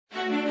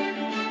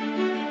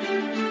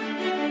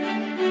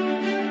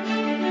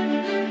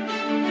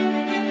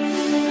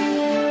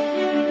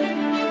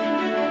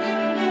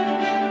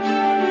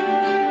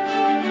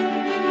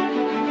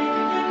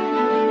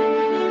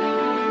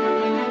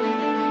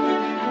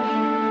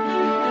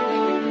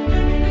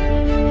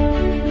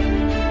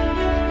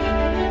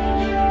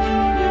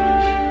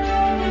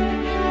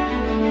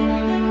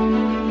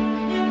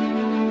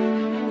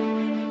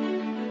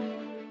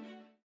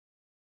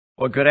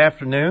Well, good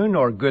afternoon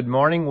or good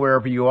morning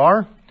wherever you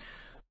are.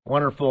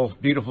 Wonderful,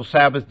 beautiful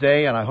Sabbath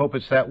day, and I hope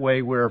it's that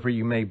way wherever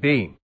you may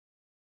be.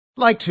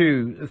 I'd like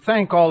to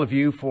thank all of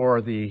you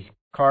for the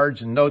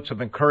cards and notes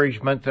of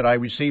encouragement that I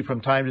receive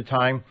from time to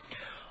time.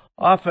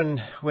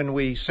 Often when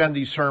we send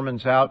these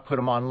sermons out, put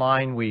them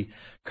online, we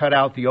cut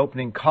out the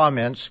opening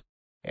comments,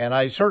 and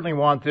I certainly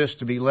want this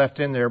to be left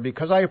in there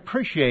because I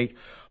appreciate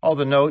all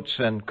the notes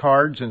and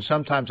cards, and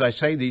sometimes I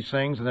say these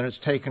things and then it's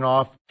taken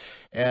off,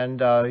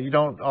 and you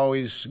don't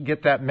always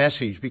get that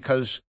message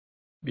because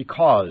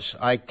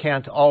I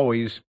can't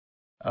always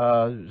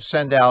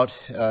send out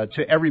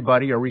to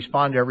everybody or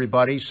respond to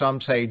everybody.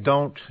 Some say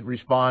don't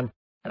respond,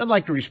 and I'd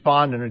like to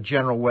respond in a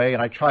general way,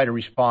 and I try to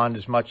respond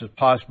as much as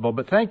possible.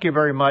 But thank you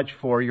very much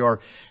for your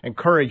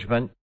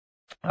encouragement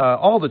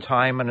all the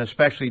time, and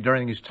especially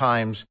during these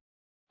times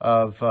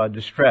of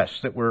distress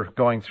that we're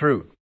going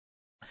through.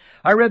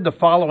 I read the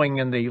following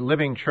in the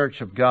Living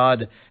Church of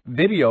God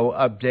video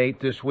update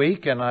this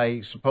week, and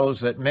I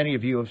suppose that many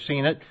of you have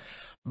seen it,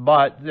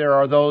 but there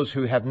are those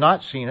who have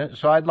not seen it.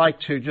 So I'd like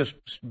to just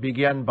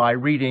begin by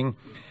reading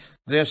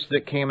this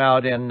that came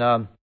out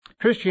in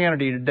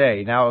Christianity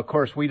Today. Now, of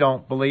course, we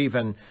don't believe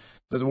in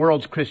the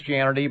world's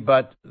Christianity,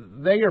 but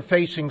they are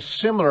facing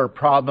similar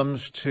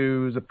problems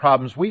to the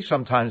problems we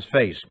sometimes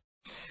face.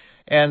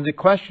 And the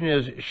question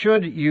is,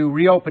 should you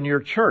reopen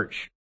your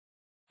church?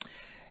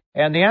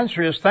 And the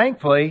answer is,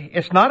 thankfully,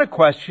 it's not a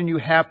question you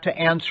have to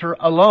answer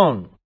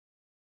alone.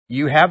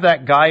 You have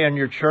that guy in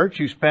your church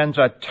who spends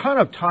a ton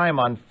of time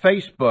on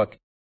Facebook,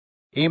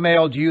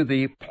 emailed you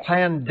the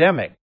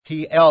Plandemic,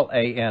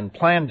 P-L-A-N,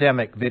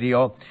 Plandemic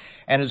video,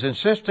 and is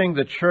insisting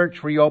the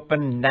church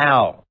reopen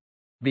now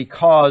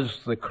because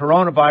the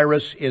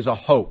coronavirus is a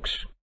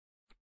hoax.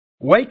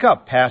 Wake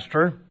up,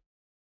 Pastor.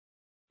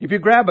 If you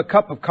grab a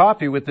cup of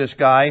coffee with this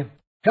guy,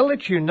 he'll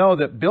let you know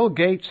that Bill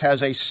Gates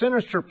has a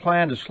sinister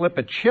plan to slip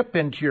a chip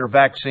into your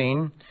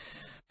vaccine.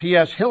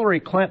 P.S.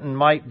 Hillary Clinton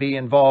might be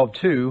involved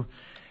too.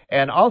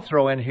 And I'll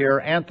throw in here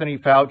Anthony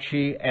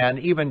Fauci and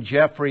even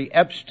Jeffrey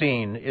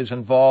Epstein is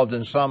involved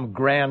in some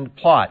grand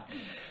plot.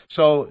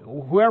 So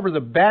whoever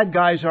the bad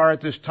guys are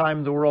at this time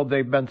in the world,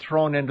 they've been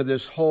thrown into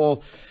this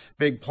whole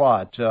big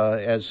plot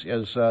as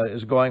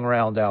is going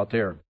around out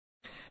there.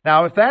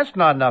 Now, if that's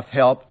not enough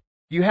help,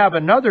 you have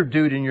another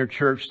dude in your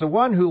church, the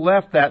one who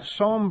left that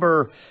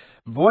somber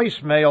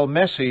voicemail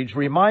message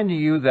reminding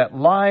you that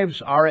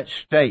lives are at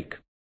stake,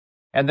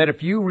 and that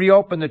if you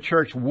reopen the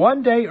church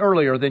one day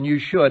earlier than you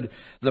should,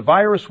 the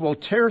virus will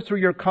tear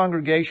through your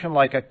congregation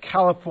like a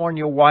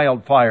California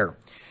wildfire,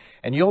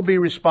 and you'll be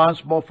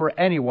responsible for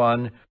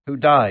anyone who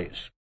dies.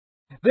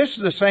 This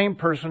is the same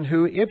person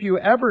who, if you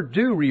ever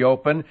do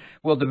reopen,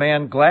 will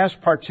demand glass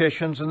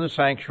partitions in the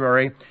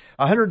sanctuary,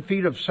 100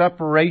 feet of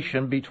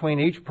separation between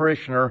each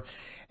parishioner,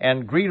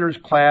 and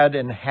greeters clad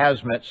in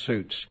hazmat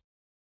suits.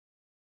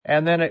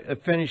 And then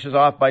it finishes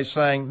off by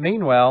saying,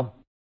 meanwhile,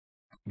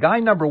 guy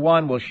number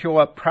one will show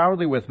up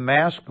proudly with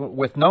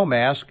no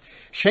mask,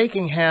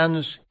 shaking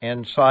hands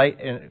in sight,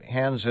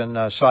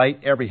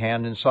 every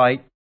hand in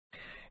sight.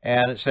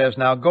 And it says,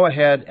 now go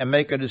ahead and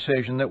make a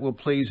decision that will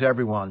please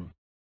everyone.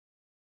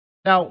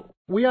 Now,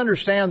 we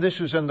understand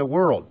this is in the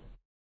world.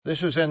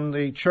 This is in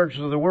the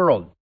churches of the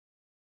world.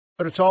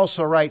 But it's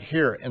also right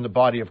here in the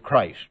body of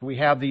Christ. We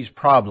have these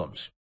problems.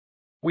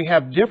 We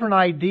have different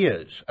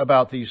ideas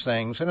about these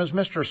things. And as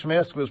Mr.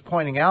 Smith was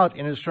pointing out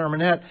in his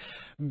sermonette,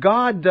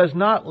 God does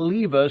not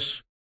leave us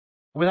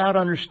without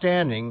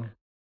understanding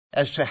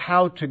as to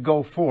how to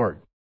go forward.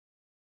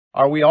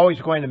 Are we always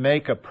going to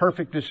make a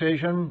perfect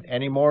decision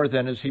any more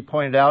than, as he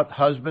pointed out,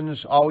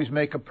 husbands always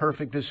make a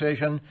perfect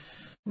decision?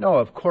 No,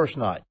 of course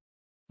not.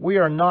 We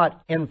are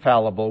not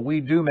infallible. We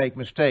do make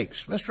mistakes.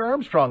 Mr.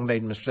 Armstrong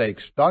made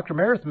mistakes. Dr.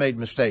 Meredith made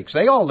mistakes.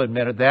 They all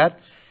admitted that.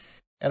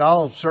 And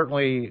I'll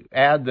certainly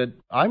add that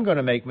I'm going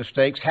to make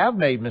mistakes, have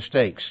made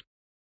mistakes.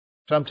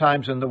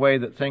 Sometimes in the way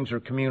that things are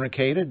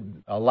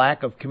communicated, a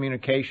lack of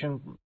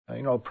communication,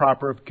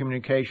 proper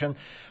communication.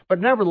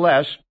 But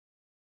nevertheless,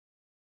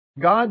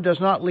 God does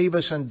not leave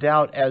us in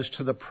doubt as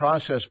to the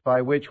process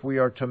by which we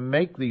are to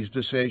make these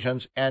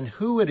decisions and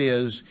who it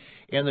is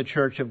in the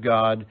Church of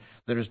God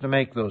that is to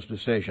make those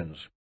decisions.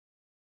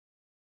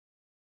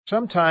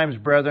 Sometimes,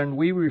 brethren,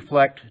 we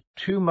reflect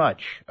too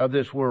much of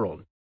this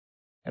world.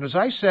 And as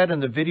I said in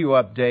the video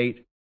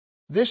update,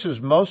 this is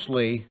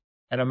mostly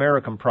an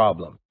American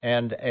problem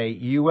and a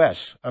U.S.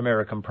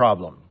 American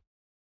problem.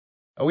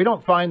 We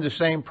don't find the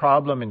same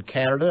problem in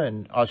Canada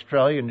and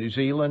Australia, New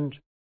Zealand,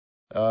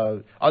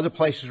 other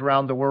places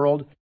around the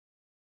world.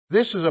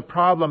 This is a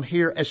problem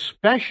here,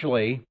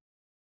 especially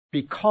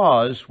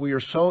because we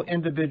are so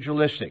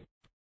individualistic.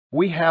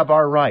 We have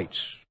our rights,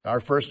 our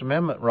First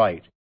Amendment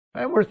right,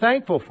 and we're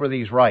thankful for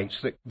these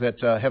rights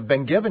that have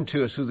been given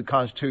to us through the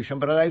Constitution.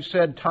 But as I've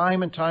said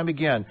time and time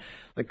again,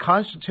 the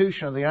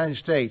Constitution of the United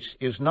States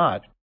is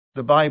not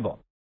the Bible.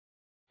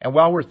 And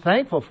while we're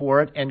thankful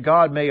for it, and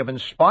God may have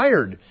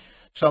inspired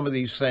some of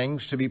these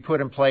things to be put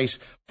in place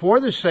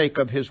for the sake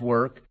of His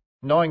work,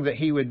 knowing that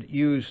He would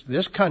use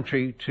this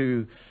country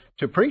to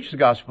to preach the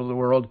gospel to the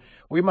world,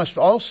 we must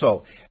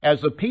also,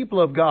 as the people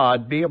of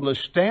God, be able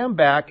to stand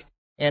back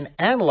and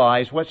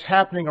analyze what's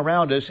happening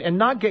around us and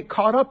not get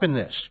caught up in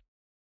this.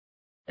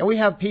 And we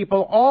have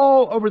people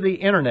all over the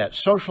internet,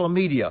 social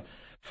media,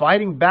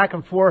 fighting back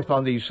and forth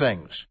on these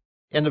things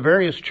in the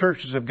various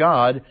churches of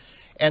God.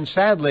 And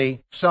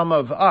sadly, some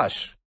of us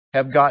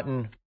have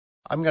gotten,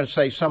 I'm going to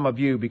say some of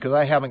you because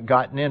I haven't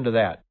gotten into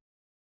that.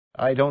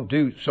 I don't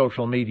do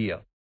social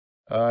media.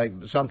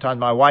 Sometimes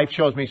my wife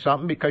shows me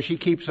something because she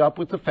keeps up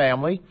with the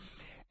family.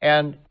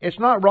 And it's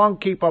not wrong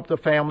to keep up the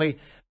family,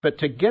 but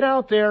to get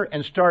out there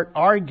and start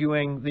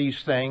arguing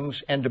these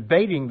things and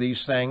debating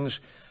these things,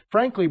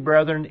 frankly,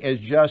 brethren, is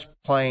just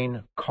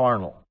plain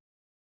carnal.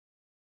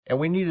 And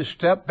we need to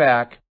step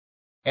back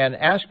and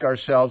ask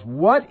ourselves,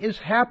 what is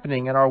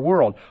happening in our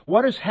world?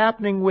 What is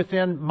happening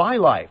within my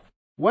life?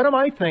 What am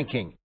I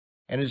thinking?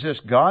 And is this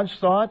God's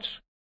thoughts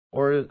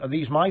or are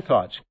these my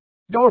thoughts?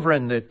 Go over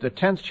in the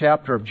 10th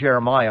chapter of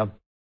Jeremiah,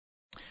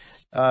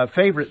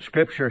 favorite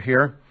scripture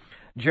here,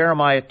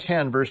 Jeremiah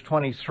 10, verse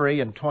 23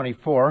 and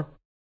 24.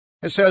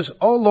 It says,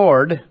 O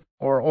Lord,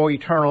 or O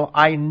Eternal,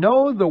 I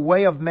know the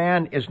way of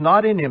man is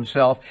not in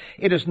himself.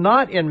 It is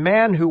not in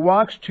man who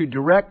walks to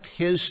direct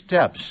his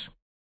steps,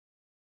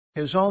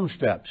 his own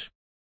steps.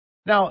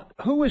 Now,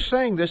 who was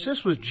saying this?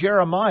 This was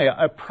Jeremiah,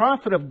 a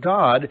prophet of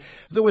God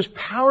that was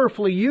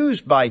powerfully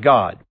used by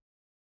God.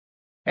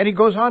 And he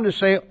goes on to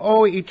say,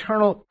 O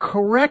Eternal,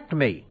 correct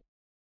me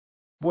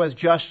with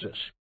justice.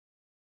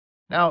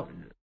 Now,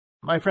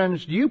 my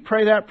friends, do you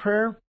pray that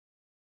prayer?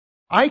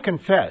 I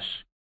confess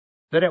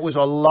that it was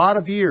a lot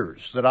of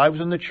years that I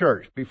was in the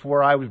church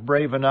before I was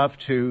brave enough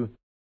to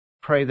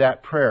pray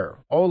that prayer.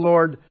 O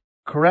Lord,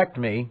 correct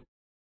me,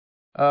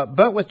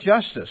 but with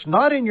justice,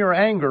 not in your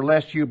anger,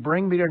 lest you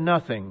bring me to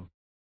nothing.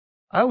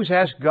 I always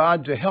ask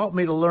God to help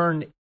me to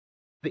learn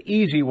the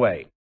easy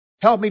way.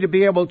 Help me to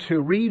be able to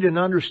read and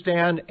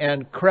understand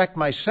and correct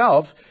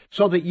myself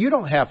so that you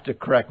don't have to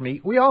correct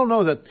me. We all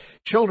know that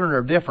children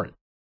are different.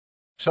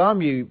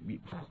 Some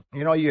you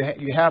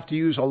have to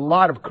use a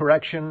lot of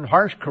correction,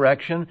 harsh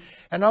correction,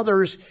 and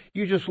others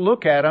you just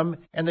look at them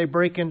and they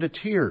break into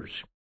tears.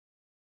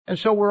 And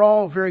so we're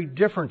all very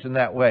different in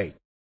that way.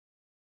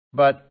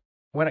 But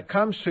when it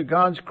comes to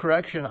God's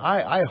correction,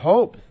 I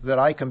hope that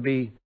I can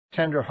be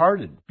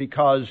tender-hearted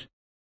because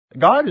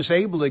God is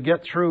able to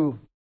get through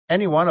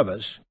any one of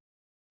us.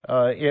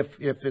 If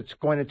it's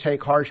going to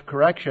take harsh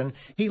correction,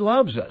 He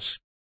loves us.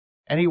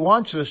 And He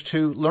wants us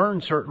to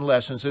learn certain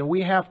lessons. And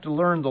we have to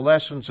learn the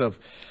lessons of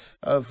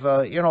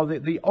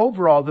the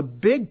overall, the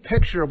big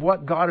picture of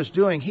what God is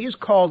doing. He's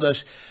called us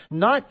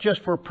not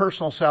just for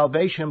personal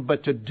salvation,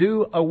 but to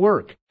do a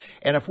work.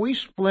 And if we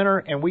splinter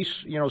and we,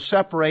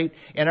 separate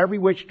in every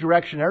which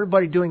direction,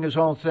 everybody doing his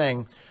own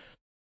thing,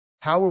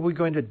 how are we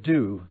going to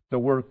do the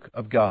work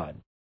of God?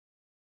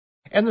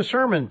 And the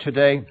sermon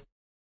today,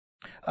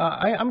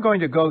 I'm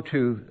going to go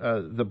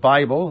to the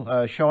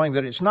Bible, showing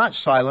that it's not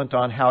silent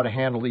on how to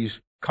handle these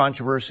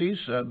controversies,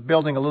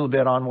 building a little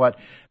bit on what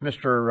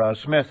Mr.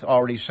 Smith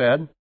already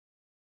said,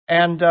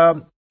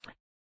 and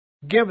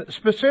give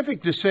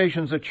specific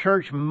decisions the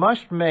church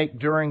must make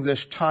during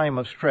this time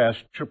of stress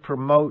to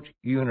promote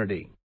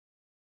unity.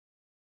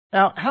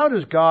 Now, how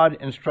does God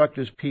instruct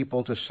His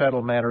people to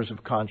settle matters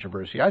of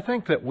controversy? I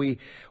think that we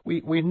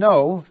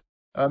know,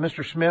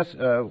 Mr. Smith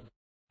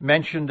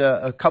mentioned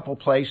a couple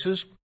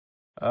places.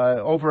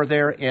 Over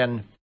there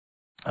in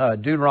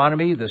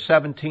Deuteronomy, the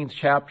 17th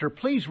chapter.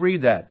 Please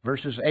read that,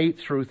 verses 8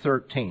 through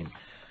 13.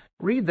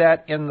 Read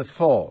that in the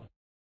full.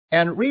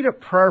 And read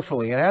it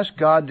prayerfully and ask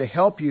God to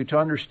help you to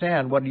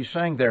understand what He's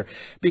saying there.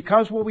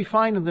 Because what we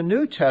find in the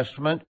New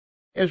Testament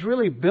is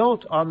really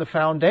built on the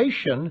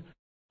foundation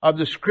of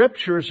the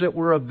Scriptures that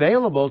were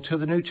available to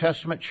the New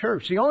Testament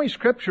church. The only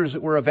Scriptures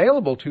that were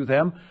available to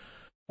them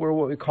were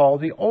what we call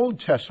the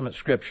Old Testament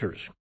Scriptures.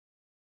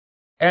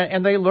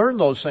 And they learned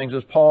those things,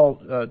 as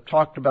Paul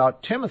talked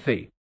about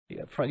Timothy.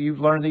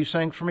 You've learned these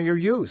things from your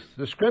youth,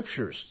 the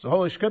Scriptures, the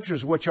Holy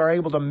Scriptures, which are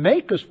able to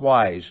make us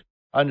wise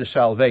unto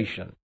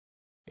salvation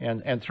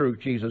and through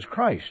Jesus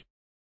Christ.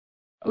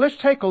 Let's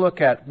take a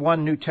look at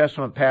one New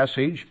Testament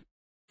passage,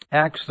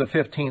 Acts the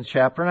 15th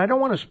chapter, and I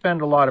don't want to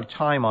spend a lot of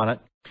time on it,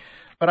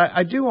 but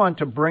I do want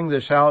to bring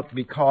this out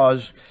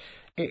because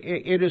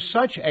it is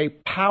such a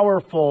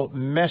powerful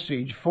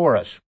message for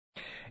us.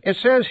 It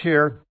says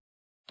here,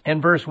 in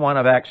verse 1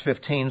 of Acts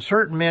 15,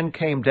 certain men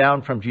came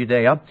down from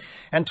Judea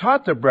and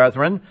taught the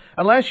brethren,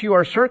 unless you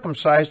are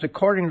circumcised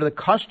according to the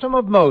custom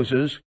of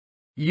Moses,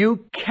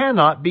 you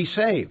cannot be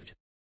saved.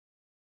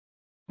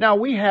 Now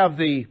we have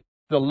the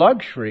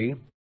luxury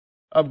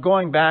of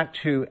going back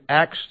to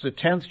Acts the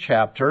 10th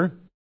chapter,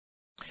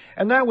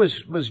 and that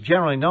was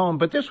generally known,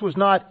 but this was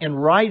not in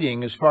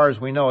writing as far as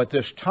we know at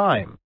this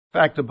time. In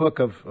fact, the book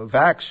of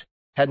Acts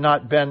had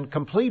not been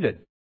completed.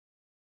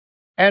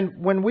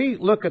 And when we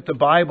look at the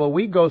Bible,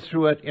 we go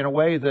through it in a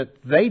way that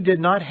they did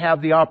not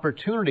have the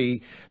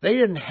opportunity. They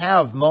didn't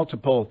have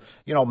multiple,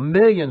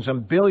 millions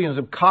and billions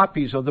of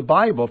copies of the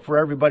Bible for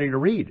everybody to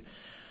read.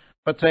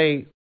 But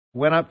they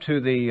went up to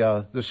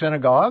the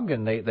synagogue,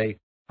 and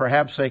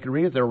perhaps they could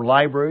read it. There were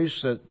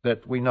libraries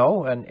that we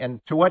know, and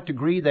to what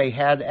degree they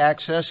had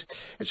access,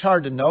 it's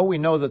hard to know. We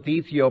know that the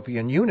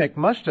Ethiopian eunuch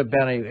must have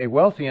been a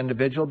wealthy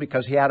individual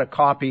because he had a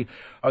copy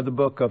of the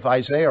book of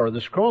Isaiah or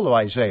the scroll of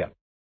Isaiah.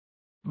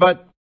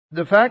 But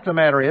the fact of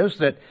the matter is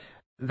that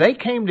they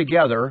came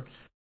together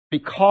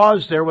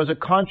because there was a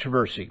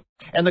controversy.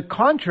 And the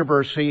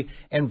controversy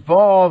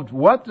involved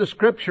what the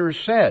Scriptures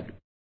said.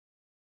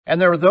 And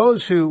there were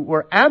those who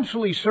were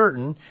absolutely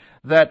certain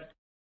that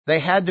they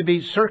had to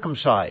be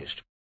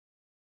circumcised.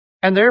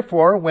 And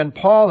therefore, when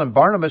Paul and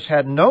Barnabas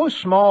had no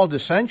small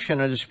dissension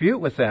and dispute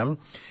with them,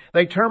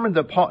 they determined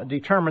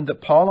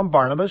that Paul and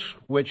Barnabas,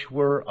 which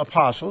were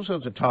apostles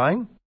at the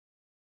time,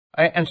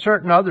 and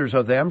certain others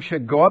of them,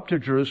 should go up to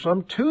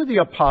Jerusalem to the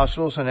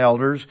apostles and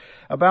elders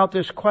about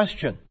this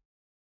question.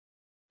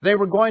 They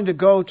were going to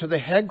go to the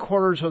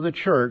headquarters of the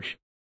church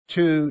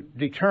to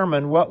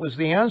determine what was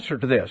the answer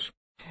to this.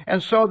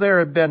 And so there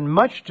had been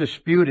much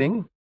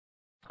disputing,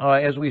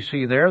 as we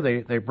see there.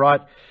 They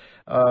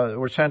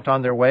were sent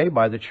on their way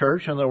by the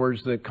church. In other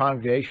words, the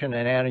congregation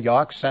in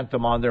Antioch sent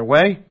them on their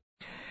way.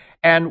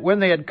 And when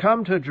they had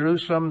come to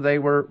Jerusalem, they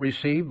were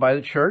received by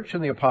the church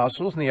and the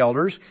apostles and the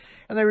elders,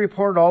 and they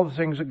reported all the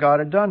things that God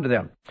had done to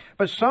them.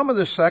 But some of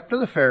the sect of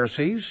the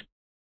Pharisees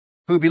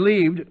who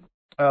believed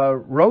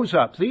rose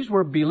up. These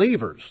were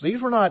believers.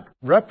 These were not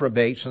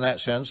reprobates in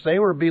that sense. They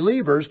were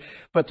believers,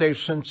 but they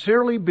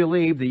sincerely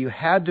believed that you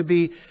had to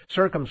be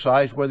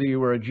circumcised, whether you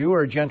were a Jew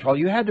or a Gentile.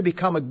 You had to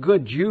become a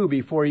good Jew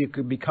before you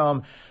could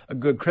become a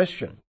good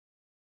Christian.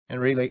 And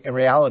really, in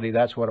reality,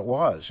 that's what it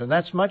was. And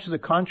that's much of the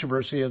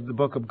controversy of the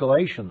book of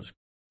Galatians.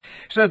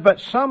 It says,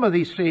 but some of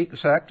these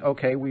sect,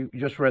 okay, we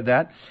just read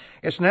that,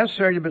 it's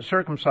necessary to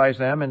circumcise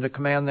them and to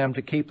command them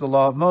to keep the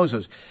law of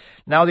Moses.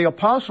 Now the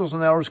apostles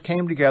and elders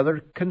came together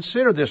to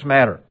consider this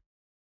matter.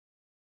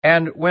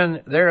 And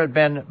when there had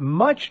been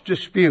much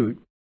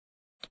dispute,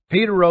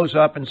 Peter rose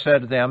up and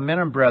said to them, men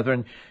and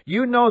brethren,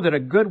 you know that a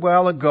good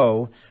while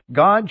ago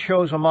God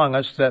chose among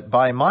us that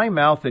by my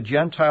mouth the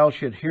Gentiles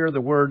should hear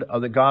the word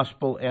of the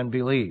gospel and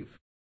believe.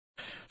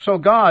 So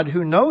God,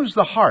 who knows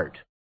the heart,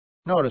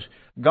 notice,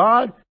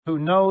 God who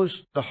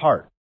knows the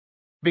heart,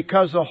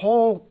 because the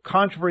whole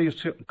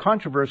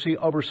controversy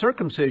over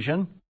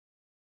circumcision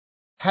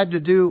had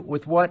to do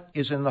with what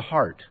is in the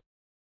heart.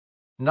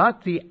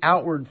 Not the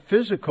outward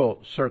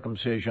physical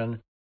circumcision,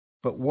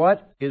 but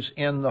what is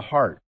in the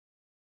heart.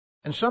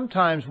 And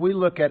sometimes we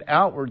look at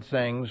outward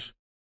things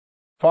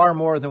far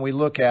more than we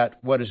look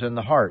at what is in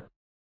the heart.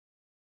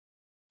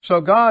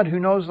 So God,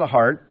 who knows the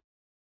heart,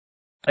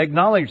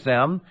 acknowledged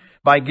them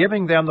by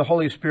giving them the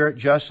Holy Spirit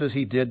just as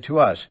He did to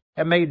us,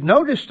 and made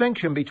no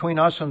distinction between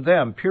us and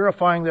them,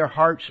 purifying their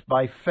hearts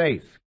by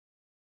faith.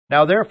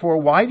 Now therefore,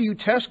 why do you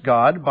test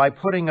God by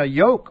putting a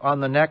yoke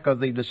on the neck of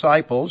the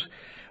disciples,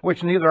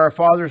 which neither our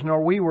fathers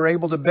nor we were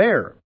able to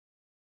bear?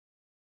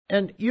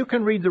 And you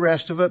can read the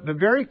rest of it, but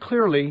very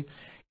clearly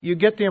you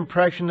get the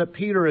impression that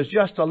Peter is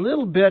just a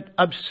little bit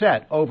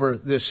upset over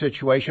this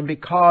situation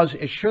because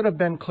it should have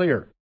been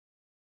clear.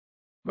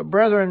 But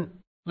brethren,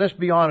 let's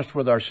be honest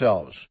with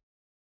ourselves.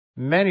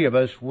 Many of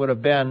us would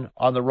have been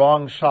on the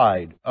wrong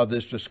side of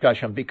this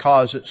discussion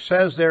because it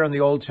says there in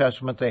the Old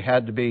Testament they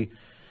had to be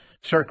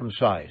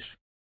circumcised.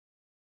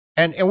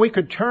 And we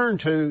could turn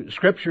to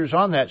scriptures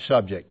on that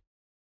subject.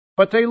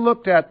 But they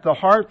looked at the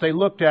heart, they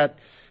looked at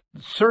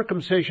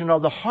circumcision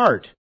of the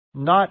heart,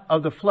 not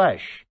of the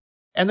flesh.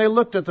 And they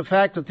looked at the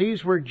fact that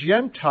these were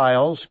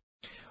Gentiles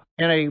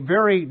in a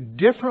very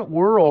different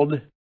world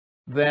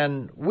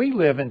than we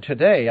live in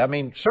today. I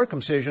mean,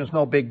 circumcision is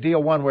no big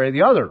deal one way or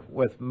the other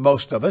with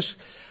most of us.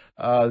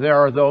 There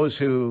are those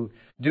who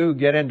do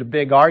get into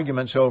big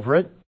arguments over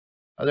it.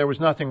 There was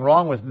nothing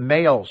wrong with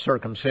male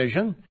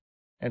circumcision.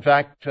 In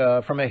fact,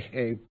 from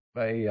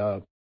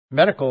a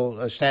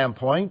medical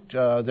standpoint,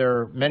 there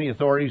are many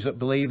authorities that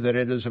believe that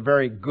it is a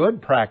very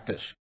good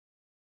practice.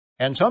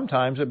 And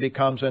sometimes it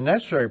becomes a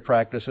necessary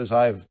practice, as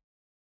I've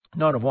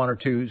known of one or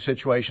two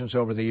situations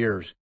over the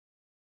years.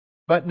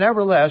 But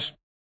nevertheless,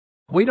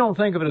 we don't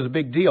think of it as a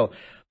big deal.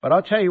 But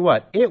I'll tell you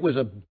what, it was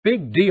a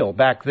big deal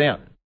back then.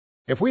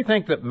 If we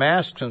think that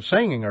masks and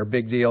singing are a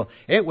big deal,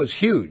 it was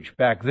huge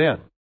back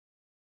then.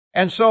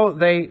 And so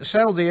they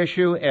settled the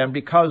issue, and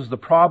because the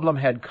problem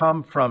had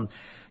come from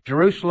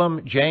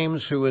Jerusalem,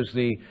 James, who was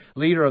the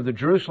leader of the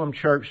Jerusalem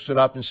church, stood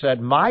up and said,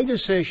 my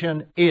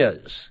decision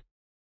is.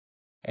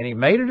 And he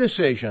made a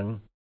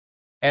decision,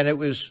 and it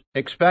was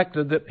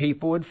expected that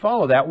people would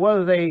follow that.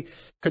 Whether they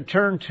could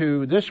turn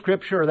to this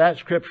scripture or that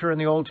scripture in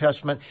the Old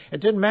Testament, it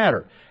didn't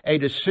matter. A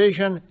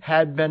decision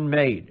had been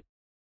made.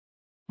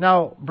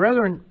 Now,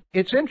 brethren,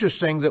 it's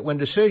interesting that when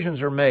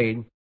decisions are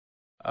made,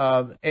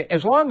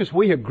 as long as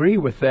we agree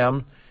with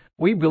them,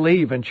 we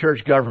believe in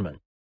church government,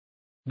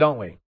 don't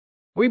we?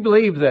 We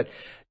believe that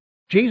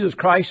Jesus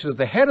Christ is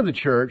the head of the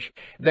church,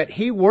 that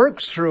He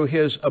works through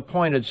His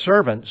appointed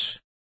servants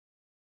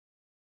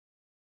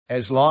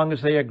as long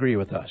as they agree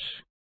with us.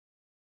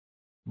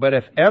 But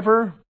if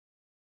ever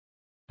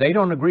they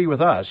don't agree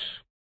with us,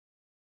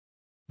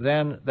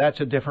 then that's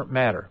a different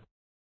matter.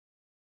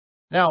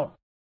 Now,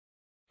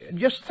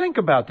 just think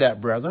about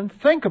that, brethren.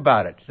 Think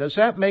about it. Does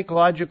that make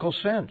logical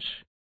sense?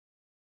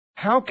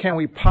 How can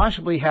we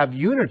possibly have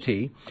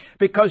unity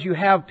because you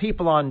have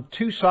people on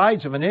two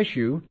sides of an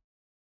issue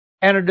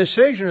and a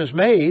decision is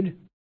made?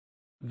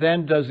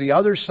 Then does the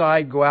other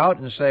side go out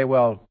and say,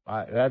 well,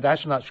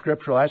 that's not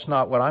scriptural, that's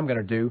not what I'm going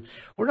to do?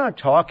 We're not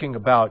talking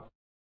about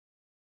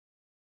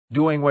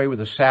doing away with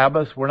the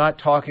Sabbath. We're not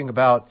talking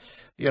about,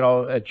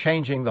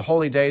 changing the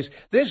holy days.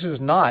 This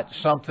is not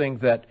something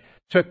that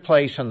took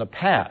place in the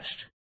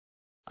past.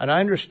 And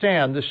I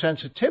understand the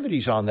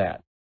sensitivities on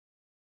that.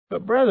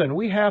 But brethren,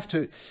 we have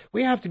to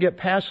get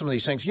past some of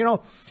these things.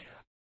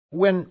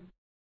 When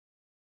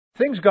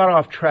things got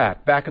off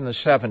track back in the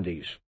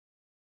 70s,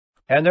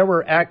 and there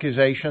were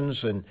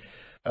accusations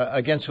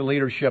against the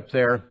leadership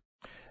there,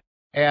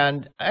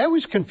 and I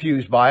was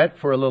confused by it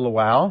for a little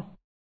while.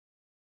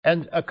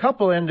 And a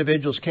couple of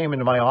individuals came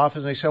into my office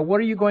and they said, "What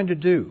are you going to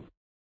do?"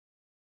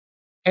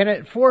 And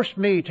it forced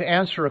me to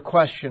answer a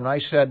question. I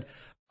said,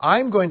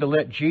 I'm going to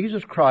let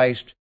Jesus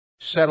Christ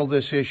settle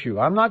this issue.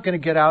 I'm not going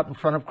to get out in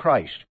front of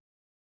Christ.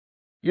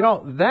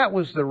 That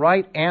was the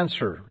right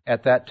answer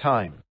at that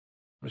time.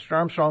 Mr.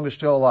 Armstrong was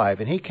still alive,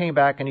 and he came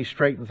back and he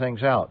straightened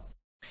things out.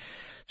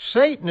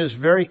 Satan is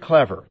very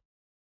clever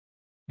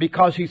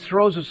because he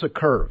throws us a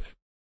curve.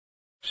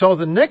 So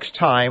the next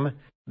time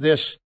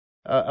this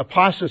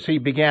apostasy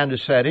began to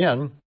set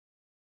in,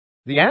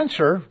 the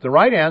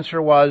right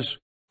answer was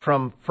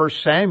from 1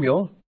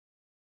 Samuel,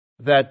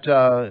 that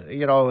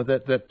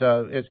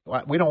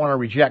we don't want to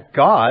reject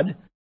God,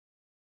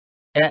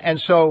 and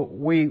so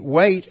we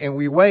wait, and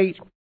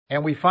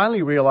we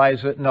finally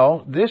realize that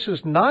no, this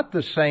is not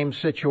the same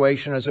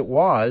situation as it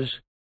was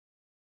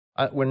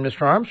when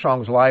Mr. Armstrong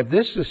was alive.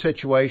 This is a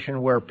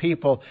situation where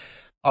people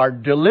are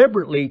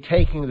deliberately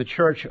taking the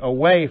church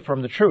away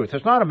from the truth.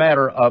 It's not a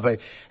matter of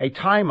a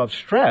time of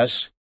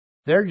stress.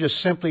 They're just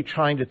simply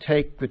trying to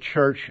take the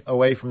church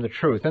away from the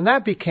truth. And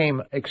that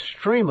became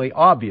extremely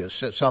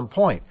obvious at some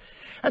point.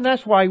 And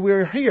that's why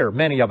we're here,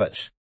 many of us.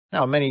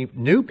 Now, many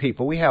new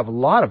people, we have a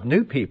lot of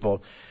new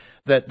people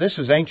that this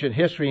is ancient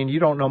history and you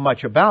don't know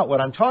much about what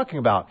I'm talking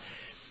about.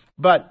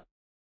 But,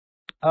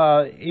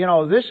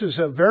 this is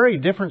a very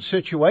different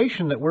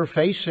situation that we're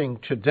facing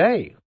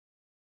today.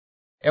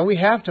 And we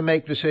have to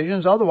make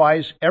decisions,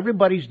 otherwise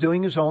everybody's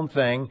doing his own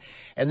thing,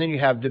 and then you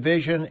have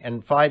division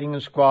and fighting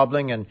and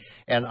squabbling, and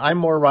I'm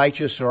more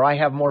righteous, or I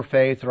have more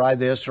faith, or I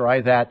this, or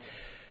I that.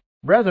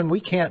 Brethren, we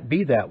can't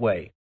be that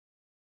way.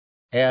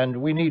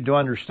 And we need to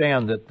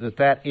understand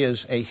that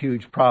is a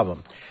huge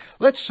problem.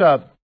 Let's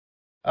go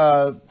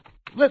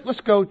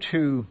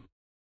to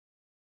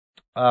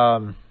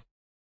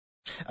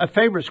a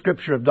favorite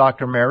scripture of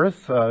Dr.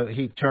 Meredith.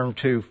 He turned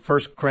to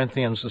 1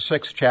 Corinthians, the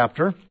 6th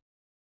chapter.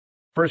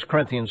 1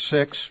 Corinthians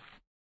 6.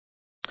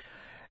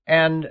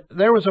 And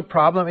there was a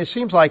problem. It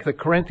seems like the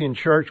Corinthian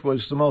church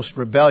was the most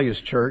rebellious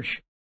church.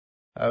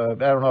 I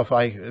don't know if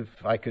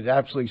I could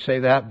absolutely say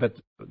that, but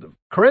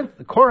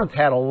Corinth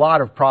had a lot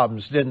of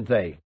problems, didn't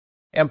they?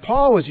 And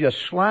Paul was just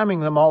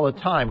slamming them all the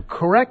time,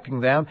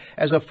 correcting them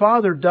as a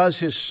father does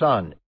his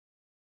son,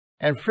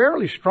 and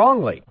fairly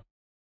strongly.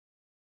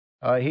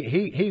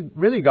 He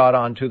really got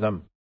on to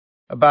them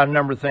about a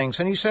number of things.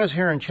 And he says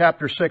here in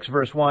chapter 6,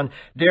 verse 1,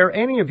 "Dare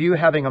any of you,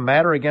 having a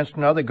matter against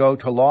another, go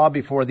to law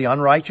before the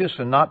unrighteous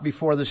and not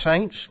before the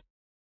saints?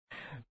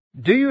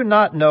 Do you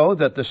not know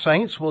that the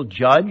saints will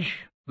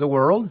judge the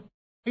world?"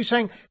 He's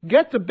saying,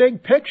 get the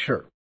big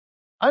picture.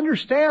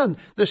 Understand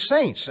the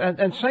saints.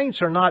 And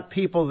saints are not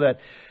people that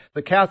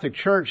the Catholic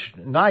Church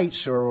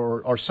knights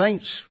or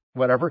saints,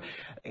 whatever.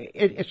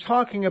 It's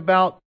talking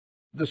about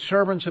the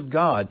servants of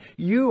God.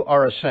 You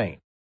are a saint.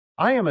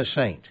 I am a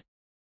saint.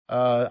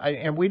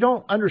 And we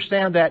don't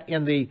understand that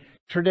in the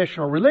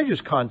traditional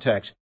religious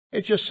context.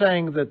 It's just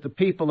saying that the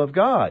people of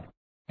God,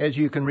 as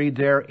you can read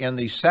there in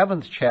the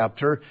 7th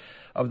chapter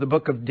of the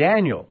book of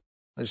Daniel,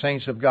 the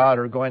saints of God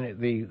are going to,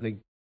 the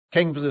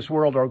kingdoms of this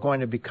world are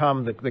going to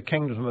become the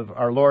kingdom of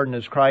our Lord and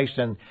His Christ,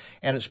 and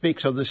it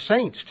speaks of the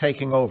saints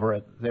taking over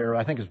it there.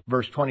 I think it's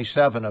verse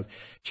 27 of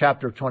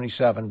chapter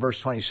 27, verse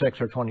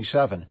 26 or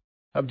 27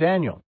 of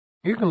Daniel.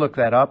 You can look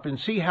that up and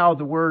see how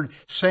the word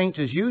saint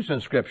is used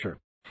in Scripture.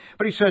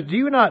 But he says, "Do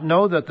you not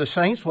know that the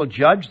saints will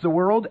judge the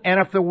world? And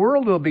if the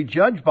world will be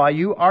judged by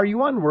you, are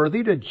you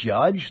unworthy to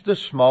judge the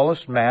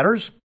smallest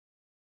matters?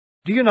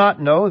 Do you not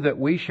know that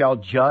we shall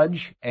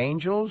judge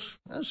angels?"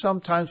 And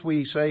sometimes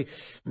we say,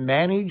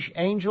 manage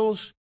angels.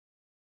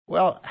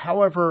 Well,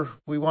 however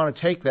we want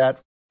to take that,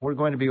 we're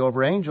going to be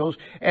over angels.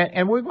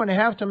 And we're going to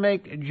have to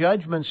make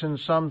judgments in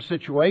some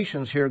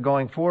situations here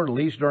going forward, at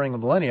least during the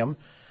millennium.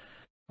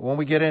 When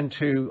we get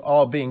into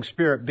all being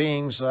spirit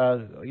beings,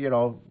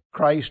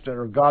 Christ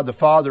or God the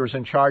Father is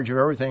in charge of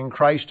everything,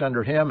 Christ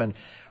under Him, and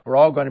we're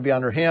all going to be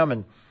under Him.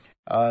 And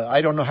I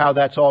don't know how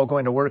that's all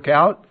going to work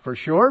out for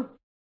sure.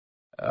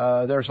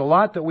 There's a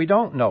lot that we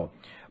don't know.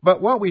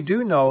 But what we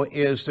do know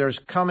is there's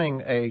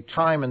coming a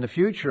time in the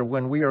future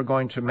when we are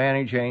going to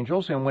manage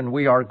angels and when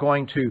we are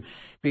going to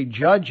be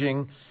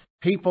judging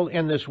people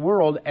in this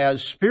world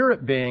as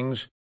spirit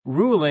beings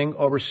ruling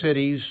over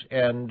cities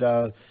and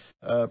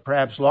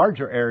perhaps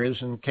larger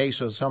areas in the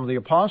case of some of the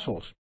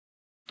apostles.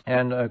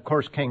 And, of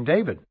course, King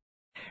David.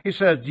 He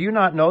says, do you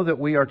not know that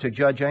we are to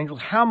judge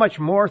angels? How much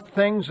more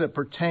things that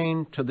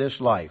pertain to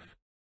this life?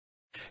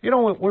 You know,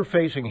 what we're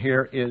facing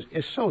here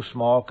is so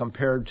small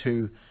compared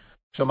to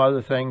some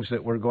other things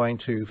that we're going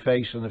to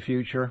face in the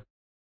future.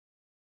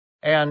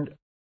 And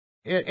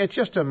it's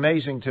just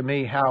amazing to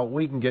me how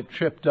we can get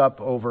tripped up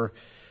over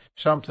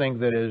something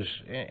that is,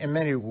 in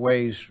many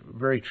ways,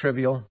 very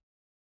trivial.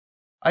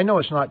 I know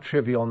it's not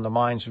trivial in the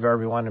minds of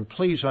everyone, and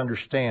please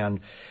understand.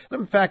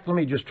 In fact, let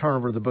me just turn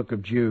over to the book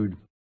of Jude,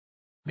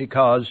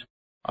 because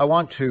I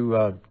want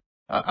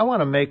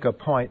to make a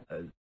point.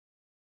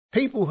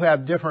 People who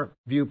have different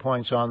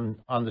viewpoints on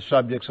the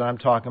subjects that I'm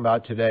talking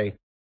about today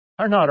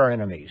are not our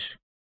enemies.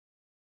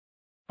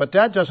 But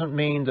that doesn't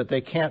mean that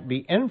they can't be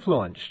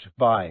influenced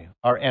by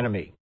our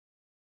enemy,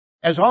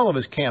 as all of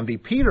us can be.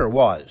 Peter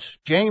was.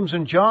 James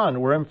and John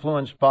were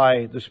influenced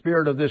by the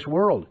spirit of this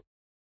world.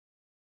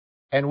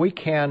 And we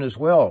can as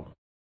well.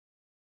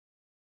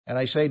 And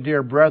I say,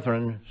 dear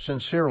brethren,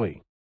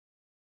 sincerely.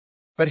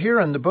 But here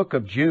in the book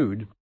of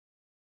Jude,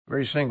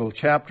 very single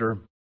chapter,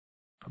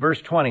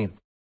 verse 20,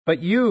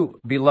 but you,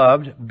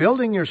 beloved,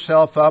 building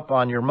yourself up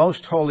on your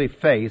most holy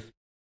faith,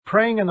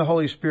 praying in the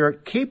Holy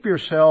Spirit, keep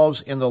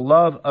yourselves in the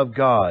love of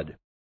God.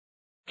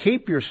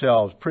 Keep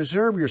yourselves,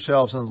 preserve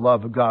yourselves in the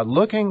love of God,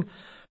 looking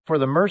for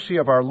the mercy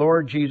of our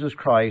Lord Jesus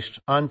Christ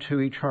unto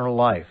eternal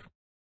life.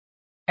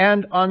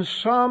 And on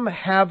some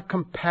have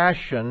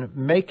compassion,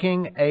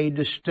 making a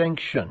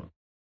distinction.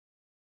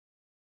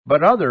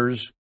 But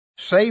others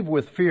save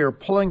with fear,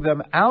 pulling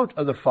them out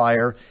of the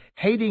fire,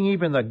 hating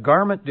even the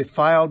garment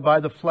defiled by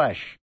the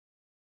flesh.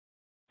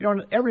 You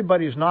know,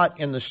 everybody's not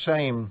in the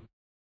same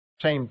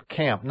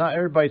camp. Not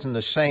everybody's in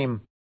the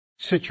same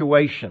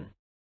situation.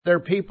 There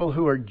are people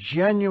who are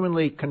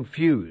genuinely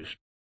confused.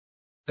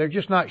 They're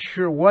just not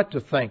sure what to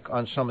think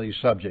on some of these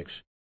subjects.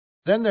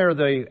 Then there are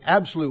the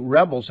absolute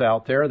rebels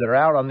out there that are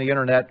out on the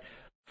internet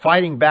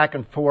fighting back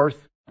and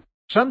forth,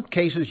 some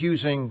cases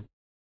using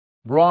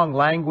wrong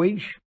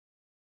language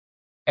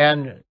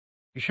and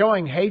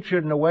showing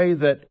hatred in a way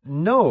that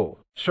no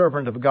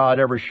servant of God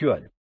ever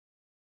should.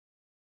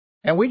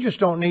 And we just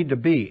don't need to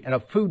be in a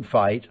food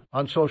fight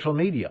on social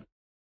media.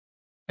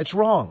 It's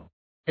wrong.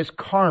 It's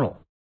carnal.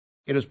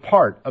 It is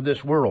part of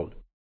this world.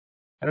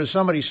 And as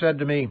somebody said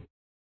to me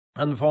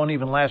on the phone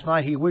even last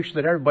night, he wished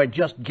that everybody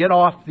just get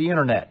off the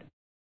internet.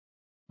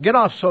 Get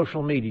off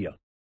social media.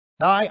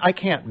 Now, I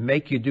can't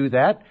make you do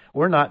that.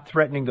 We're not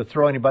threatening to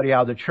throw anybody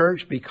out of the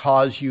church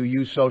because you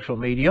use social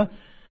media.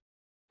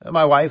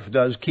 My wife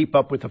does keep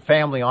up with the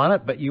family on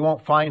it, but you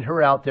won't find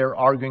her out there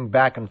arguing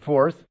back and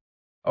forth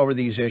over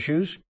these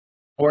issues,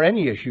 or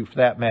any issue for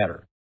that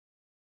matter.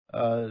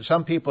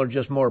 Some people are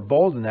just more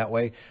bold in that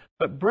way.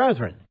 But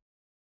brethren,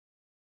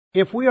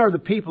 if we are the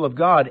people of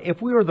God,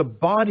 if we are the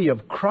body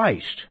of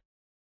Christ,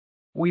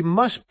 we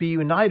must be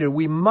united.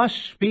 We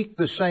must speak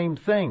the same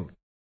thing.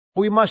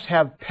 We must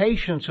have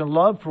patience and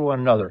love for one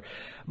another.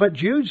 But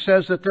Jude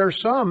says that there are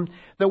some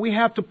that we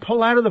have to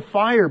pull out of the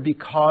fire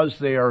because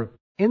they are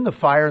in the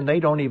fire and they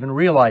don't even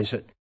realize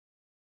it.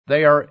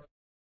 They are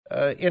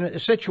in a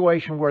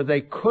situation where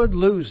they could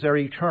lose their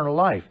eternal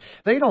life.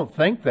 They don't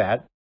think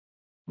that.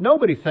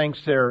 Nobody thinks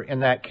they're in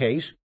that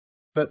case.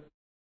 But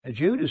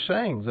Jude is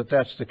saying that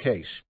that's the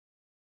case.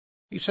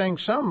 He's saying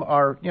some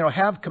are,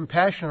 have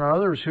compassion on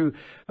others who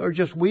are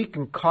just weak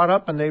and caught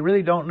up and they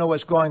really don't know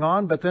what's going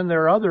on. But then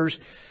there are others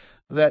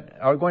that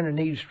are going to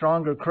need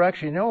stronger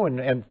correction.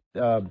 And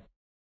the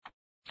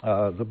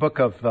book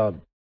of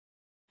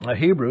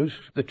Hebrews,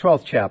 the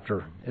 12th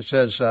chapter, it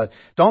says,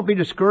 don't be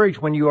discouraged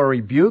when you are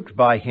rebuked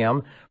by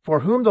him,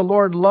 for whom the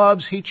Lord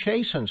loves, he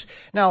chastens.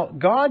 Now,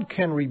 God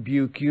can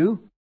rebuke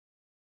you,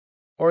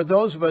 or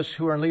those of us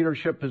who are in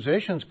leadership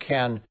positions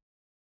can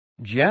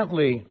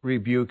gently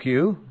rebuke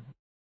you,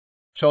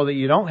 so that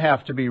you don't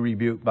have to be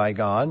rebuked by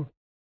God.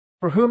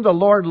 For whom the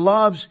Lord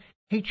loves,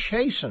 he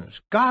chastens.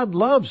 God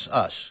loves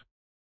us.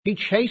 He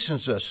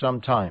chastens us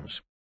sometimes,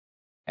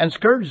 and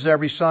scourges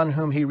every son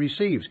whom he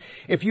receives.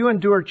 If you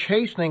endure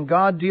chastening,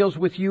 God deals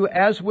with you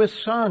as with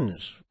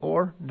sons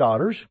or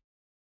daughters.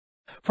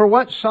 For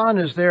what son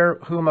is there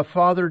whom a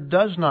father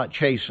does not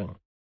chasten?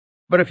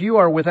 But if you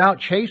are without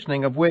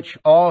chastening, of which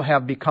all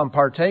have become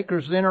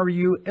partakers, then are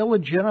you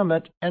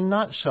illegitimate and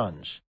not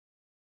sons.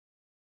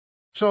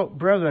 So,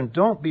 brethren,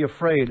 don't be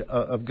afraid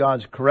of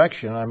God's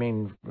correction. I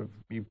mean,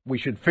 we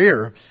should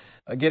fear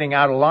getting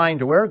out of line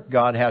to where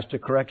God has to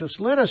correct us.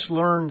 Let us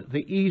learn the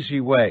easy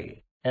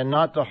way and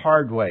not the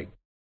hard way.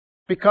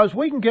 Because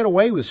we can get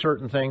away with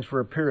certain things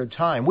for a period of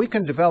time. We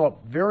can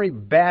develop very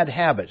bad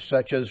habits,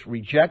 such as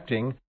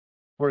rejecting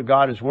where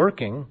God is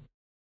working.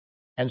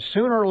 And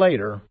sooner or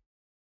later,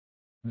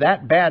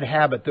 that bad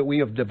habit that we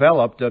have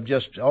developed of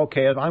just,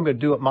 okay, I'm going to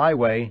do it my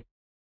way,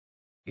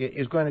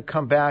 is going to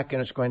come back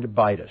and it's going to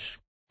bite us.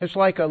 It's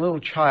like a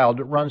little child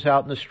that runs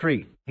out in the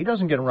street. He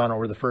doesn't get run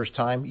over the first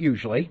time,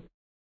 usually,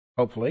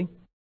 hopefully.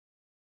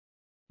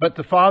 But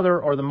the father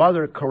or the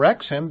mother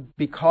corrects him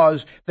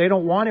because they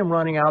don't want him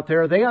running out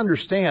there. They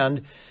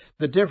understand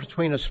the difference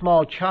between a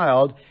small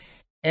child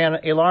and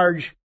a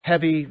large,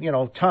 heavy,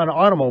 ton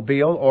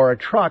automobile or a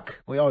truck.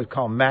 We always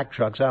call them Mack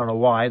trucks. I don't know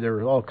why. There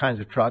are all kinds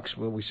of trucks.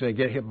 We say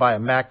get hit by a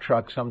Mack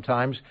truck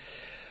sometimes.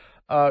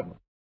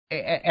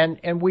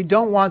 And we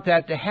don't want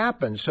that to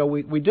happen, so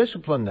we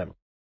discipline them.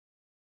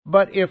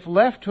 But if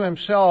left to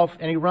himself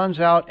and he runs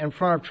out in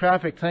front of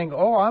traffic thinking,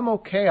 oh, I'm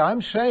okay,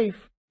 I'm safe,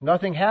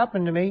 nothing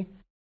happened to me,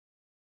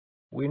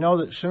 we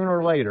know that sooner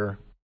or later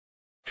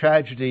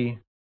tragedy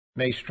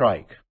may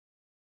strike.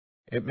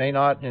 It may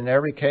not in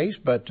every case,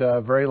 but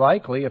very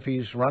likely if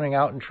he's running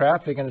out in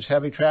traffic and it's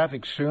heavy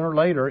traffic, sooner or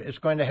later it's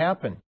going to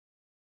happen.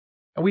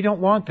 And we don't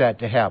want that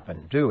to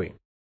happen, do we?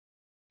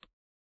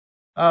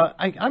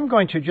 I'm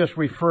going to just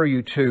refer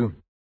you to,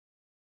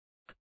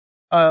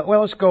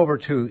 let's go over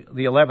to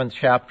the 11th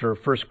chapter of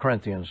 1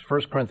 Corinthians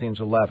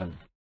 11.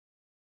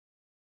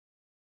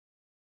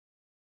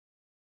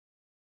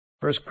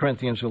 1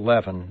 Corinthians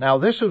 11. Now,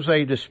 this was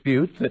a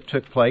dispute that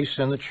took place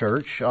in the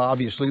church.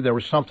 Obviously, there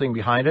was something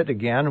behind it.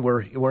 Again,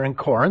 we're in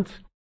Corinth.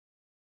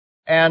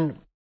 And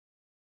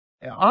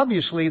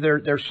obviously,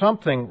 there's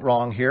something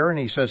wrong here. And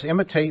he says,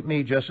 imitate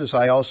me just as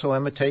I also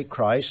imitate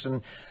Christ.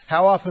 And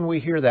how often we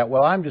hear that?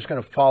 Well, I'm just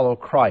going to follow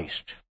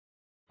Christ.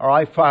 Or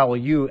I follow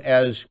you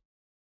as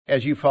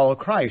you follow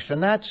Christ.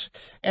 And that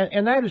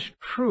is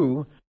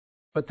true,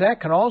 but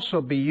that can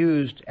also be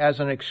used as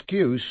an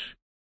excuse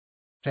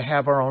to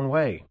have our own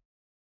way.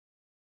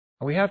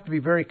 We have to be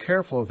very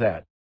careful of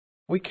that.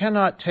 We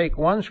cannot take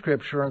one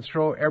scripture and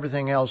throw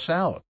everything else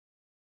out.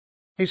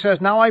 He says,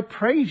 now I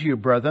praise you,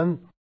 brethren,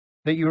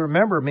 that you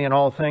remember me in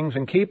all things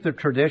and keep the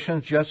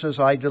traditions just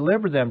as I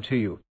delivered them to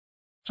you.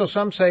 So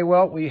some say,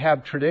 well, we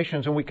have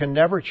traditions and we can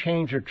never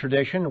change a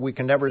tradition. We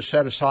can never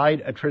set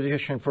aside a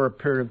tradition for a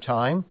period of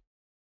time.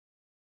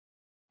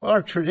 Well,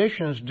 our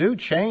traditions do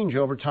change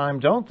over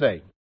time, don't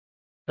they?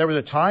 There was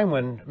a time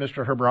when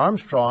Mr. Herbert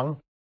Armstrong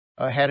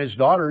had his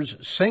daughters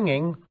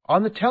singing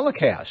on the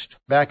telecast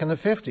back in the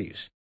 50s.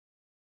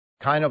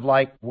 Kind of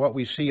like what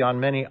we see on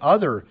many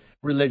other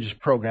religious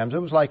programs.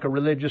 It was like a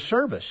religious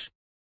service.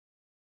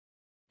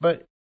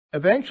 But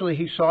eventually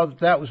he saw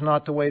that that was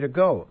not the way to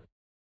go.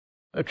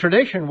 The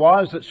tradition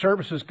was that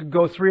services could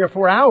go 3 or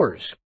 4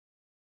 hours.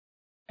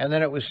 And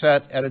then it was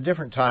set at a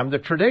different time. The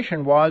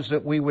tradition was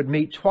that we would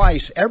meet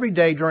twice every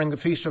day during the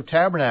Feast of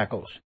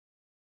Tabernacles.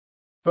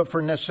 But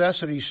for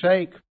necessity's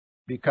sake,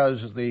 because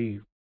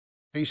the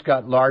feast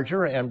got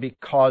larger and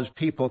because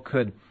people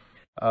could,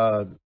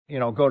 go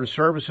to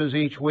services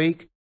each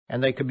week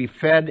and they could be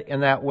fed in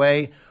that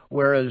way,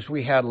 whereas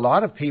we had a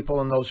lot of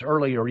people in those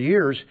earlier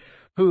years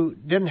who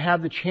didn't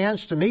have the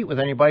chance to meet with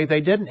anybody.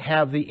 They didn't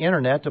have the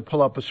internet to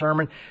pull up a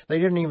sermon. They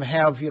didn't even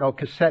have,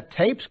 cassette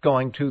tapes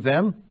going to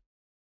them.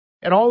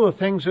 And all the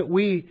things that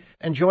we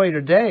enjoy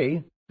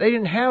today, they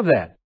didn't have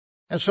that.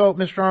 And so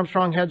Mr.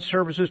 Armstrong had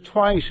services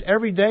twice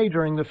every day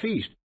during the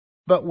feast.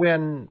 But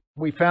when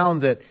we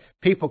found that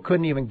people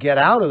couldn't even get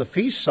out of the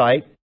feast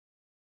site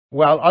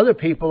while other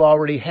people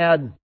already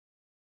had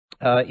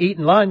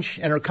eaten lunch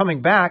and are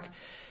coming back,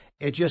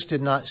 it just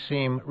did not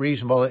seem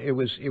reasonable. It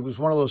was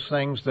one of those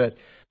things that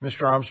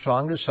Mr.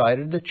 Armstrong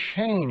decided to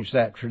change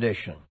that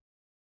tradition.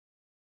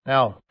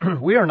 Now,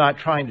 we are not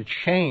trying to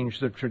change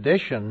the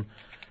tradition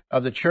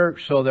of the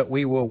church so that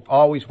we will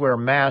always wear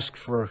masks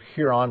for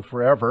here on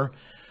forever,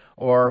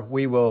 or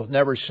we will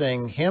never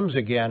sing hymns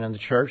again in the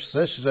church.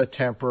 This is a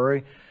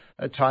temporary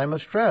time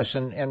of stress.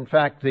 And in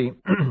fact, the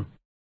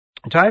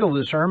title of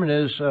the sermon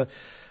is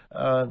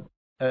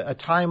a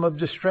time of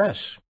distress.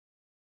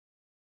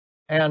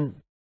 And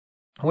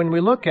when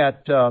we look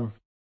at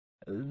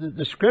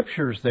the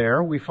scriptures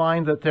there, we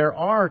find that there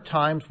are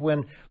times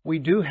when we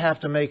do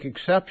have to make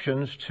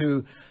exceptions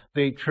to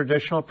the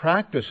traditional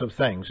practice of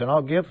things. And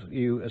I'll give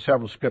you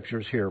several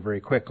scriptures here very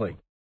quickly.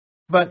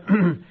 But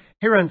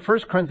here in 1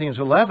 Corinthians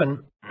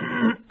 11,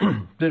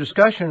 the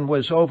discussion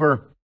was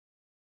over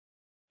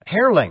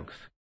hair length.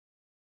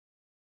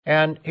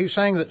 And he's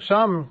saying that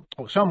some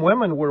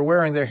women were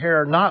wearing their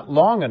hair not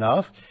long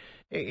enough.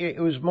 It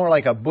was more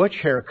like a butch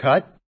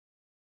haircut.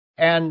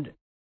 And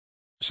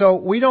so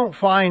we don't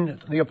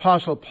find the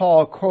Apostle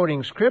Paul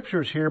quoting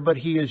scriptures here, but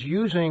he is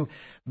using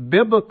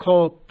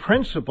biblical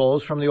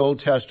principles from the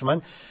Old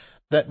Testament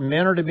that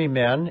men are to be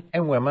men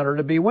and women are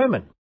to be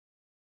women.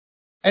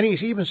 And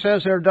he even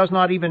says there, does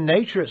not even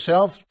nature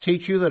itself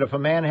teach you that if a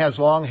man has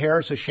long hair,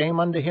 it's a shame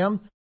unto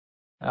him?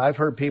 I've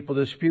heard people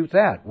dispute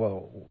that.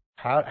 Well,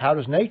 how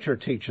does nature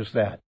teach us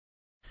that?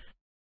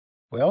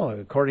 Well,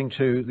 according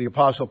to the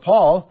Apostle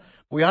Paul,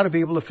 we ought to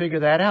be able to figure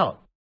that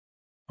out.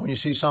 When you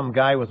see some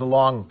guy with a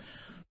long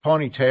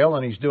ponytail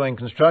and he's doing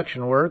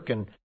construction work,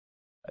 and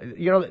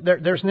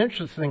there's an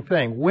interesting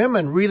thing.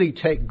 Women really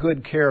take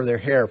good care of their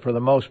hair for the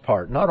most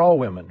part. Not all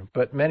women,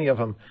 but many of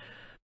them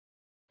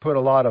put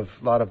a lot of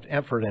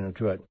effort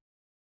into it.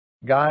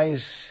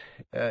 Guys,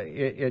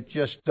 it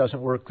just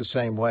doesn't work the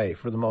same way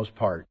for the most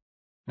part.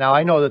 Now,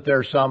 I know that there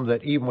are some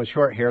that even with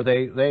short hair,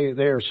 they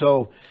are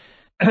so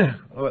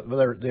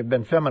they've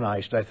been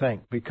feminized, I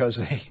think, because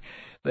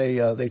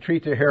they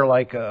treat their hair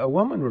like a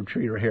woman would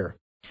treat her hair.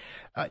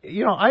 I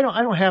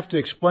don't have to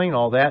explain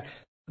all that.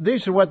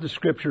 These are what the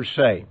scriptures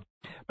say.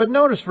 But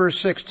notice verse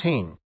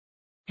 16.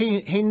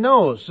 He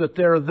knows that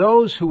there are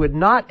those who would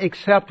not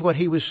accept what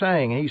he was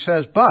saying. And he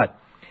says, but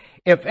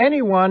if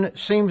anyone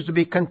seems to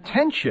be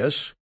contentious,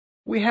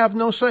 we have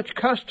no such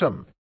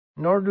custom,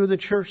 nor do the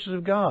churches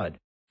of God.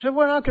 So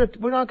we're not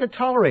going to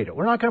tolerate it.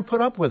 We're not going to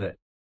put up with it.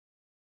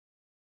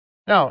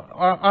 Now,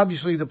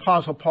 obviously, the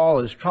Apostle Paul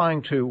is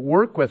trying to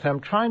work with them,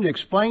 trying to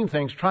explain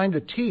things, trying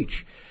to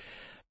teach,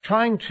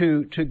 trying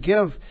to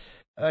give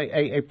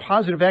a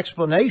positive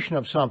explanation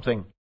of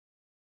something.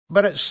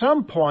 But at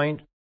some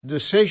point,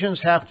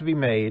 decisions have to be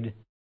made,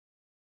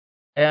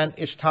 and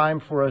it's time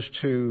for us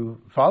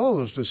to follow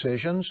those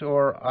decisions,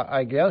 or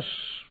I guess,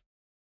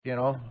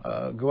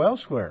 go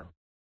elsewhere.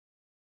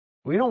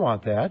 We don't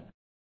want that.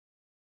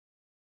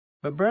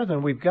 But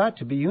brethren, we've got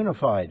to be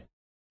unified.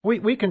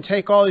 We can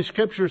take all these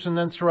scriptures and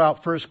then throw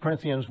out 1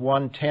 Corinthians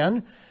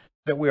 1:10,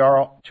 that we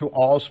are to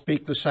all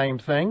speak the same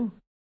thing,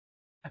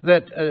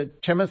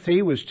 that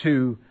Timothy was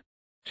to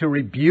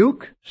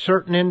rebuke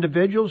certain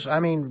individuals. I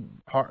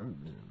mean,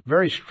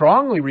 very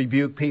strongly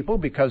rebuke people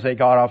because they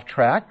got off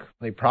track.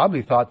 They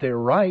probably thought they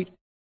were right.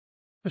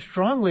 To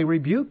strongly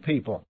rebuke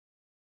people.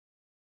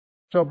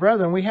 So,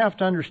 brethren, we have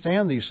to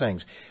understand these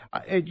things.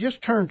 But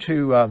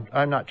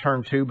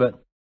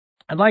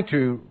I'd like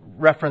to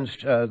reference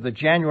the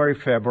January,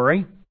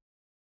 February,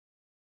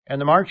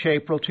 and the March,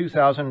 April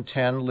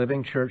 2010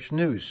 Living Church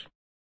News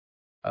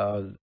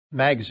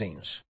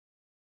magazines.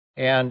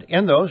 And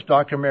in those,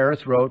 Dr.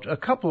 Meredith wrote a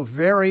couple of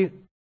very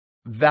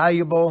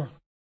valuable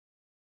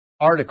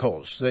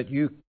articles that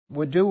you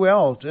would do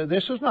well.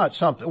 This is not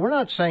something, we're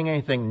not saying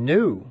anything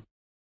new.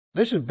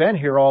 This has been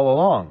here all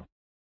along.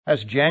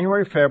 That's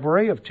January,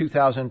 February of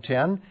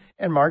 2010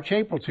 and March,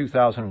 April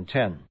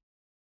 2010.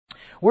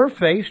 We're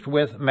faced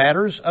with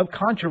matters of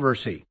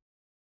controversy,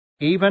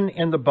 even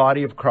in the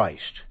body of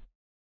Christ.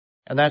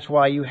 And that's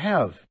why you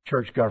have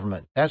church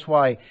government. That's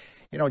why,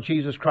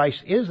 Jesus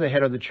Christ is the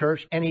head of the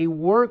church, and he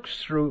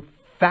works through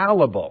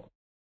fallible,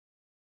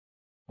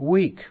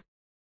 weak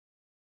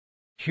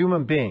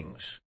human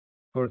beings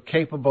who are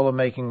capable of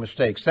making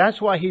mistakes. That's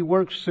why he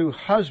works through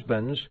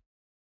husbands.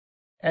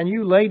 And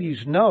you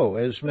ladies know,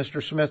 as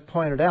Mr. Smith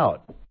pointed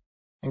out,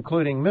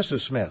 including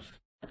Mrs. Smith,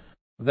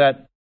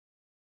 that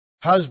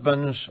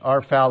husbands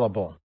are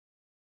fallible.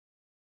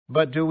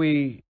 But do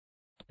we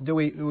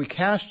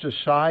cast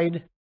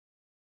aside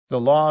the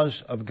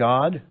laws of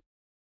God?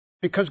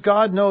 Because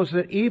God knows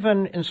that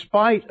even in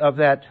spite of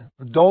that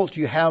dolt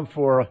you have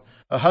for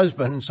a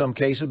husband in some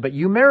cases, but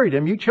you married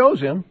him, you chose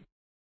him,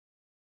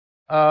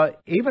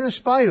 even in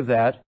spite of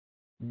that,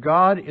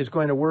 God is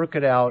going to work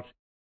it out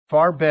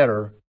far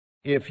better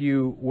if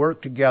you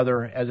work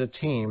together as a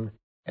team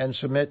and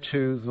submit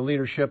to the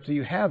leadership that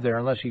you have there,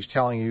 unless he's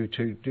telling you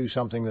to do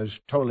something that's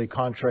totally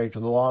contrary to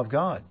the law of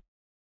God.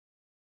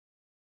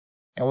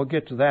 And we'll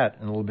get to that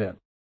in a little bit.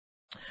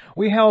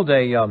 We held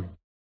a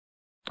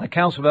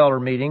Council of Elder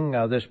meeting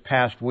this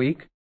past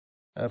week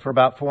for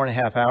about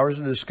 4.5 hours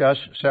to discuss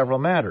several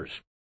matters.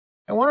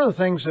 And one of the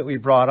things that we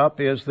brought up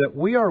is that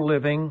we are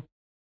living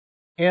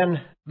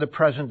in the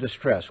present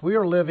distress. We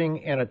are living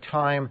in a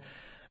time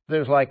that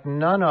is like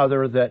none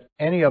other that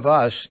any of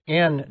us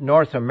in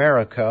North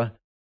America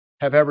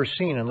have ever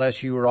seen,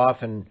 unless you were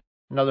off in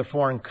another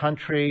foreign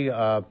country,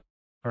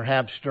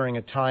 perhaps during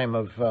a time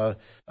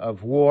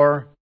of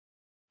war.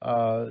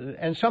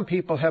 And some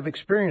people have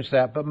experienced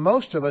that, but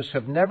most of us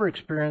have never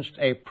experienced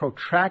a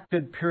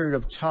protracted period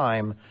of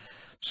time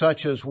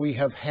such as we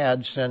have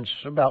had since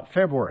about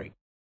February.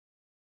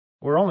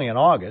 We're only in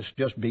August,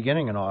 just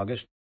beginning in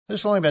August.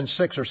 This has only been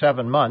 6 or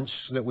 7 months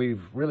that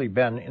we've really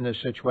been in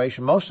this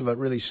situation. Most of it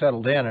really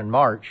settled in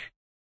March.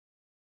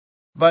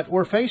 But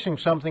we're facing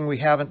something we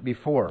haven't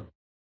before.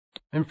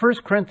 In 1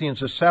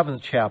 Corinthians, the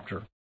 7th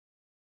chapter,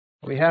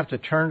 we have to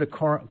turn to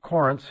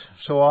Corinth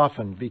so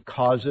often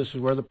because this is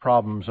where the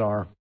problems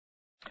are.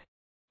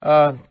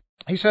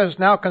 He says,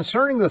 now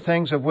concerning the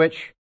things of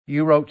which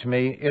you wrote to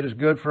me, it is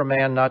good for a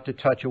man not to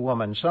touch a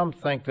woman. Some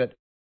think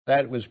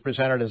that was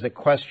presented as a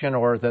question,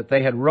 or that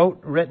they had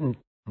written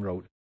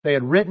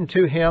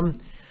to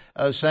him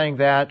saying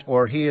that,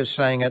 or he is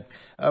saying it.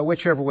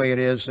 Whichever way it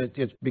is,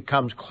 it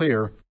becomes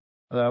clear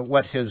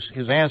what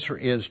his answer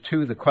is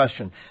to the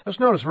question. Let's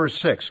notice verse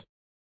 6.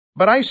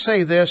 But I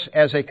say this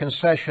as a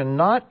concession,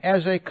 not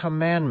as a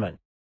commandment.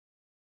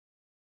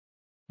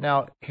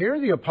 Now, here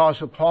the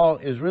Apostle Paul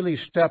is really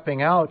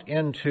stepping out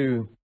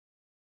into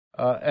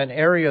an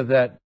area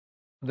that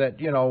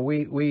when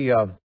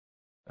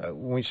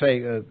we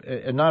say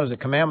not as a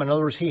commandment, in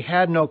other words, he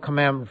had no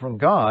commandment from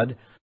God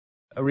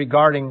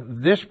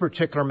regarding this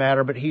particular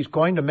matter, but he's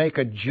going to make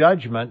a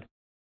judgment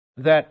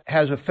that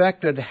has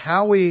affected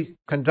how we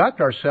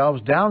conduct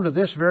ourselves down to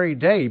this very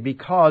day,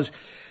 because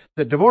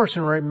the divorce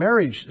and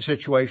remarriage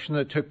situation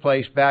that took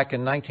place back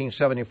in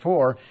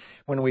 1974,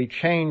 when we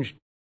changed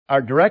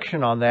our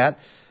direction on that,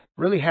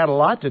 really had a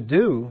lot to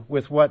do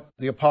with what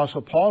the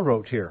Apostle Paul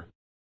wrote here.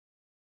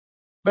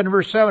 But in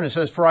verse 7 it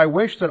says, "For I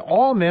wish that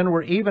all men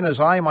were even as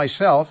I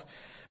myself,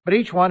 but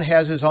each one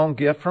has his own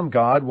gift from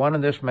God, one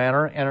in this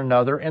manner and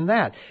another in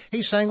that."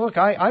 He's saying, look,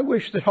 I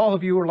wish that all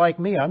of you were like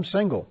me. I'm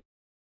single.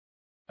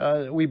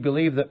 We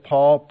believe that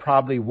Paul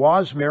probably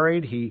was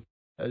married. He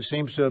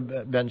seems to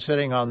have been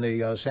sitting on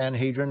the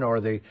Sanhedrin or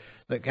the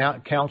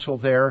council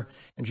there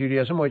in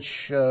Judaism,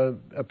 which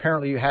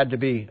apparently you had to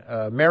be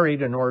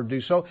married in order to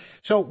do so.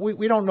 So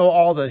we don't know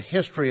all the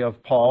history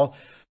of Paul,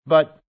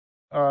 but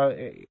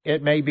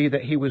it may be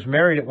that he was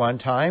married at one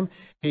time.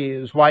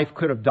 His wife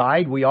could have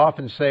died. We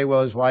often say,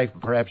 well, his wife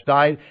perhaps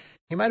died.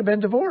 He might have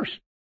been divorced.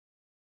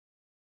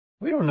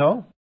 We don't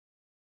know.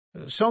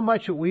 So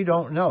much that we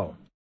don't know.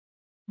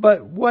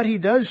 But what he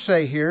does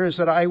say here is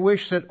that I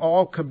wish that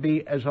all could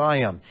be as I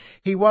am.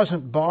 He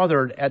wasn't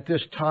bothered at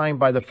this time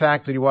by the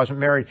fact that he wasn't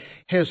married.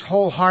 His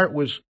whole heart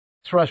was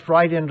thrust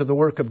right into the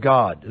work of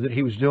God that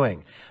he was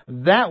doing.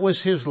 That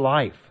was his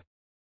life.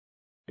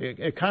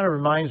 It kind of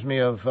reminds me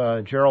of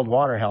Gerald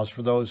Waterhouse,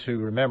 for those who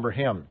remember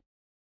him.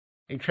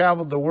 He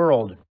traveled the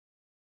world.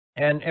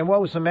 And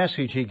what was the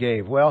message he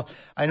gave? Well,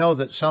 I know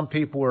that some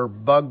people were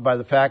bugged by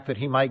the fact that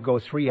he might go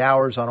 3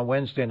 hours on a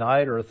Wednesday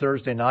night or a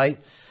Thursday night,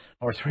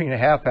 or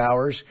 3.5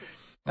 hours.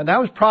 And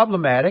that was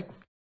problematic.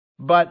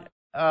 But,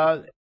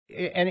 and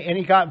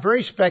he got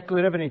very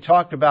speculative, and he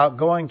talked about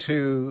going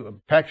to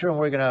Petra, and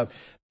we're going to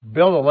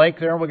build a lake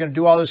there, and we're going to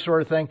do all this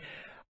sort of thing.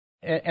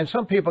 And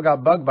some people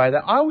got bugged by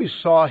that. I always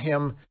saw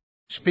him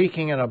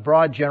speaking in a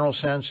broad general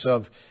sense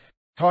of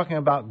talking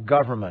about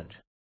government,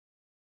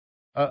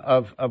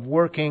 of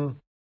working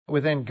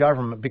within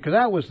government, because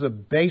that was the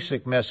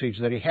basic message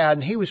that he had,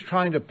 and he was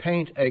trying to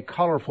paint a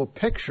colorful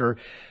picture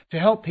to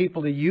help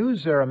people to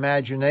use their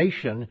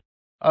imagination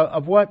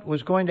of what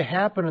was going to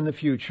happen in the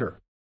future.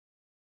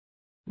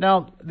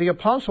 Now, the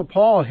Apostle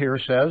Paul here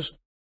says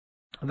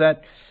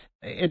that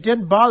it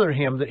didn't bother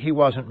him that he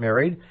wasn't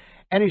married,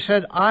 and he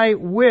said, I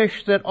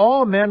wish that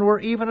all men were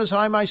even as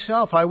I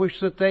myself. I wish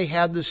that they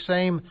had the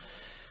same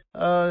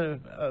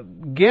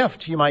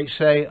gift, you might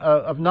say,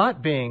 of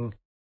not being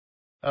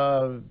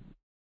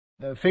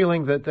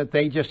feeling that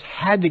they just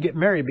had to get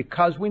married,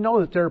 because we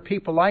know that there are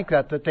people like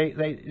that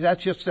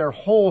that's just their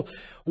whole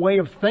way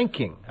of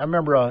thinking. I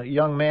remember a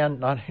young man,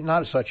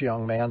 not such a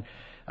young man,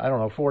 I don't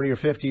know, 40 or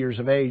 50 years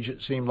of age,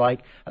 it seemed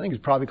like. I think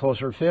he's probably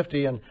closer to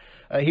 50, and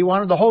he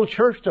wanted the whole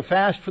church to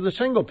fast for the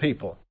single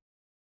people.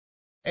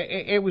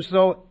 It was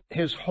though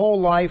his whole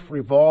life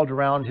revolved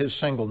around his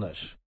singleness.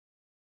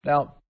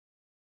 Now,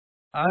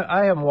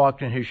 I haven't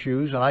walked in his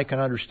shoes, and I can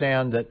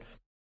understand that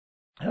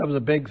was a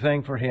big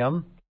thing for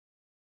him.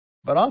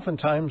 But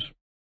oftentimes,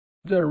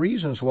 there are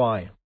reasons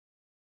why.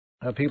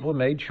 People have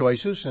made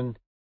choices, and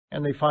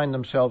they find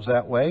themselves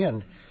that way.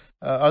 And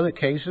other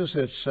cases,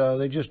 it's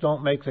they just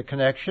don't make the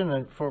connection,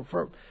 and for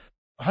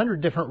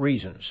 100 different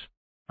reasons,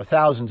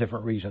 1,000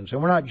 different reasons.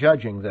 And we're not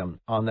judging them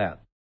on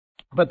that.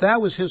 But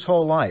that was his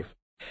whole life.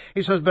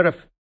 He says, but if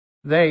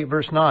they,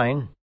 verse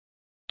 9,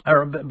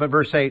 but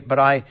verse 8, but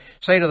I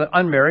say to the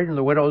unmarried and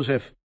the widows,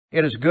 if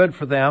it is good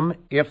for them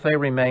if they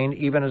remain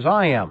even as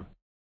I am.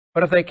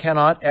 But if they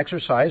cannot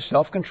exercise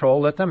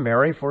self-control, let them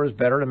marry, for it is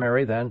better to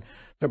marry than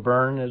to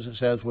burn, as it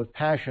says, with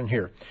passion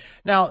here.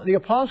 Now, the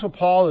Apostle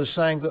Paul is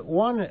saying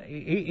that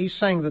he's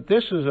saying that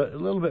this is a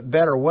little bit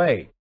better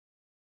way.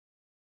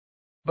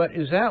 But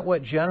is that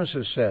what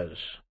Genesis says?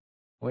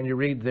 When you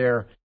read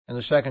there in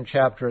the 2nd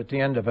chapter at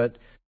the end of it,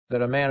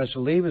 that a man is to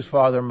leave his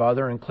father and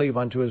mother and cleave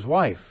unto his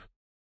wife.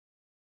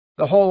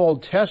 The whole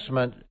Old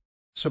Testament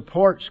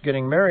supports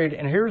getting married,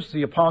 and here's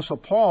the Apostle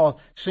Paul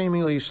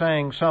seemingly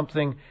saying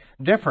something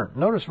different.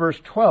 Notice verse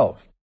 12.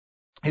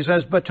 He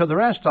says, but to the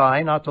rest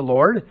I, not the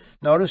Lord.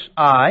 Notice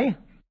I,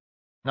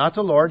 not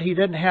the Lord. He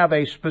didn't have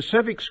a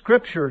specific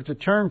scripture to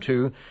turn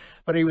to,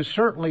 but he was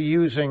certainly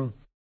using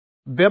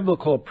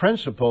biblical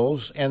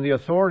principles and the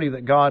authority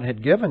that God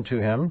had given to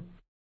him.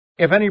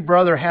 If any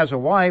brother has a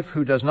wife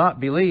who does not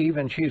believe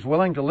and she's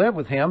willing to live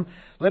with him,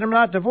 let him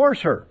not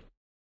divorce her.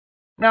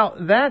 Now,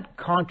 that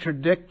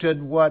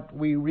contradicted what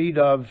we read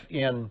of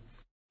in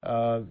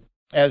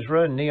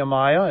Ezra and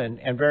Nehemiah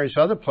and various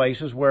other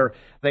places where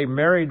they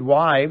married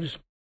wives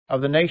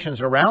of the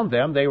nations around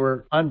them. They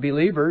were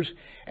unbelievers,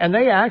 and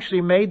they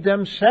actually made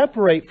them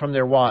separate from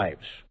their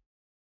wives.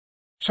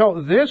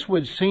 So this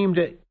would seem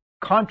to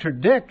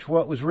contradict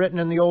what was written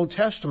in the Old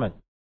Testament.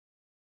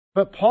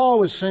 But Paul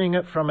was seeing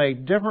it from a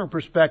different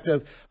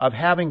perspective of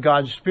having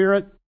God's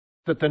Spirit,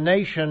 that the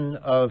nation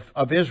of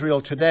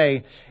Israel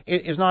today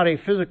is not a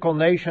physical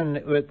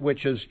nation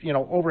which is,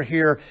 over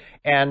here,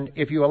 and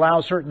if you allow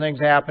certain things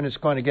to happen, it's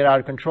going to get out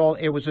of control.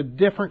 It was a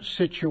different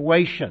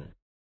situation.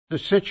 The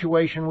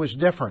situation was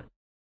different.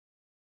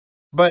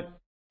 But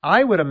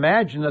I would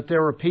imagine that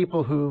there were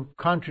people who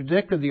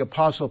contradicted the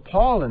Apostle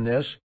Paul in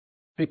this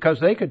because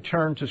they could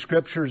turn to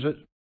scriptures that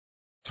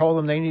told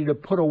them they needed to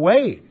put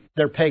away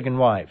their pagan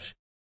wives.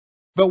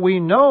 But we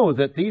know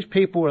that these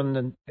people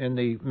in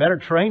the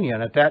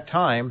Mediterranean at that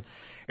time,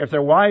 if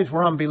their wives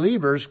were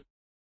unbelievers,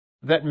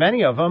 that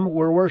many of them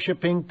were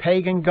worshiping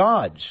pagan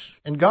gods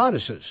and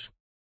goddesses.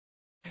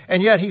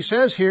 And yet he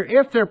says here,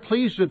 if they're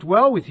pleased to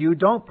dwell with you,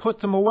 don't put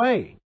them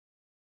away.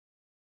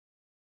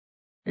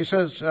 He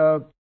says,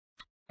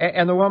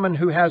 and the woman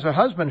who has a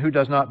husband who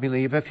does not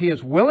believe, if he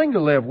is willing to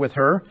live with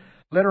her,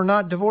 let her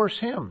not divorce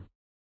him.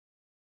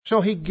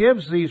 So he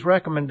gives these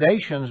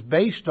recommendations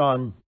based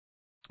on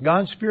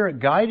God's Spirit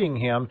guiding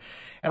him.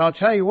 And I'll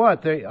tell you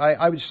what,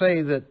 I would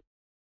say that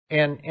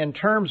in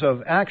terms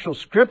of actual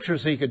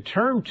scriptures he could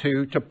turn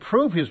to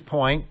prove his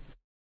point,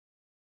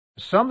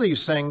 some of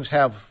these things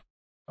have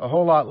a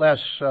whole lot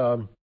less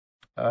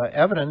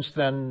evidence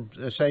than,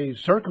 say,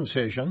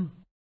 circumcision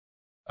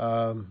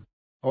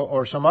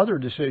or some other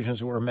decisions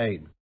that were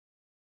made.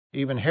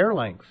 Even hair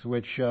length,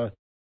 which,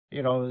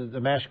 the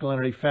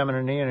masculinity,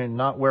 femininity, and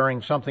not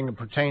wearing something that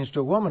pertains to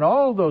a woman,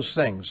 all those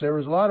things. There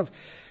was a lot of,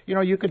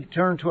 you could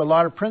turn to a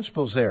lot of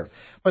principles there.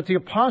 But the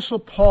Apostle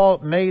Paul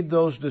made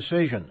those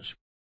decisions,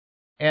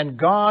 and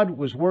God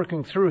was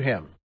working through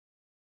him.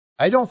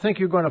 I don't think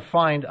you're going to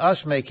find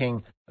us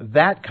making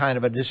that kind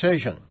of a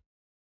decision.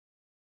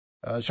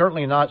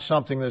 Certainly not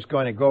something that's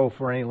going to go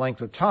for any length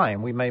of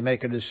time. We may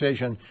make a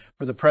decision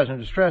for the present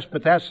distress,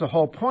 but that's the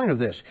whole point of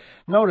this.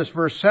 Notice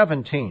verse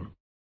 17.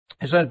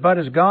 It says, but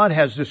as God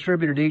has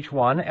distributed each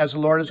one, as the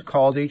Lord has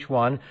called each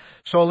one,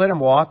 so let him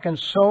walk, and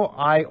so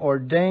I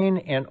ordain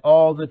in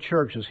all the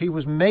churches. He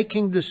was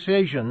making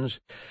decisions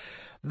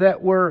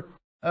that were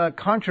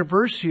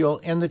controversial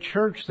in the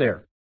church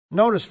there.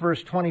 Notice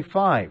verse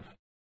 25.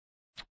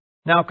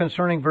 Now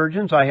concerning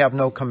virgins, I have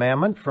no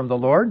commandment from the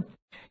Lord,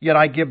 yet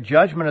I give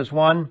judgment as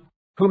one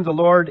whom the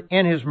Lord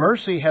in his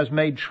mercy has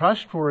made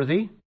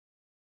trustworthy.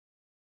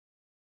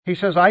 He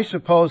says, I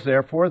suppose,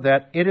 therefore,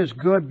 that it is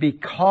good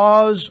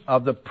because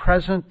of the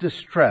present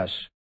distress,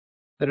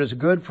 that it is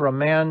good for a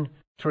man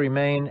to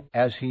remain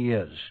as he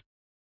is.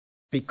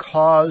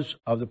 Because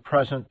of the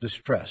present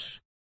distress.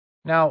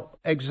 Now,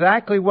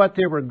 exactly what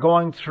they were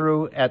going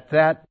through at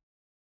that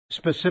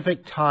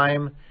specific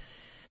time,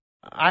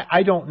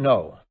 I don't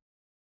know.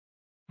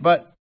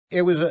 But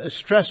it was a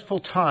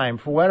stressful time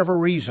for whatever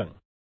reason.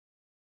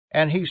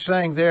 And he's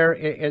saying there,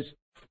 it's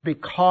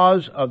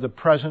because of the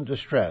present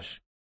distress.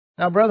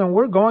 Now, brethren,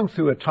 we're going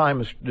through a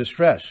time of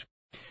distress.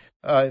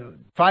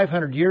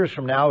 500 years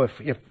from now,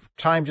 if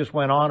time just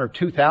went on, or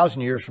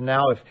 2,000 years from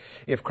now,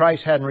 if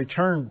Christ hadn't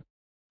returned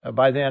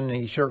by then,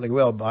 he certainly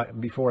will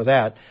before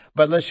that.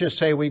 But let's just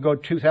say we go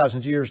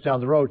 2,000 years down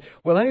the road.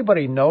 Will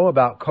anybody know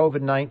about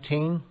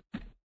COVID-19?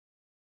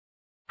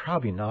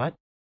 Probably not.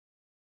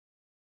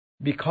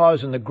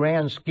 Because in the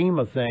grand scheme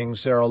of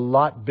things, there are a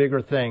lot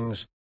bigger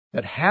things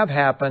that have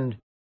happened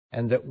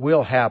and that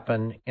will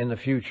happen in the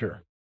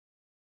future.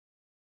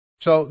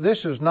 So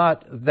this is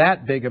not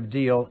that big of a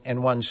deal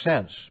in one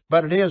sense,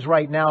 but it is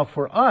right now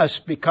for us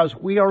because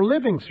we are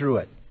living through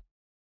it.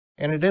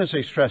 And it is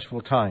a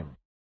stressful time.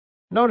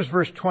 Notice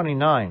verse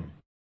 29.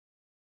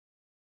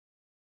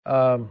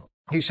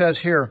 He says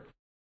here,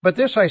 but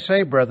this I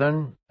say,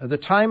 brethren, the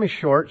time is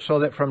short, so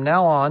that from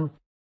now on,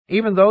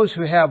 even those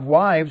who have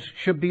wives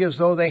should be as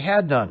though they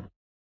had none,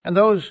 and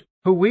those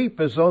who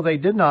weep as though they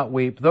did not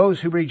weep, those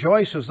who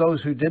rejoice as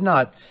those who did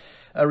not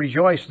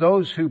rejoice,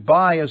 those who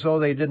buy as though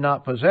they did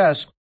not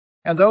possess,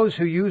 and those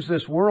who use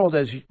this world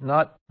as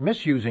not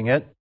misusing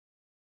it,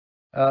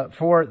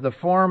 for the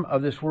form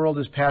of this world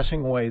is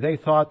passing away. They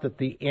thought that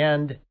the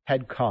end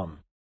had come,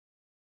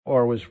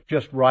 or was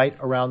just right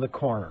around the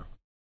corner.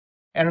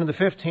 And in the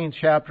 15th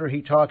chapter,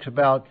 he talks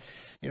about,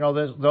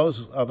 those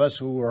of us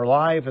who are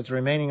alive at the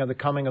remaining of the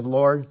coming of the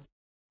Lord,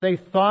 they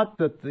thought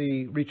that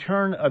the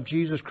return of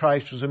Jesus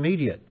Christ was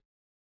immediate.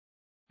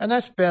 And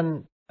that's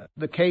been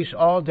the case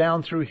all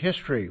down through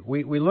history.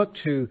 We look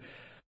to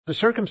the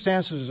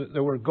circumstances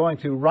that we're going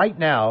through right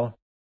now,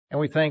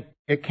 and we think,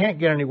 it can't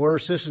get any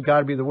worse. This has got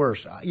to be the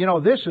worst.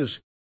 This is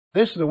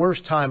the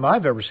worst time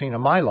I've ever seen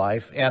in my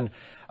life. And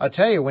I'll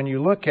tell you, when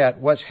you look at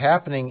what's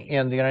happening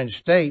in the United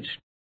States,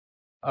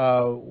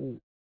 I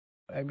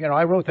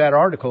wrote that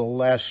article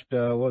last,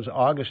 was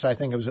August, I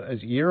think it was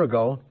a year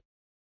ago,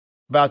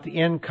 about the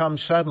end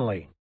comes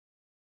suddenly.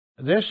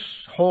 This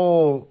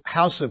whole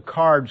house of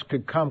cards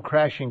could come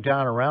crashing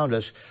down around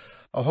us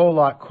a whole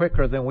lot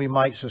quicker than we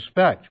might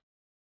suspect.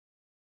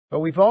 But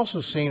we've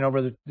also seen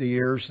over the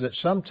years that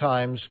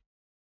sometimes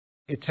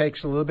it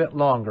takes a little bit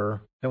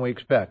longer than we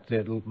expect.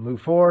 It'll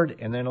move forward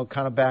and then it'll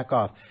kind of back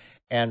off.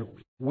 And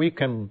we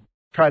can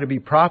try to be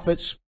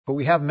prophets, but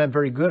we haven't been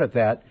very good at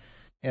that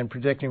in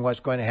predicting what's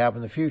going to happen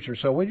in the future.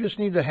 So we just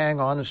need to hang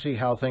on and see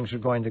how things are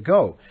going to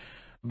go.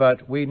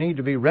 But we need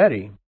to be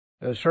ready,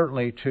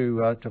 certainly,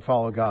 to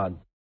follow God.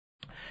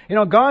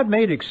 God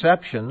made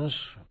exceptions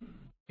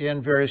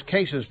in various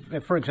cases.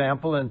 For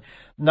example, in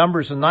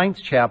Numbers, the 9th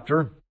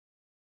chapter,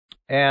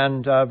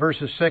 and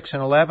verses 6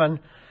 and 11,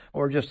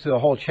 or just the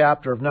whole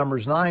chapter of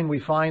Numbers 9, we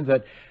find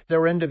that there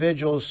were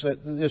individuals,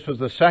 this was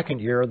the second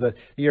year, the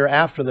year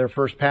after their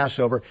first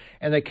Passover,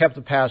 and they kept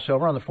the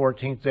Passover on the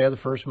 14th day of the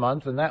first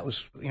month, and that was,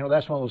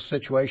 that's one of those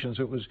situations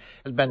that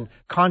has been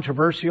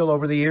controversial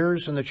over the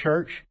years in the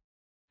church.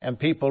 and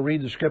people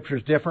read the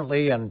Scriptures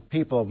differently, and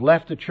people have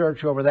left the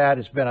church over that.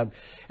 It's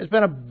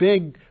been a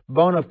big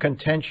bone of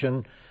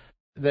contention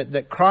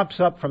that crops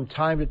up from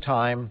time to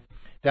time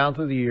down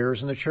through the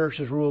years, and the church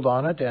has ruled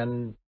on it,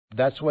 and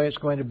that's the way it's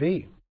going to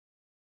be.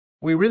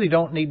 We really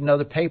don't need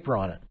another paper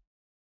on it.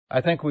 I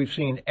think we've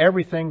seen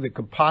everything that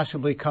could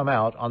possibly come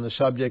out on the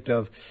subject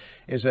of,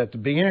 is it at the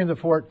beginning of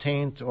the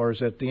 14th or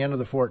is it at the end of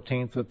the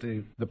 14th that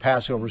the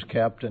Passover is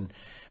kept, and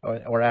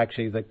or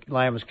actually the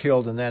lamb is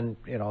killed, and then,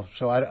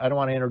 so I don't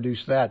want to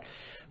introduce that.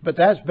 But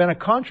that's been a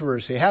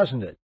controversy,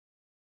 hasn't it?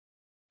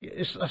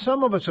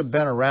 Some of us have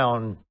been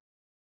around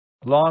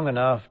long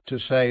enough to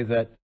say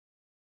that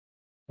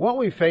what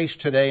we face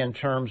today in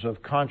terms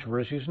of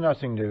controversy is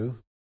nothing new.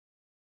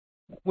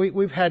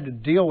 We've had to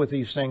deal with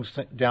these things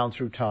down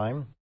through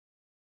time.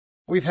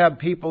 We've had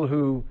people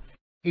who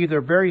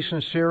either very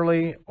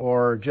sincerely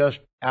or just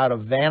out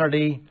of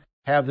vanity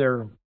have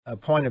their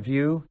point of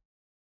view.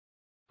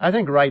 I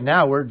think right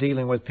now we're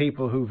dealing with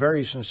people who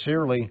very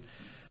sincerely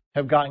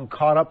have gotten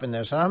caught up in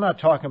this. And I'm not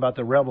talking about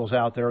the rebels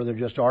out there. They're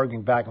just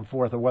arguing back and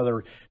forth of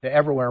whether to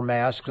ever wear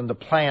masks and the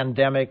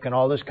plandemic and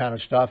all this kind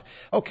of stuff.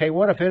 Okay,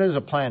 what if it is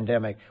a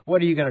plandemic?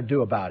 What are you going to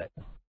do about it?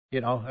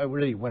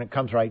 Really, when it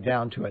comes right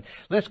down to it.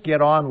 Let's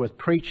get on with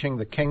preaching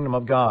the kingdom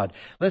of God.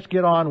 Let's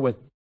get on with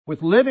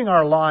living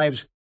our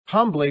lives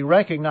humbly,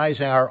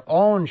 recognizing our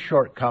own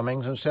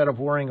shortcomings instead of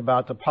worrying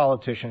about the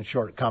politician's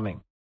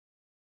shortcoming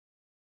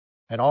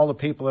and all the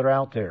people that are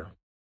out there.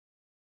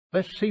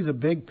 Let's see the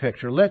big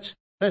picture. Let's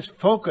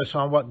focus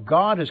on what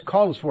God has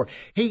called us for.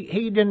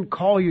 He didn't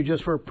call you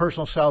just for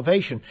personal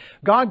salvation.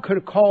 God could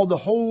have called the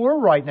whole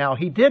world right now.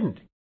 He didn't.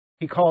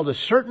 He called a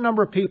certain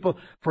number of people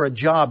for a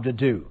job to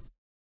do.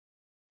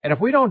 And if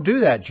we don't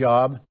do that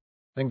job,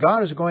 then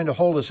God is going to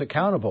hold us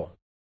accountable.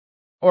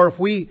 Or if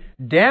we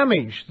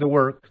damage the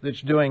work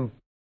that's doing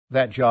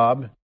that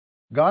job,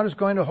 God is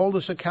going to hold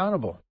us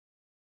accountable.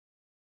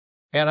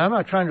 And I'm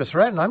not trying to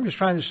threaten. I'm just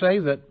trying to say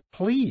that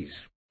please,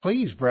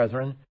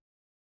 brethren,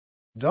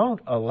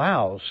 don't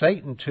allow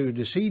Satan to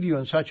deceive you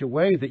in such a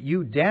way that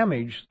you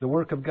damage the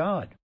work of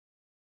God.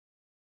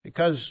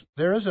 Because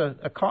there is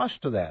a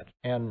cost to that.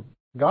 And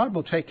God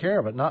will take care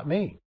of it, not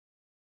me.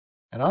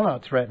 And I'm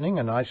not threatening,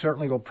 and I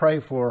certainly will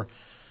pray for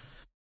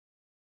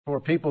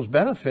people's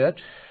benefit,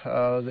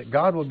 that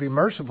God will be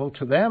merciful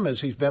to them as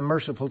He's been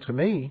merciful to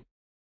me.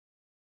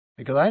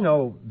 Because I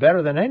know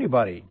better than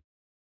anybody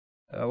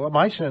what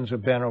my sins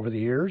have been over the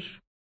years.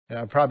 And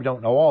I probably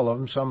don't know all of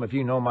them. Some of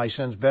you know my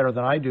sins better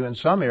than I do in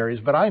some areas,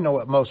 but I know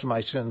what most of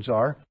my sins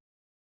are,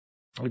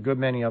 a good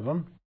many of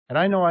them. And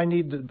I know I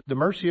need the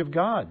mercy of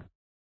God,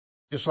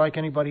 just like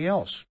anybody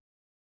else.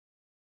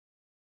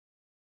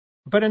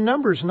 But in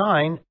Numbers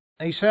 9,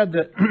 he said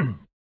that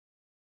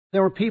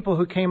there were people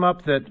who came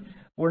up that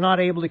were not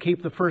able to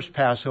keep the first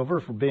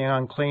Passover for being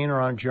unclean or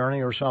on a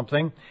journey or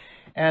something.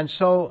 And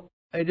so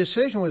a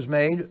decision was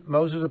made.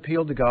 Moses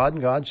appealed to God,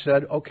 and God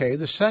said, okay,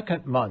 the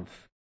second month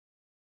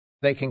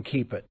they can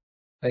keep it.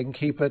 They can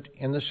keep it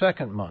in the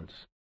second month.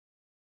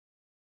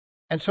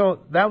 And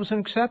so that was an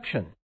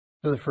exception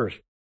to the first.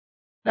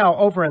 Now,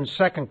 over in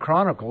 2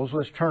 Chronicles,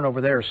 let's turn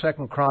over there,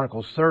 2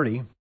 Chronicles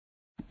 30.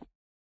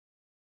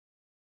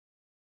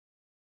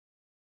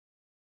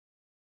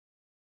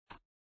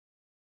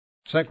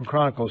 2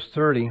 Chronicles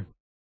 30,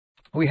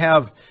 we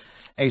have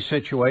a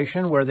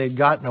situation where they'd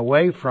gotten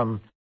away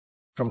from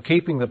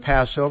keeping the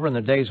Passover in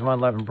the days of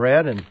unleavened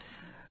bread, and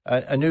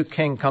a new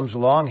king comes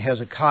along,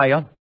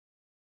 Hezekiah,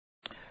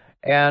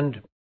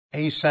 and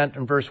he sent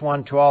in verse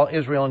 1 to all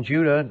Israel and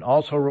Judah, and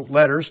also wrote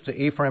letters to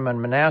Ephraim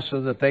and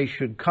Manasseh that they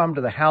should come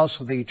to the house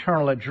of the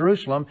Eternal at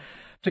Jerusalem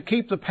to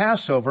keep the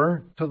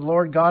Passover to the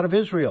Lord God of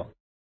Israel.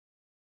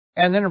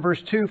 And then in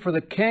verse 2, for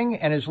the king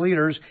and his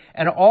leaders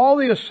and all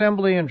the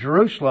assembly in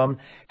Jerusalem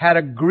had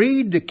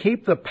agreed to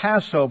keep the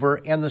Passover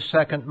in the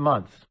second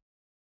month.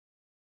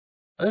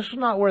 This is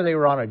not where they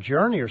were on a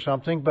journey or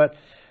something, but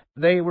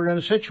they were in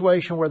a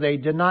situation where they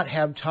did not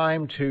have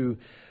time to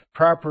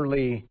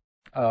properly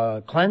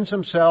cleanse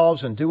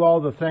themselves and do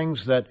all the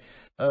things that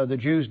the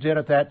Jews did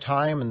at that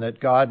time and that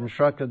God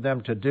instructed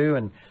them to do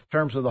in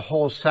terms of the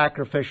whole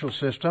sacrificial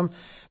system.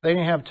 They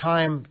didn't have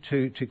time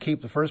to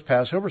keep the first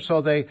Passover,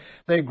 so they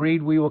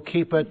agreed we will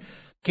keep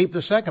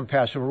the second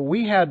Passover.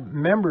 We had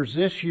members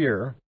this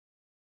year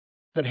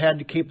that had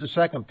to keep the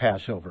second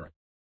Passover.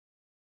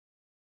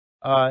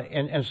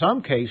 In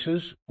some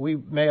cases, we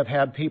may have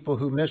had people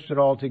who missed it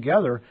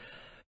altogether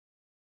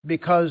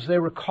because they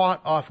were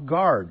caught off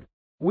guard.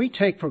 We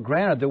take for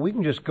granted that we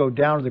can just go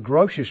down to the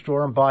grocery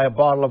store and buy a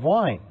bottle of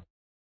wine.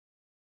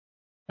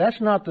 That's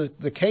not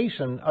the case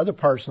in other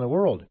parts of the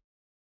world.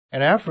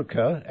 In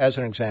Africa, as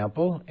an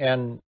example,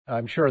 and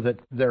I'm sure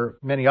that there are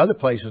many other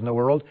places in the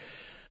world,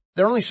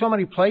 there are only so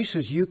many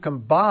places you can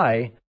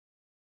buy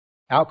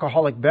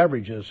alcoholic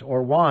beverages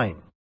or wine.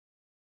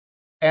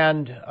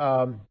 And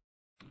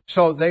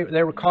so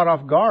they were caught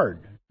off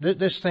guard.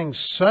 This thing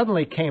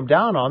suddenly came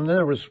down on them.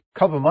 There was a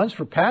couple of months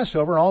for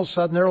Passover, and all of a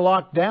sudden they're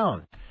locked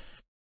down.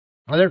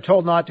 And they're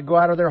told not to go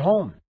out of their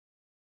home.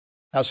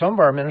 Now, some of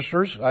our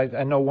ministers,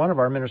 I know one of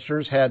our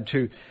ministers had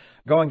to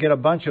go and get a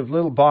bunch of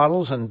little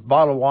bottles and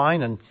bottle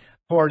wine and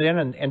pour it in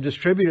and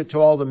distribute it to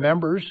all the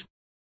members,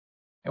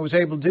 and was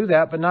able to do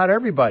that, but not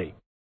everybody.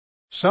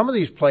 Some of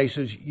these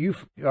places you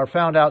are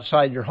found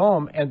outside your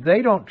home, and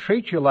they don't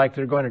treat you like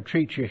they're going to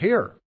treat you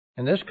here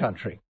in this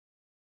country.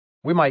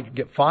 We might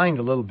get fined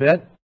a little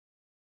bit,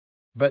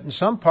 but in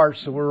some parts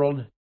of the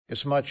world,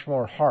 it's much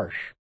more harsh.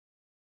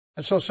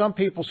 And so some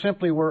people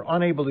simply were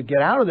unable to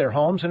get out of their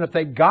homes, and if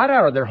they got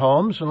out of their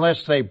homes,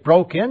 unless they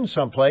broke in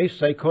someplace,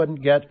 they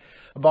couldn't get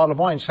a bottle of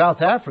wine. In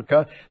South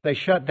Africa, they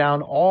shut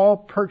down all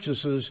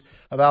purchases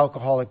of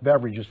alcoholic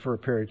beverages for a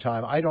period of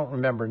time. I don't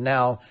remember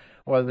now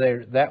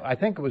whether I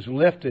think it was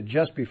lifted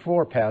just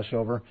before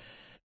Passover.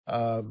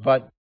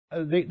 But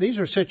these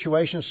are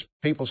situations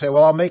people say,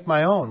 well, I'll make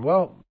my own.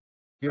 Well,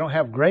 you don't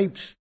have grapes.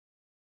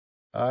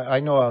 I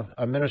know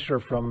a minister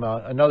from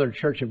another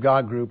Church of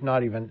God group,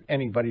 not even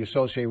anybody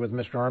associated with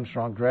Mr.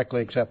 Armstrong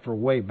directly except for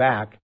way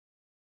back.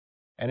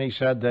 And he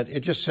said that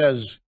it just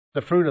says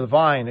the fruit of the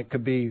vine. It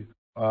could be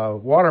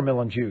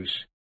watermelon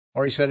juice.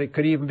 Or he said it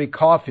could even be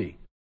coffee.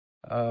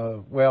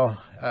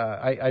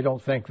 I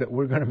don't think that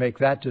we're going to make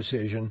that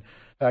decision.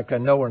 In fact, I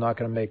know we're not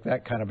going to make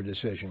that kind of a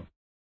decision.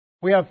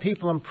 We have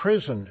people in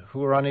prison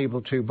who are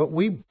unable to, but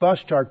we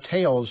bust our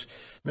tails.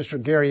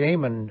 Mr. Gary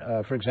Amon,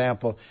 for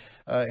example,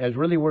 has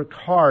really worked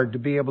hard to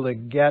be able to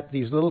get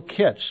these little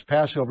kits,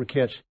 Passover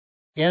kits,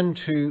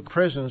 into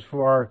prisons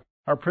for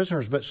our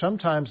prisoners. But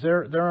sometimes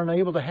they're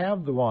unable to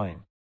have the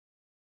wine.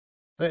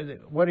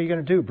 What are you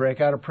going to do?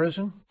 Break out of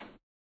prison?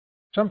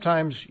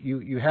 Sometimes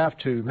you have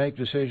to make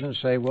decisions,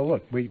 say, well,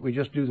 look, we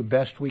just do the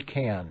best we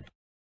can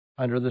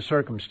under the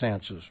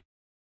circumstances.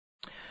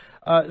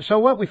 So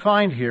what we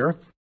find here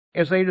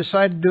is they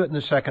decided to do it in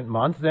the second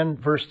month. Then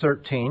verse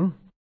 13,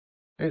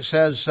 it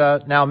says,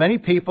 now many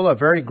people, a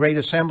very great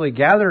assembly,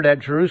 gathered at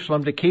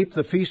Jerusalem to keep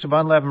the Feast of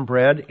Unleavened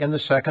Bread in the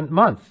second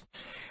month.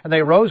 And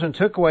they rose and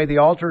took away the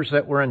altars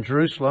that were in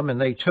Jerusalem,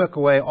 and they took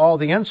away all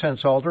the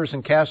incense altars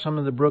and cast them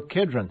in the brook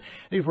Kidron.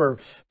 These were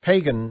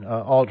pagan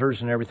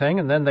altars and everything.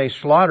 And then they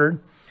slaughtered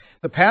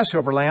the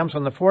Passover lambs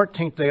on the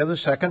 14th day of the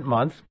second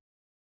month.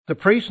 The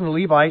priests and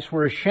the Levites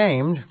were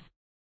ashamed,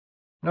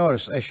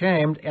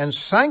 and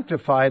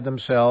sanctified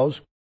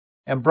themselves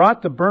and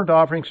brought the burnt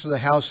offerings to the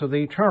house of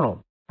the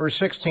Eternal. Verse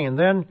 16,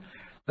 then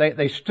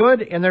they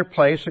stood in their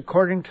place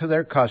according to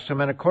their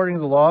custom and according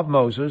to the law of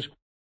Moses,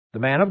 the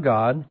man of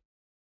God.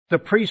 The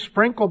priest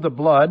sprinkled the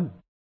blood,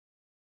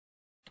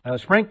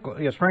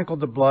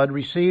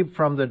 received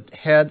from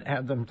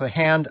the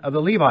hand of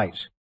the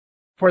Levites.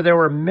 For there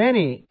were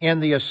many in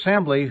the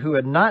assembly who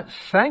had not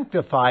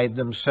sanctified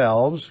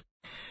themselves.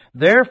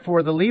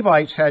 Therefore the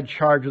Levites had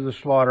charge of the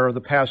slaughter of the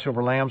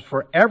Passover lambs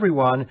for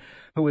everyone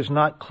who was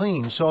not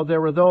clean. So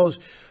there were those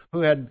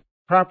who had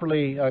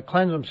properly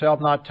cleansed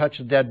themselves, not touched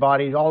the dead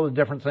body, all the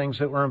different things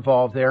that were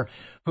involved there,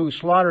 who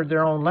slaughtered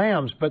their own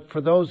lambs. But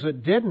for those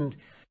that didn't,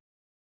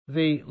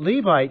 the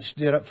Levites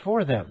did it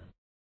for them.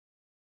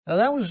 Now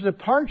that was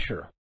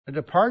a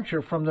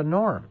departure from the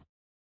norm.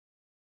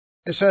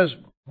 It says,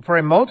 for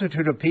a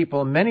multitude of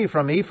people, many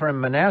from Ephraim,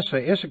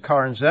 Manasseh,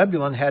 Issachar, and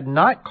Zebulun, had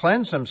not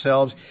cleansed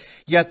themselves,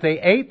 yet they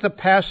ate the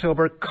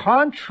Passover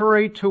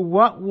contrary to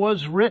what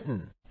was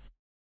written.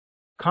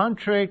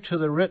 Contrary to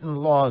the written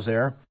laws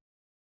there.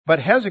 But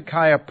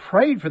Hezekiah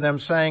prayed for them,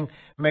 saying,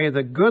 may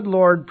the good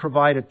Lord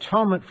provide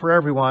atonement for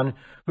everyone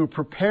who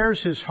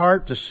prepares his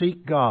heart to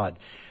seek God.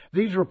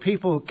 These were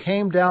people who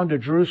came down to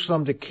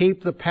Jerusalem to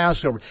keep the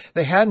Passover.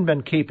 They hadn't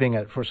been keeping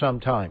it for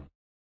some time.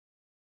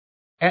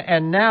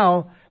 And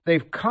now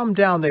they've come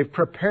down, they've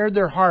prepared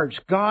their hearts.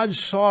 God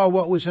saw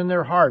what was in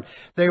their heart.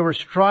 They were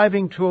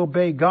striving to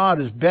obey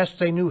God as best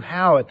they knew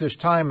how at this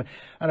time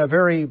on a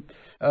very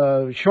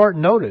short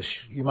notice,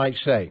 you might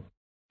say.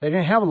 They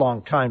didn't have a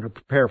long time to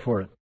prepare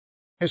for it.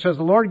 It says,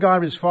 the Lord God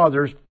of his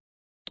fathers,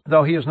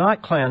 though he is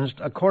not cleansed,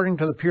 according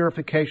to the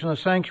purification of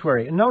the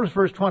sanctuary. And notice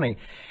verse 20.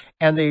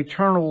 And the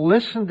Eternal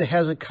listened to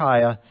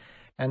Hezekiah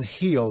and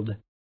healed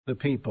the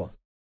people.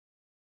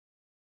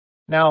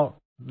 Now,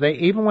 they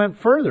even went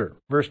further.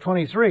 Verse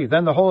 23,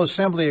 then the whole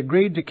assembly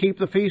agreed to keep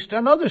the feast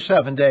another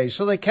 7 days.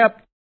 So they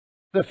kept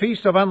the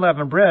Feast of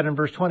Unleavened Bread in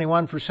verse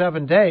 21 for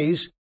 7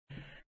 days.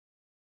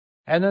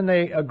 And then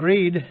they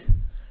agreed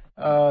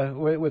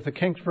with the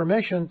king's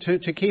permission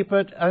to keep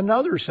it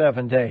another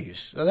 7 days.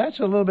 So that's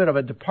a little bit of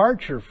a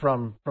departure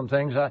from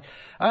things.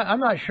 I'm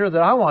not sure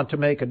that I want to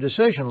make a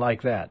decision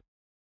like that.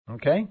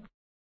 Okay?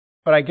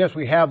 But I guess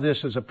we have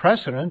this as a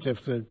precedent.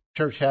 If the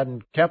church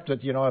hadn't kept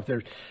it, if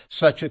there's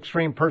such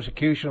extreme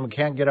persecution, we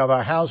can't get out of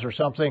our house or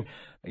something,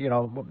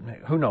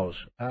 who knows?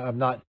 I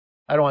don't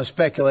want to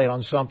speculate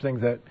on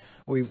something that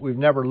we've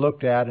never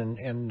looked at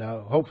and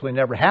hopefully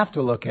never have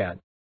to look at.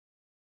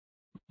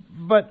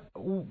 But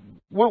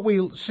what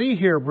we see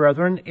here,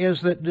 brethren,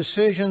 is that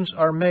decisions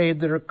are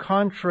made that are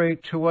contrary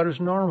to what is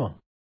normal.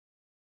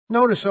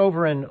 Notice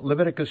over in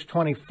Leviticus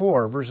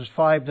 24, verses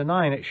 5 to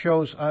 9, it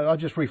shows, I'll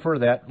just refer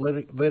to that,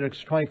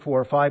 Leviticus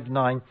 24, 5 to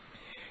 9.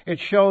 It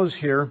shows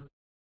here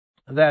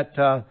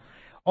that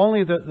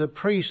only the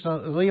priests, the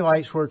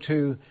Levites, were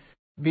to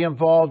be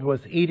involved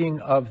with eating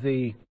of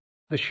the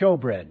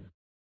showbread.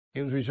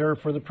 It was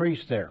reserved for the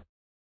priests there.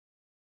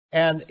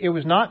 And it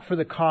was not for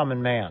the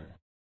common man.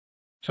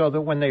 So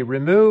that when they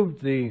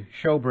removed the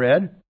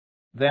showbread,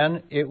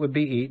 then it would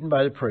be eaten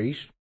by the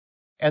priest.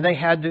 And they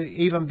had to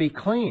even be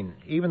clean.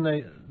 Even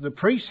the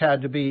priests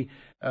had to be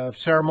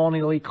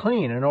ceremonially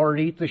clean in order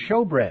to eat the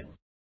showbread.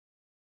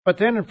 But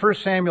then in 1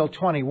 Samuel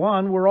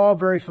 21, we're all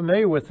very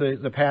familiar with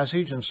the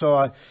passage, and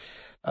so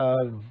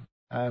I'm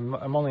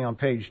only on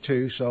page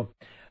 2, so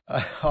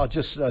I'll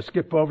just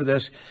skip over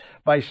this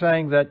by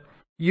saying that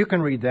you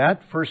can read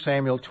that, 1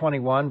 Samuel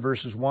 21,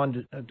 verses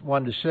 1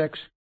 to 6.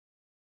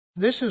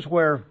 This is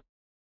where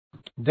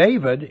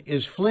David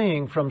is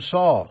fleeing from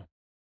Saul.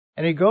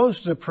 And he goes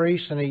to the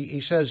priest and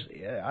he says,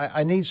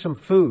 I need some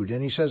food.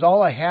 And he says,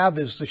 all I have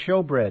is the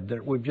showbread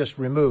that we've just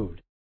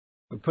removed.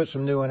 We put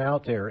some new one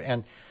out there.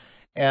 And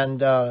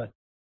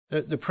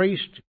the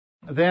priest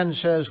then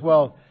says,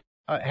 well,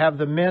 have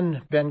the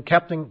men been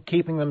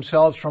keeping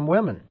themselves from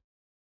women?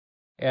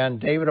 And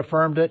David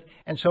affirmed it.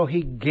 And so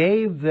he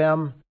gave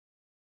them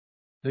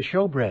the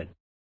showbread.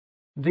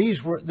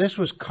 This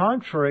was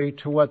contrary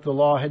to what the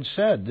law had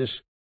said,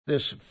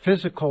 this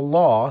physical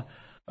law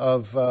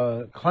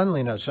of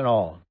cleanliness and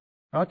all.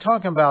 I'm not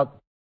talking about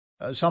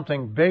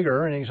something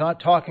bigger, and he's not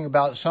talking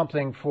about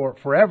something for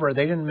forever.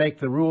 They didn't make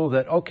the rule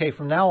that, okay,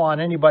 from now on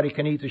anybody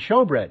can eat the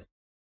showbread.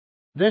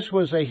 This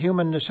was a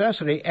human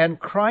necessity, and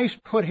Christ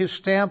put his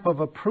stamp of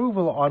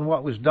approval on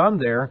what was done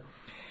there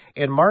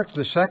in Mark,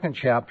 the 2nd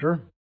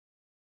chapter.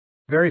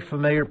 Very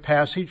familiar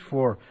passage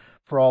for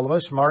all of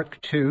us, Mark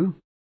 2.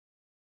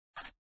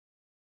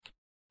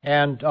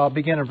 And I'll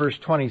begin in verse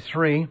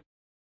 23.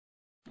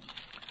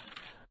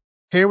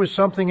 Here was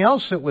something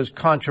else that was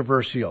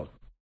controversial.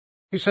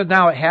 He said,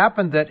 now it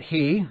happened that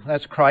he,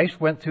 that's Christ,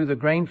 went through the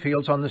grain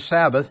fields on the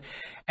Sabbath,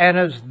 and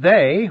as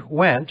they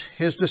went,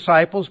 his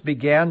disciples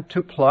began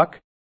to pluck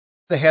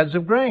the heads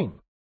of grain.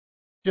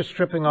 Just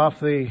stripping off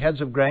the heads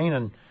of grain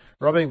and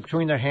rubbing it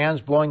between their hands,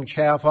 blowing the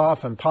chaff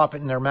off, and pop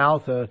it in their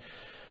mouth,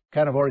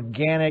 kind of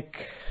organic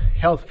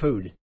health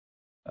food,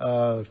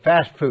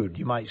 fast food,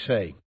 you might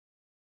say.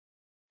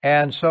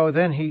 And so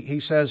then he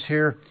says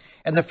here,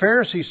 and the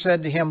Pharisees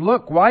said to him,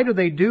 look, why do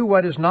they do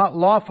what is not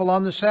lawful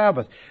on the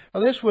Sabbath?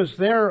 Well, this was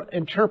their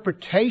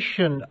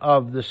interpretation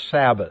of the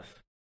Sabbath.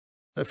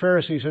 The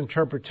Pharisees'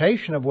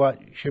 interpretation of what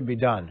should be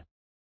done.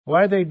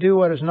 Why do they do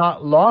what is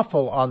not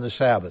lawful on the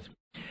Sabbath?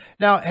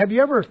 Now, have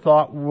you ever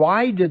thought,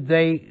 why did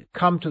they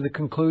come to the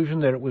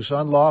conclusion that it was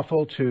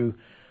unlawful to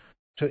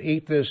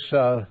eat this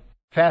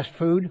fast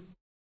food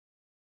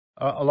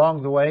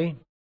along the way?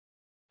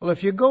 Well,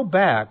 if you go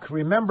back,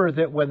 remember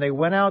that when they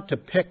went out to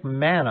pick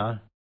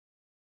manna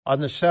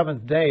on the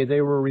 7th day, they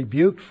were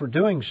rebuked for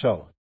doing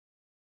so.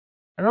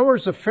 In other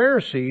words, the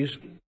Pharisees,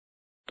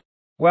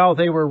 well,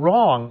 they were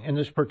wrong in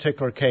this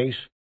particular case.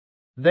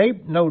 They,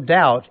 no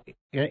doubt,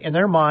 in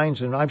their minds,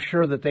 and I'm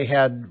sure that they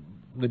had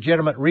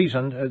legitimate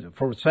reason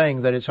for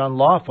saying that it's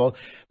unlawful,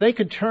 they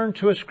could turn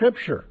to a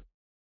scripture.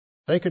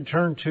 They could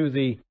turn to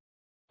the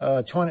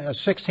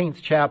 16th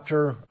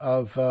chapter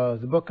of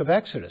the book of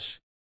Exodus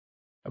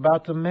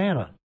about the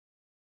manna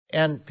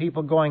and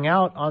people going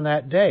out on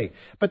that day.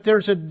 But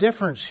there's a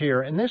difference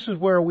here, and this is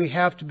where we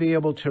have to be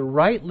able to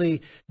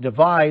rightly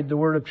divide the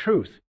word of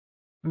truth.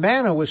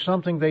 Manna was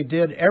something they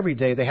did every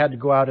day. They had to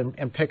go out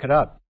and pick it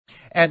up.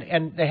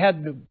 And they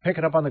had to pick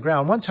it up on the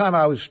ground. One time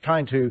I was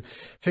trying to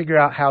figure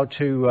out how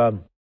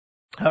to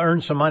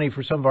earn some money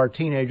for some of our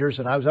teenagers,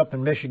 and I was up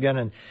in Michigan,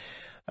 and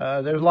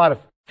there's a lot of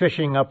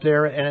fishing up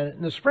there. And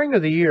in the spring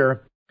of the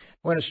year,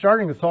 when it's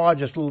starting to thaw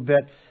just a little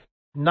bit,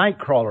 night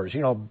crawlers,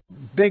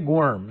 big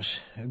worms,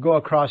 go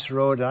across the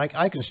road. And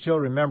I can still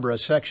remember a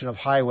section of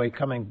highway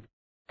coming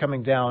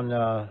down,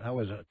 that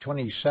was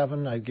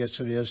 27, I guess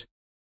it is,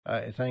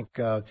 I think,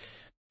 out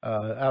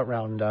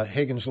around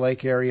Higgins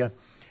Lake area.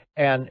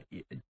 And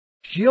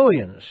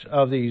jillions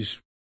of these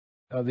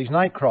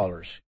night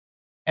crawlers.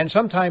 And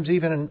sometimes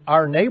even in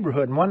our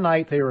neighborhood. And one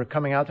night they were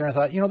coming out there, and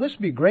I thought, this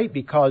would be great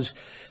because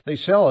they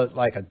sell it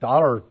like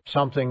 $1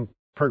 something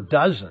per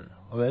dozen.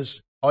 Well,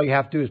 all you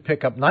have to do is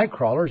pick up night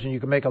crawlers and you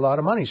can make a lot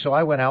of money. So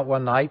I went out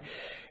one night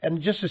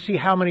and just to see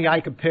how many I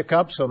could pick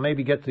up, so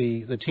maybe get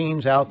the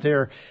teens out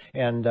there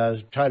and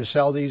try to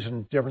sell these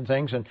and different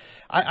things. And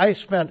I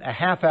spent a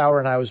half hour,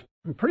 and I was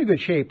in pretty good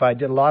shape. I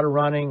did a lot of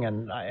running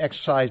and I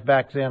exercised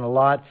back then a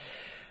lot.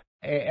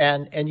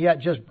 And yet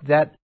just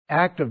that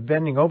act of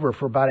bending over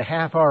for about a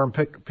half hour and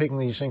picking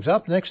these things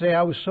up, the next day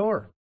I was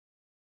sore.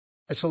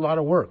 It's a lot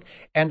of work.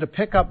 And to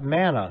pick up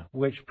manna,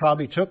 which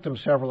probably took them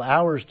several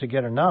hours to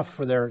get enough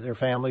for their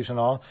families and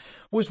all,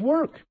 was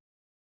work.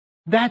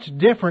 That's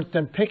different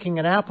than picking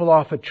an apple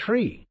off a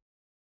tree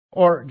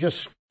or just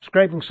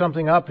scraping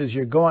something up as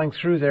you're going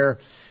through there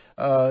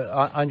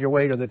on your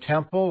way to the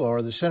temple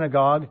or the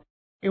synagogue.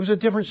 It was a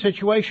different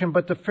situation,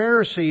 but the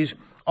Pharisees,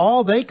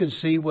 all they could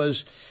see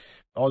was,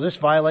 this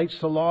violates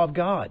the law of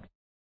God,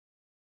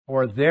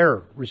 or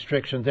their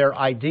restriction, their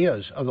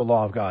ideas of the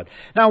law of God.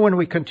 Now, when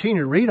we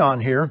continue to read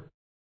on here,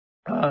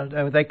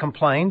 They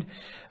complained.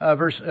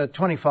 Verse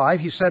 25,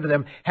 he said to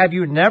them, "Have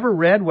you never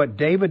read what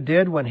David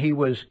did when he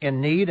was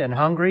in need and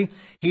hungry,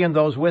 he and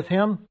those with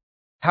him?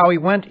 How he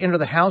went into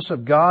the house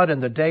of God in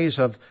the days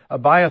of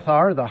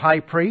Abiathar, the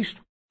high priest,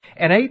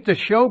 and ate the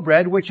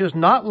showbread, which is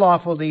not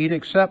lawful to eat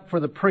except for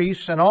the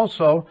priests, and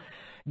also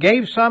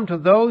gave some to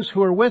those who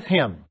were with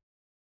him."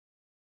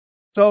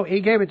 So he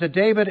gave it to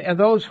David and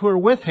those who were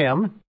with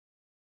him.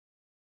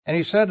 And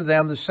he said to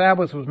them, "The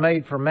Sabbath was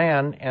made for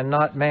man, and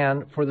not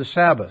man for the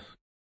Sabbath."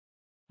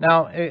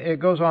 Now, it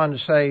goes on to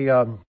say,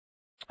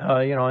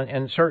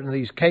 in certain of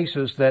these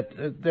cases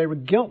that they were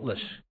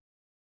guiltless.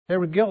 They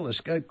were guiltless.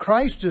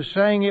 Christ is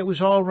saying it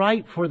was all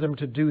right for them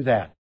to do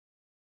that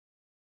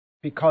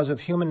because of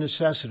human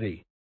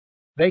necessity.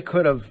 They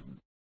could have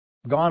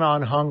gone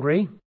on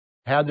hungry,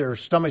 had their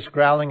stomachs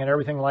growling and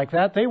everything like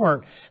that. They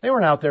weren't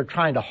out there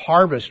trying to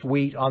harvest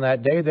wheat on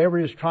that day. They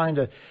were just trying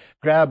to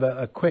grab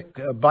a quick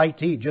bite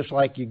to eat, just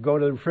like you go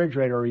to the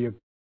refrigerator or you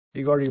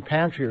go to your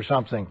pantry or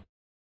something.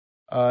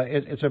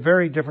 It's a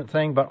very different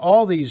thing, but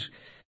all these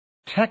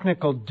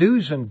technical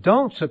do's and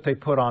don'ts that they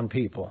put on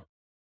people.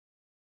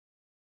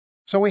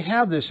 So we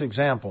have this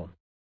example.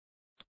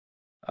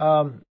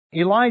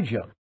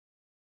 Elijah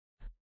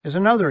is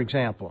another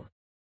example.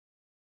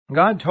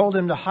 God told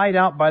him to hide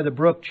out by the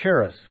brook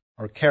Cherith.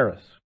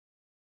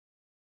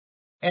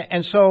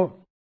 And so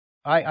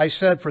I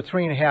said for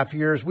 3.5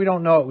 years. We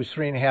don't know it was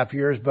 3.5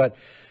 years, but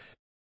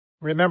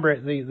remember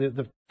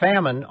the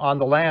famine on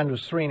the land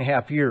was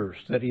 3.5 years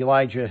that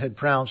Elijah had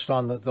pronounced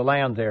on the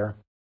land there.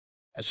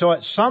 So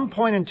at some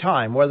point in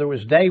time, whether it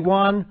was day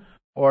 1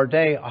 or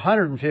day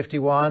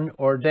 151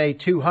 or day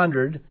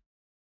 200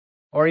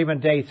 or even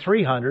day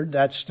 300,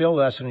 that's still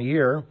less than a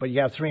year, but you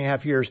have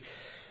 3.5 years,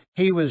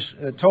 he was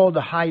told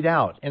to hide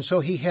out. And so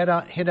he hid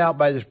out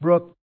by this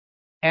brook,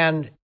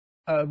 and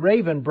a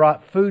raven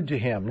brought food to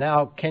him.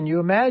 Now, can you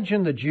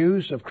imagine the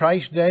Jews of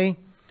Christ's day?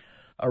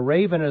 A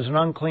raven is an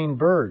unclean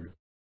bird.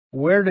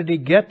 Where did he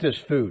get this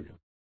food?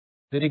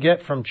 Did he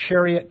get from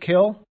chariot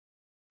kill?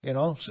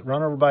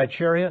 Run over by a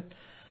chariot?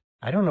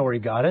 I don't know where he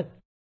got it,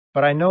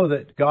 but I know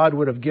that God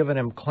would have given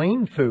him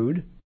clean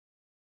food.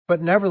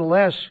 But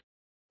nevertheless,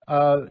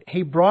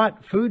 he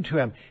brought food to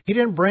him. He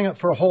didn't bring it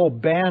for a whole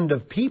band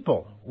of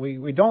people.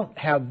 We don't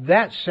have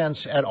that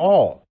sense at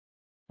all.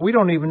 We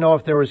don't even know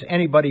if there was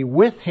anybody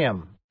with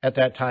him at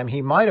that time.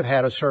 He might have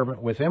had a servant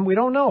with him. We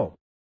don't know.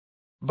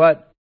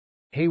 But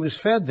he was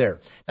fed there.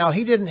 Now,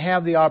 he didn't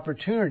have the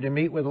opportunity to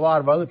meet with a lot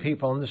of other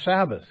people on the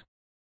Sabbath.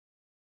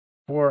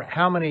 For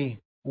how many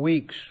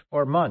weeks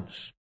or months?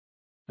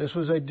 This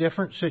was a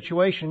different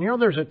situation.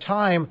 There's a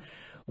time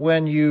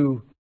when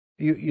you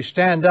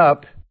stand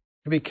up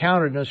to be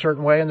counted in a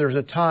certain way, and there's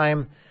a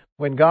time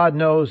when God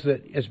knows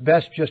that it's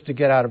best just to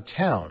get out of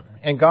town.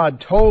 And God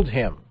told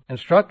him,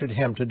 instructed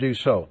him to do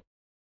so.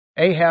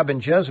 Ahab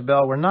and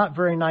Jezebel were not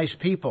very nice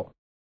people,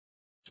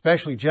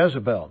 especially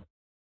Jezebel.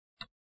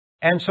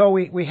 And so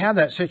we have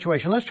that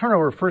situation. Let's turn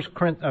over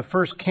to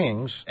 1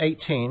 Kings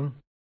 18.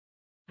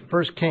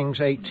 1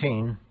 Kings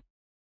 18.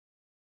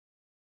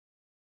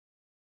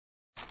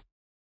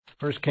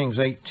 1 Kings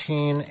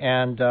 18,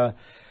 and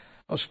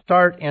I'll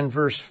start in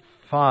verse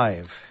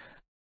 5.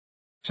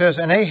 It says,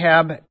 "And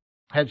Ahab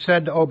had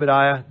said to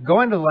Obadiah,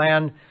 'Go into the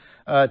land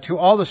to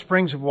all the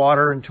springs of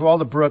water and to all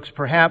the brooks.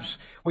 Perhaps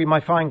we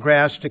might find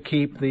grass to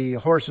keep the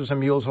horses and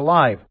mules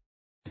alive,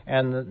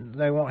 and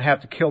they won't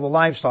have to kill the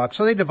livestock.'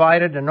 So they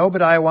divided, and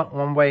Obadiah went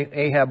one way,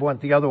 Ahab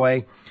went the other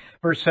way."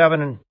 Verse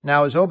 7, "And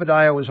now as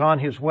Obadiah was on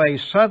his way,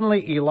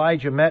 suddenly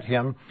Elijah met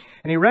him,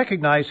 and he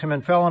recognized him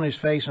and fell on his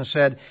face and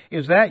said,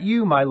 'Is that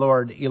you, my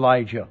lord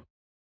Elijah?'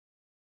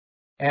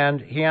 And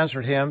he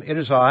answered him, 'It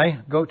is I.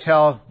 Go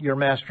tell your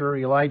master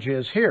Elijah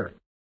is here.'"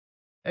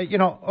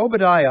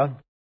 Obadiah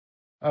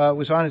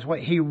was on his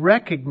way. He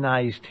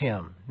recognized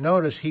him.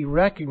 Notice, he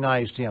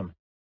recognized him.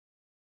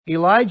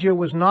 Elijah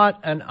was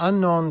not an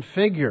unknown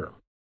figure.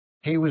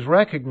 He was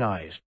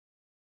recognized.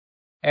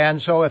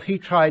 And so if he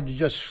tried to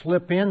just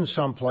slip in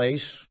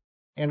someplace,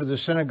 into the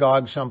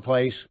synagogue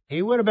someplace,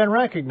 he would have been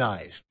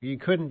recognized. You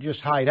couldn't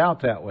just hide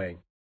out that way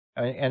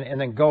and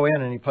then go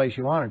in any place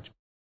you wanted to.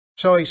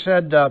 So he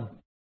said,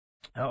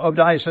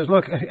 Obadiah says,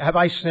 "Look, have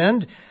I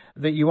sinned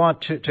that you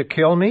want to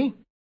kill me?"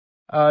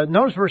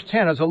 Notice verse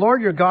 10, "As the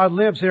Lord your God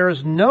lives, there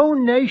is no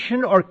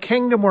nation or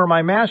kingdom where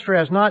my master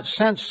has not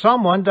sent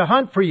someone to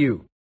hunt for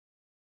you."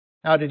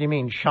 Now, did he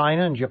mean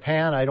China and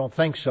Japan? I don't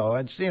think so.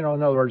 It's, in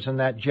other words, in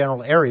that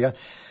general area.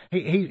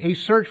 He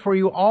searched for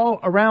you all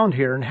around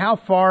here, and how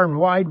far and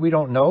wide we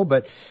don't know,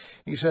 but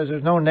he says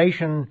there's no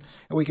nation.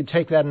 We could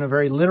take that in a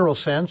very literal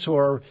sense,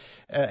 or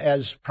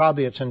as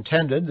probably it's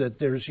intended, that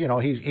there's,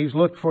 he's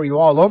looked for you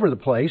all over the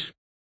place.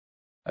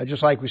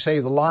 Just like we say,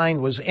 the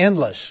line was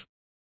endless.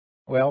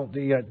 Well,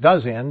 it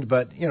does end,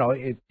 but,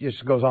 it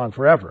just goes on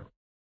forever.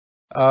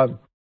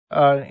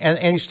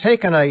 And he's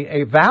taken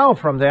a vow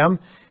from them,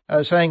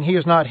 saying he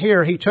is not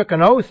here. He took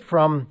an oath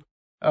from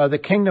the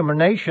kingdom or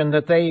nation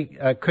that they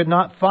could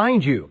not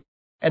find you.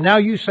 And now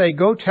you say,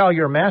 "Go tell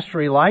your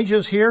master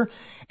Elijah's here."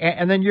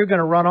 and then you're going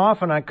to run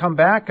off and I come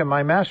back and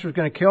my master's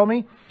going to kill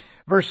me?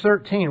 Verse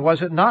 13,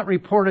 was it not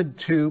reported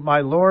to my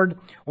Lord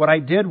what I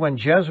did when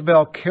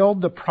Jezebel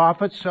killed the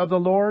prophets of the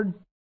Lord?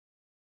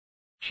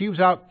 She was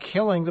out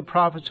killing the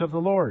prophets of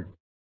the Lord.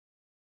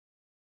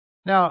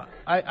 Now,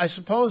 I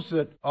suppose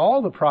that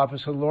all the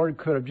prophets of the Lord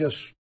could have just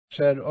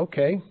said,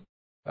 okay,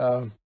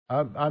 I'm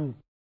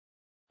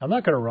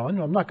not going to run.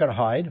 I'm not going to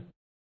hide.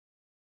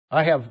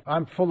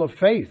 I'm full of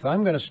faith.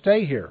 I'm going to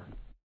stay here.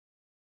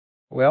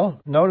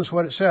 Well, notice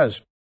what it says.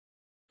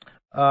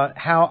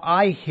 How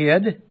I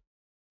hid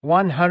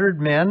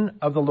 100 men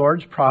of the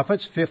Lord's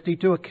prophets, 50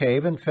 to a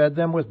cave, and fed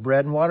them with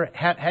bread and water.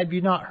 Have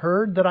you not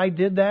heard that I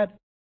did that?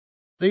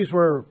 These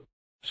were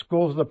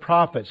schools of the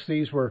prophets.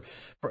 These were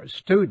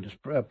students,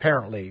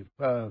 apparently.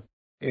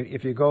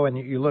 If you go and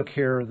you look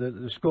here,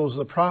 the schools of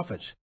the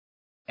prophets.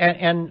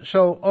 And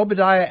so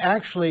Obadiah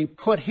actually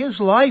put his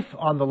life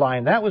on the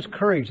line. That was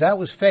courage. That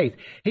was faith.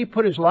 He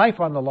put his life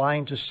on the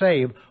line to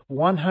save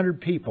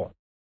 100 people.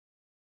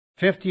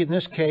 50 in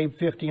this cave,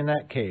 50 in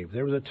that cave.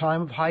 There was a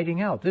time of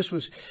hiding out. This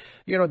was,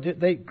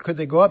 could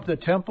they go up to the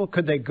temple?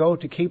 Could they go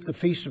to keep the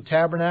Feast of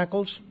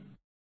Tabernacles?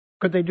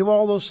 Could they do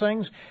all those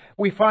things?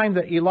 We find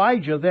that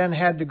Elijah then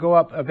had to go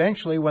up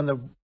eventually when the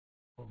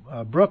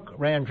brook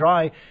ran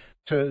dry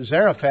to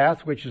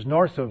Zarephath, which is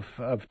north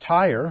of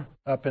Tyre,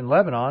 up in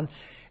Lebanon,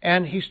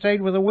 and he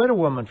stayed with a widow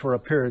woman for a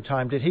period of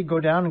time. Did he go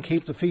down and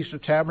keep the Feast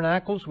of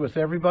Tabernacles with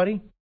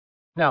everybody?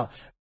 Now,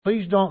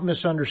 please don't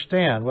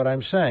misunderstand what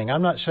I'm saying.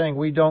 I'm not saying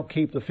we don't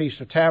keep the Feast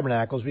of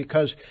Tabernacles,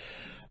 because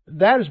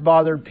that has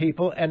bothered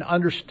people, and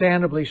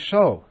understandably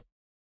so.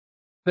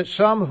 That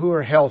some who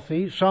are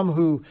healthy, some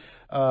who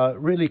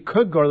really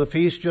could go to the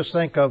feast, just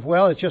think of,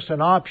 well, it's just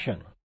an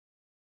option.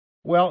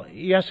 Well,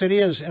 yes, it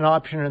is an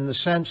option in the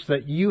sense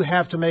that you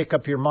have to make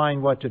up your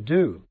mind what to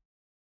do.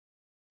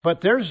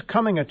 But there's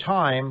coming a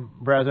time,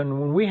 brethren,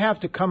 when we have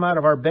to come out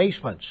of our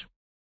basements.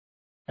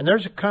 And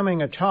there's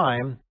coming a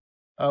time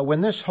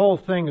when this whole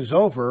thing is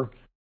over,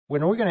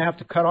 when we're going to have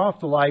to cut off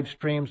the live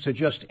streams to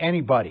just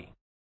anybody.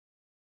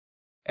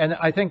 And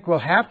I think we'll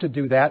have to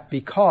do that,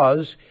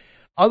 because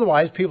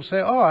otherwise people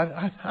say, oh,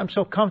 I'm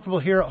so comfortable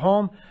here at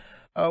home.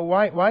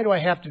 Why do I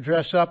have to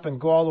dress up and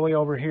go all the way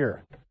over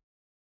here?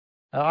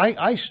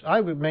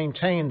 I would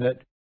maintain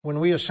that when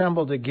we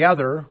assemble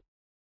together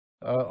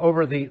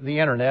over the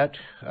internet,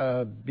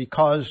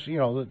 because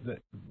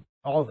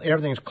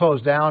everything's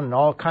closed down and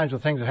all kinds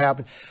of things have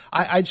happened,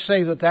 I'd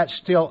say that that's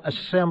still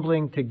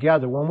assembling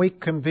together. When we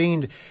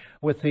convened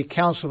with the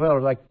Council of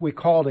Elders, like we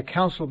called a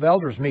Council of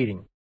Elders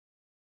meeting,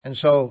 and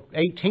so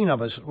 18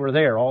 of us were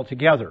there all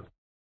together,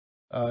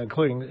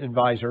 including the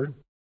advisor,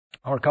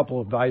 or a couple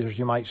of advisors,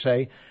 you might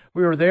say.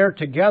 We were there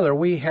together.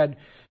 We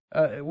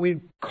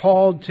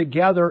called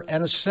together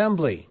an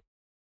assembly.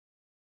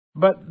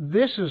 But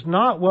this is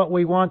not what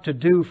we want to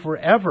do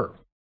forever.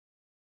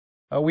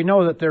 We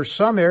know that there's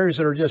some areas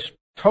that are just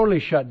totally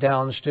shut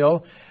down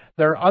still.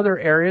 There are other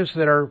areas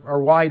that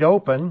are wide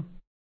open.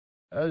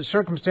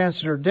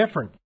 Circumstances are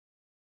different.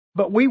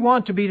 But we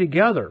want to be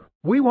together.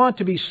 We want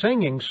to be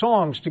singing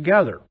songs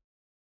together.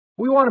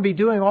 We want to be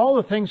doing all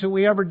the things that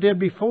we ever did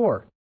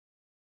before.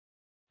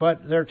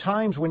 But there are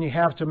times when you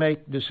have to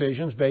make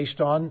decisions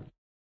based on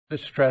the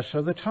stress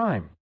of the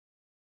time.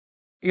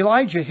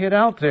 Elijah hid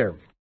out there.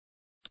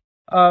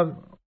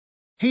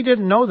 He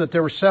didn't know that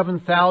there were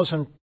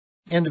 7,000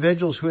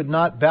 individuals who had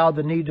not bowed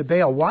the knee to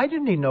Baal. Why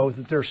didn't he know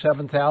that there were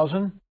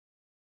 7,000?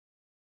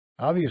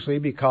 Obviously,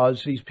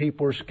 because these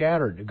people were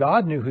scattered.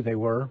 God knew who they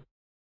were,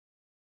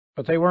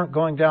 but they weren't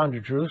going down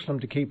to Jerusalem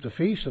to keep the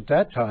feast at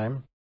that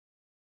time.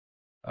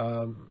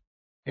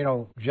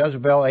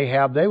 Jezebel,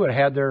 Ahab, they would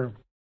have had their,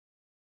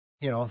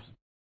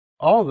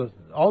 all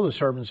the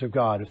servants of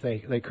God if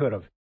they could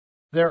have.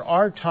 There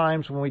are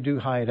times when we do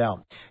hide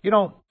out.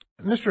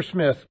 Mr.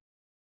 Smith,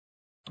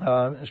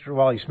 Mr.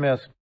 Wally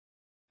Smith,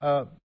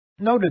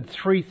 noted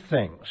three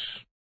things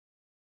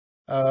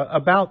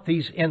about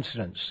these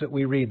incidents that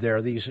we read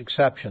there, these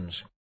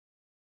exceptions.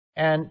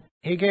 And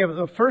he gave,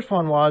 the first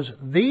one was,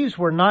 these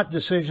were not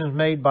decisions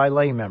made by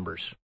lay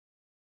members.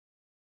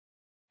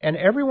 And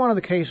every one of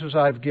the cases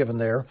I've given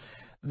there,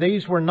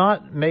 these were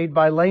not made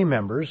by lay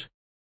members,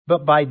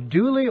 but by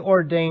duly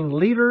ordained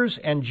leaders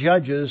and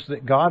judges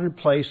that God had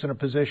placed in a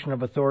position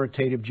of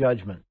authoritative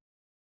judgment.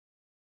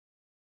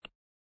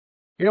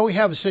 We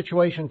have a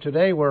situation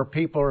today where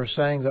people are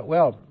saying that,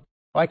 well,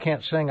 if I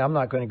can't sing, I'm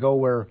not going to go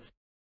where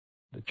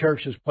the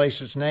church has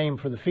placed its name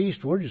for the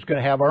feast. We're just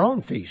going to have our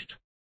own feast.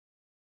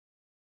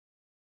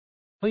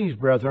 Please,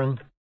 brethren,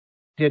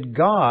 did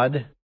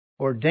God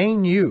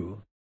ordain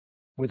you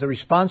with the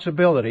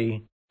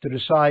responsibility to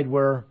decide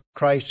where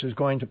Christ is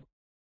going to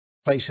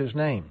place His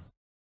name?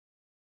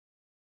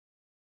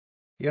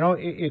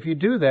 If you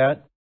do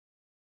that,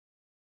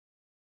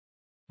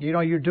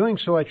 you're doing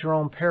so at your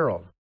own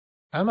peril.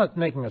 I'm not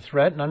making a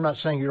threat, and I'm not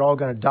saying you're all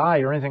going to die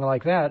or anything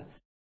like that.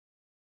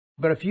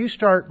 But if you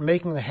start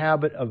making the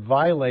habit of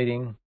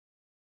violating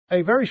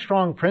a very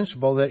strong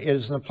principle that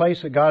is in the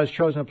place that God has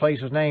chosen to place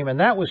His name, and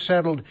that was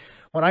settled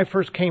When I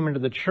first came into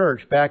the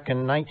church back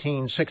in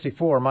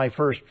 1964, my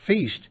first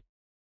feast,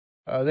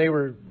 they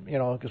were,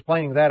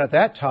 explaining that at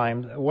that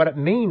time, what it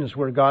means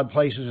where God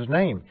places His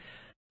name.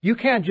 You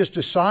can't just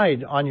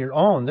decide on your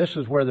own, this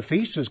is where the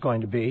feast is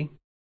going to be.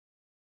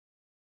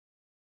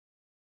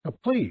 So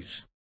please,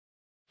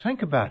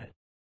 think about it.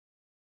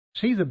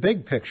 See the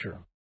big picture.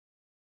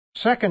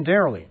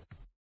 Secondarily,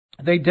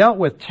 they dealt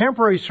with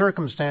temporary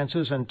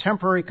circumstances and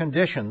temporary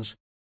conditions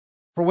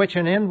for which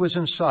an end was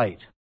in sight.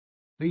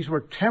 These were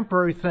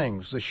temporary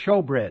things. The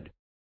showbread,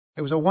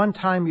 it was a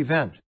one-time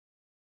event.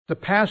 The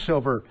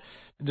Passover,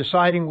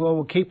 deciding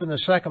we'll keep in the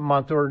second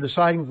month, or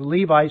deciding the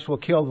Levites will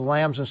kill the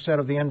lambs instead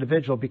of the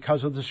individual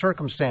because of the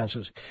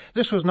circumstances.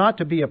 This was not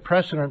to be a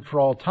precedent for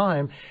all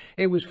time.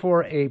 It was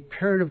for a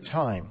period of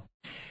time.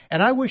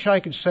 And I wish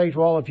I could say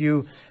to all of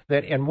you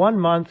that in 1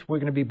 month we're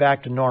going to be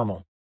back to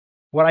normal.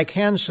 What I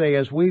can say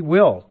is we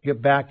will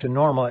get back to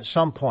normal at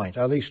some point.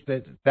 At least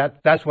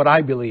that's what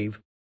I believe.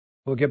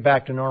 We'll get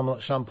back to normal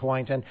at some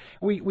point. And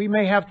we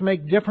may have to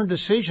make different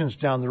decisions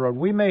down the road.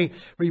 We may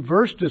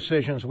reverse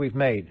decisions we've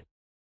made.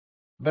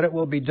 But it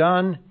will be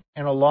done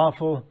in a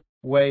lawful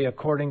way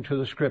according to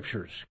the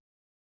Scriptures.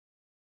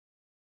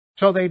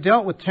 So they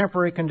dealt with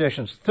temporary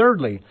conditions.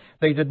 Thirdly,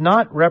 they did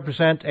not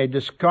represent a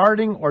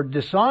discarding or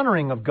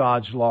dishonoring of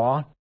God's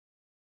law,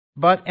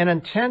 but an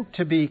intent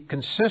to be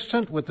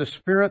consistent with the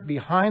spirit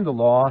behind the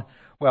law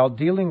while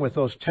dealing with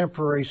those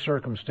temporary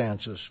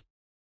circumstances.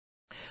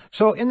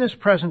 So in this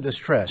present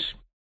distress,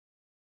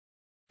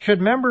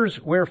 should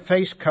members wear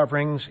face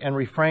coverings and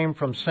refrain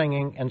from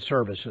singing and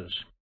services?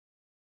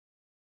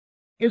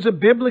 Is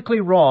it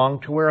biblically wrong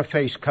to wear a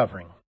face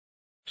covering?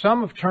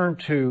 Some have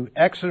turned to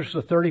Exodus,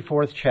 the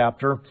 34th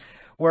chapter,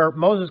 where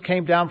Moses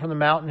came down from the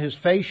mountain, his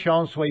face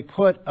shone, so he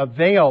put a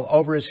veil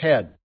over his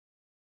head.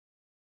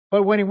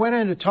 But when he went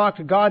in to talk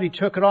to God, he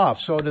took it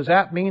off. So does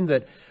that mean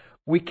that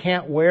we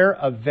can't wear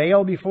a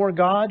veil before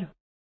God?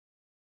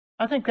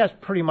 I think that's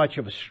pretty much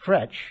of a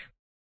stretch.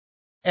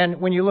 And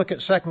when you look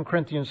at 2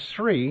 Corinthians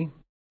 3,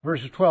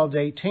 verses 12 to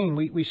 18,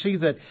 we see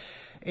that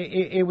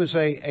it was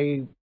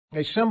a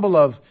symbol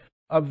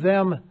of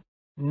them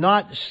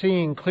not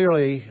seeing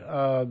clearly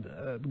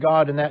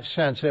God in that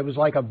sense. It was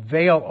like a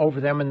veil over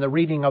them in the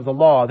reading of the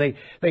law.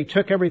 They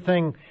took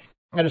everything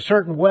in a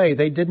certain way.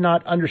 They did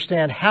not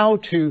understand how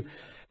to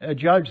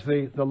judge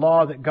the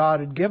law that God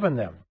had given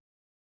them,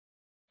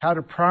 how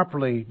to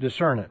properly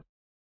discern it.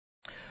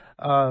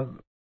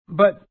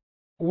 But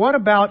what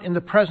about in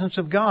the presence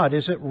of God?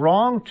 Is it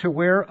wrong to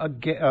wear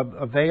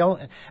a veil?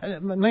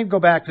 Let me go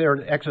back there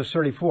to Exodus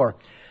 34.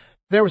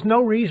 There was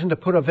no reason to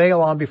put a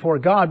veil on before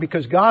God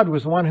because God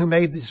was the one who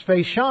made His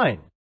face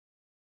shine.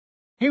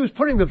 He was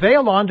putting the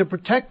veil on to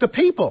protect the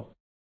people.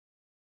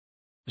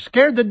 It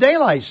scared the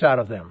daylights out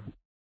of them.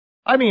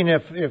 I mean,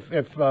 if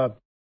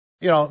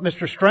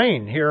Mr.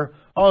 Strain here,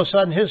 all of a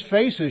sudden his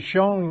face is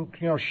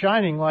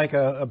shining like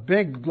a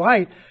big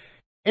light,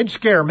 it'd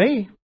scare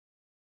me.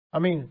 I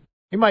mean,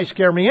 he might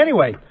scare me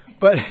anyway,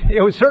 but it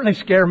would certainly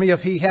scare me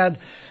if he had,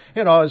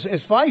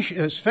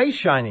 his face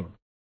shining.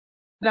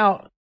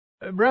 Now,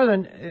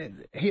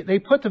 brethren, they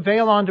put the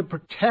veil on to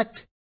protect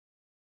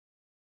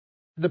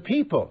the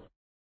people,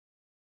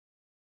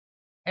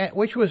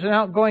 which was an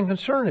outgoing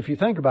concern if you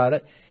think about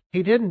it.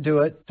 He didn't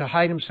do it to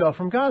hide himself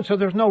from God, so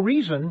there's no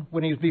reason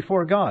when he's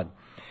before God.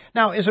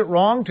 Now, is it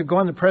wrong to go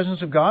in the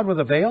presence of God with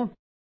a veil?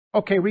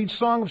 Okay, read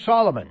Song of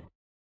Solomon.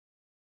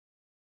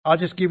 I'll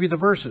just give you the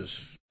verses.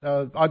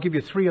 I'll give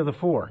you 3 of the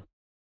 4.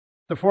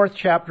 The 4th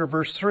chapter,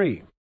 verse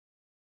 3.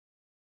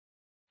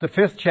 The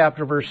 5th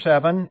chapter, verse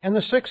 7, and the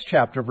 6th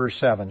chapter, verse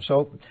 7.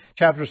 So,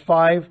 chapters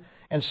 5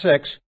 and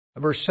 6,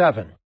 verse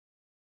 7,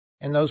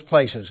 in those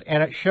places.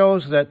 And it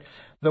shows that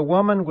the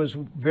woman was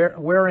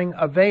wearing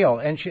a veil.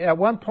 And at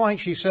one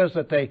point she says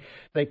that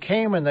they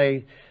came and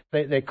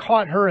they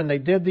caught her and they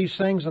did these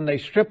things and they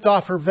stripped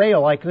off her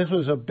veil like this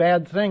was a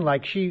bad thing,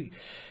 like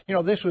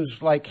this was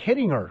like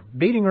hitting her,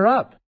 beating her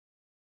up.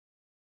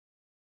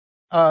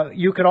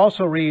 You could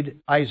also read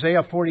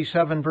Isaiah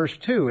 47 verse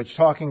 2. It's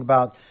talking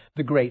about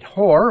the great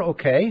whore,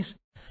 okay,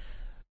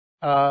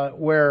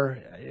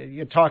 where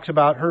it talks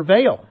about her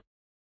veil.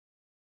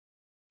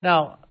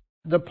 Now,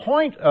 the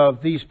point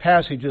of these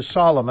passages,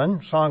 Solomon,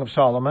 Song of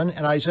Solomon,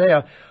 and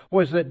Isaiah,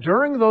 was that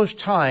during those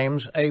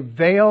times, a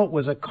veil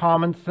was a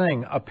common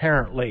thing,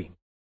 apparently.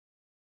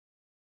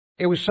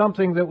 It was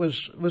something that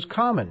was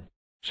common.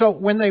 So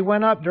when they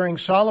went up during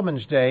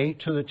Solomon's day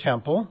to the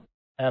temple,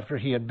 after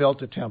he had built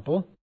the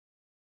temple,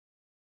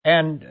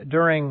 and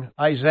during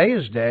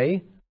Isaiah's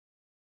day,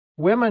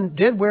 women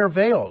did wear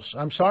veils.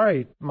 I'm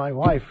sorry, my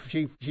wife,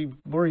 she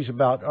worries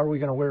about, are we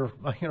going to wear,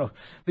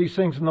 these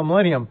things in the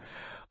millennium?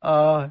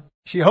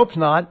 She hopes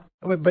not,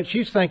 but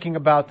she's thinking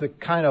about the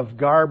kind of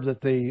garb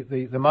that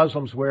the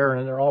Muslims wear,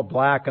 and they're all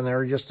black, and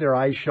they're just their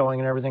eyes showing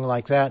and everything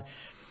like that.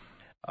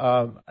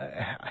 I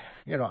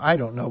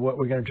don't know what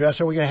we're going to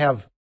dress. Are we going to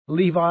have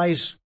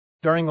Levi's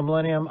during the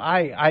millennium?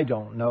 I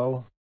don't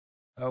know.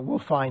 We'll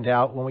find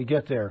out when we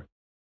get there.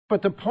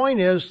 But the point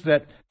is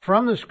that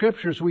from the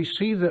Scriptures we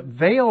see that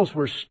veils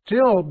were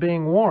still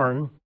being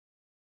worn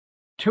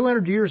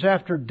 200 years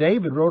after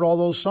David wrote all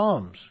those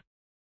Psalms.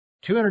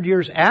 200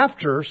 years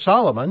after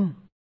Solomon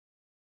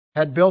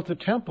had built the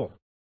temple.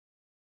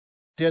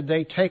 Did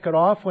they take it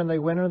off when they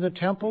went into the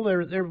temple?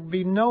 There would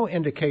be no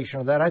indication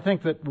of that. I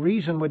think that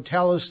reason would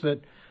tell us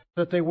that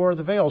they wore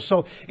the veil.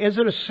 So is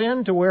it a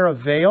sin to wear a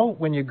veil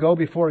when you go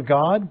before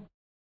God?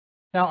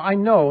 Now, I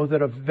know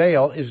that a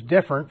veil is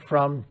different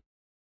from,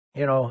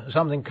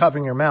 something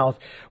covering your mouth.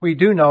 We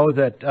do know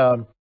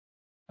that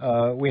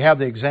we have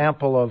the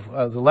example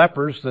of the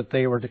lepers, that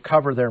they were to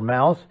cover their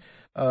mouth,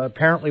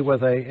 apparently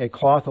with a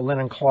cloth, a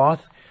linen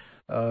cloth,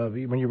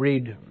 when you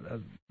read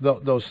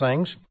those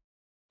things.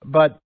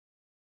 But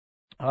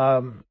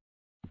I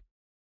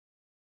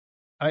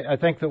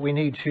think that we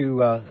need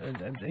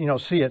to,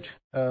 see it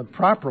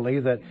properly,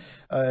 that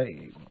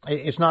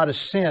it's not a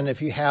sin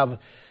if you have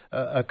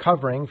a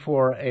covering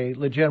for a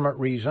legitimate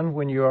reason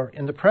when you're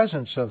in the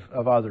presence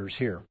of others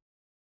here.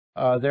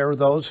 There are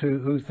those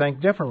who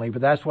think differently,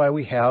 but that's why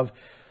we have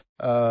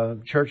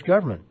church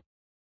government.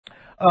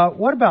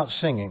 What about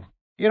singing?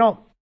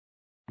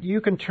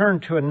 You can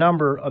turn to a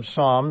number of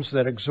psalms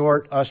that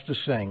exhort us to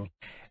sing.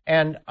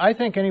 And I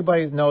think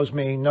anybody that knows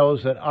me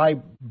knows that I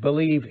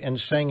believe in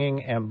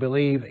singing and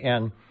believe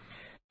in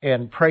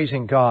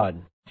praising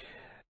God.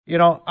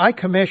 I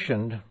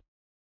commissioned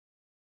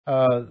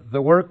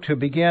the work to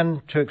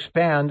begin to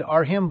expand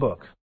our hymn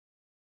book.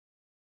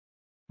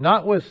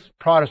 Not with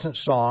Protestant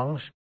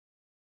songs,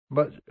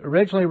 but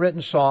originally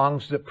written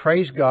songs that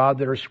praise God,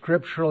 that are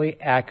scripturally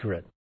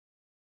accurate.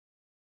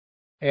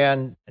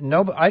 And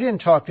I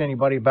didn't talk to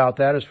anybody about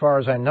that, as far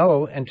as I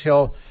know,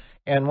 until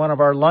in one of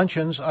our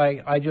luncheons,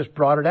 I just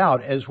brought it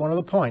out as one of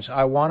the points.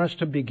 I want us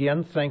to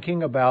begin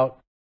thinking about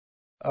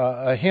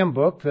a hymn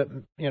book that,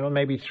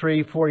 maybe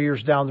 3-4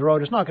 years down the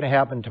road. It's not going to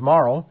happen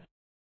tomorrow.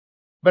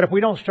 But if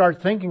we don't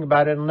start thinking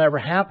about it, it'll never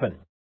happen.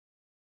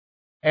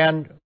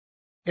 And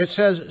it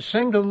says,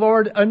 sing to the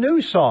Lord a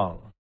new song.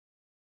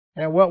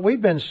 And what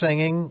we've been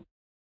singing,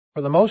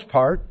 for the most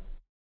part,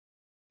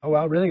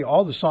 really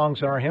all the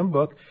songs in our hymn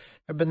book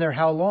have been there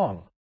how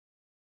long?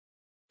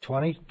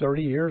 20,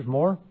 30 years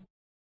more?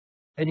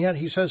 And yet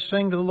he says,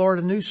 sing to the Lord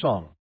a new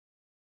song.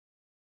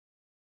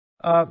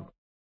 I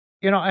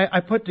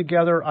asked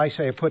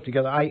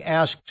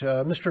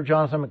Mr.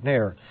 Jonathan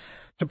McNair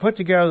to put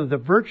together the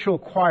virtual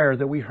choir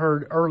that we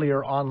heard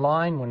earlier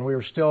online when we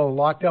were still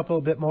locked up a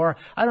little bit more.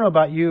 I don't know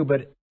about you,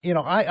 but,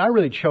 I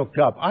really choked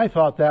up. I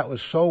thought that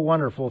was so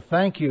wonderful.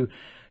 Thank you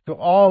to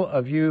all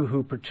of you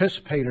who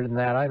participated in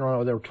that. I don't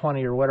know, there were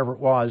 20 or whatever it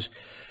was.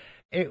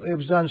 It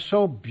was done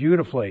so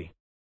beautifully.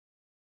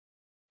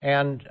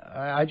 And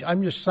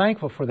I'm just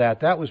thankful for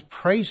that. That was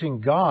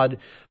praising God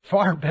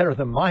far better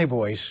than my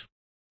voice,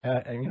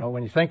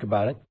 when you think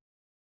about it.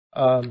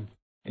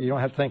 You don't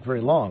have to think very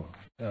long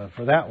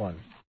for that one.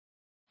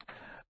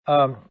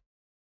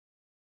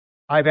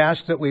 I've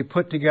asked that we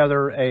put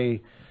together a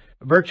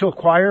virtual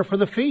choir for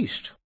the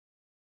feast.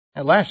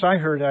 And last I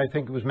heard, I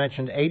think it was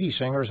mentioned 80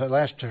 singers. I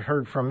last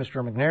heard from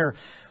Mr. McNair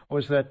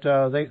was that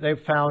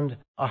they've found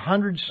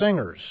 100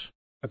 singers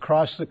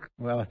across the...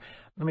 Well,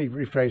 let me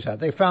rephrase that.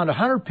 They found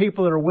 100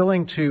 people that are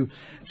willing to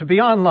be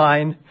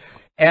online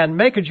and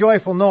make a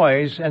joyful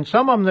noise, and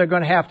some of them they're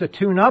going to have to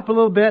tune up a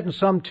little bit and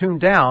some tune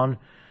down.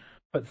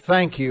 But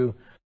thank you,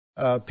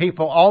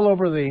 people all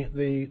over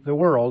the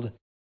world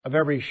of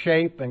every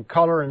shape and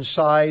color and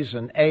size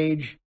and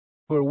age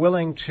who are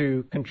willing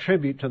to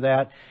contribute to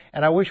that.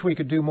 And I wish we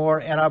could do more,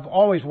 and I've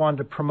always wanted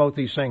to promote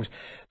these things.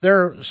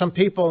 There are some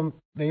people,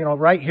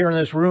 right here in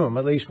this room,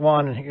 at least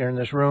one here in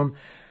this room,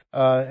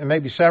 and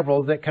maybe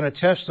several, that can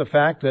attest to the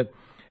fact that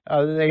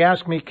they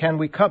ask me, can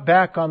we cut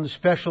back on the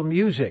special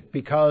music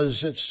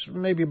because it's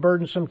maybe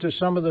burdensome to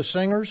some of the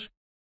singers?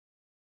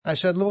 I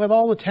said, look, with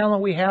all the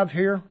talent we have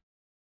here,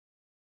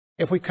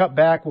 if we cut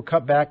back, we'll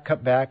cut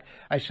back.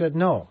 I said,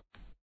 no,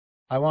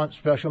 I want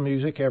special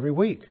music every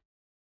week.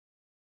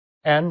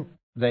 And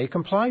they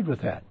complied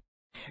with that.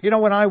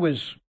 When I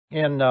was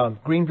in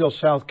Greenville,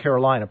 South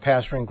Carolina,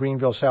 pastoring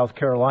Greenville, South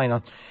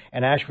Carolina,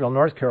 and Asheville,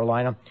 North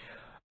Carolina,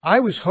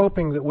 I was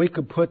hoping that we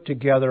could put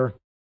together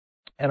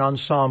an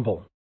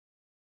ensemble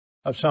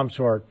of some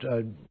sort,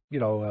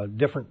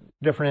 different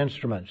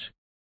instruments.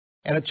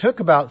 And it took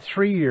about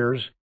 3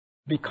 years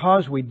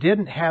because we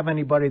didn't have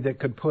anybody that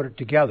could put it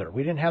together.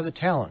 We didn't have the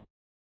talent.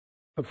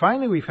 But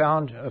finally we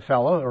found a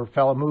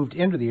fellow moved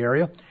into the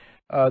area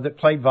that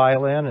played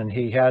violin, and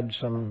he had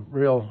some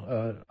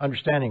real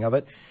understanding of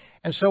it.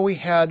 And so we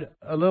had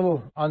a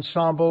little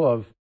ensemble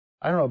of,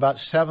 about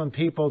 7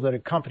 people that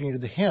accompanied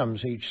the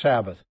hymns each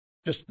Sabbath.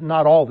 Just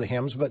not all the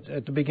hymns, but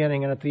at the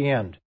beginning and at the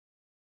end.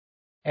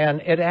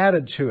 And it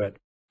added to it.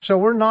 So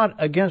we're not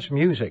against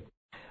music.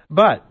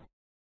 But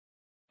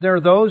there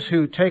are those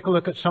who take a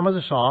look at some of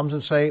the Psalms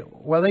and say,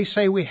 well, they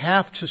say we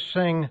have to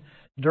sing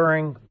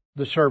during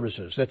the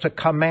services. It's a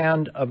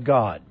command of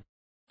God.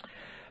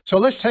 So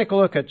let's take a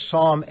look at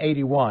Psalm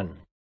 81.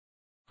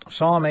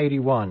 Psalm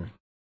 81.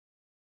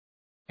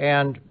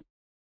 And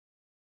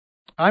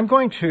I'm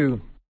going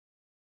to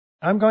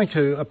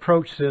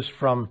approach this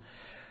from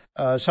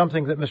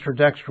something that Mr.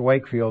 Dexter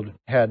Wakefield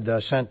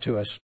had sent to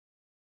us.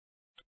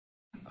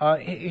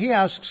 He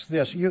asks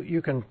this.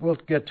 We'll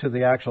get to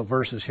the actual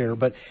verses here,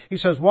 but he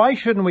says, why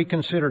shouldn't we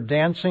consider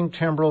dancing,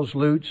 timbrels,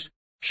 lutes,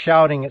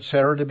 shouting,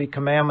 etc., to be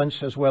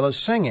commandments as well as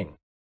singing,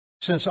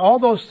 since all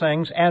those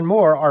things and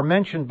more are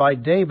mentioned by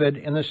David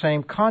in the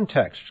same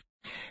context?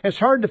 It's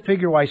hard to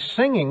figure why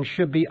singing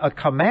should be a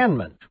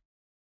commandment,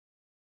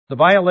 the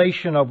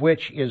violation of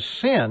which is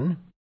sin,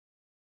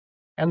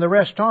 and the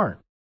rest aren't.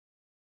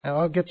 Now,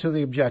 I'll get to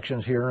the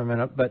objections here in a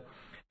minute, but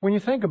when you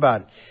think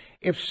about it,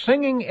 if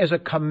singing is a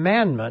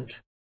commandment,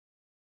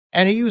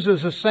 and he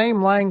uses the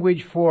same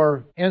language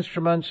for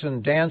instruments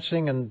and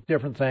dancing and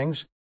different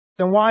things,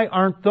 then why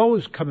aren't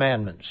those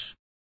commandments?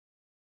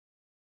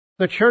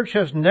 The church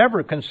has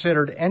never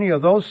considered any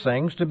of those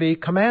things to be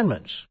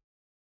commandments.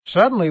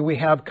 Suddenly we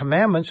have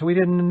commandments we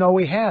didn't know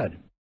we had.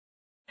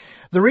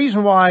 The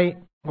reason why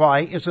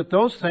is that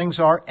those things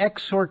are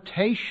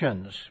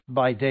exhortations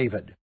by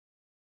David,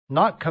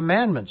 not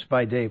commandments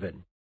by David.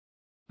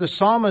 The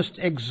psalmist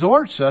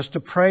exhorts us to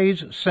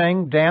praise,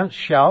 sing, dance,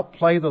 shout,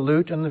 play the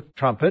lute and the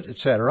trumpet,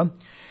 etc.,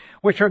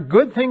 which are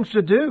good things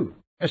to do,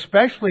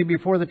 especially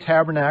before the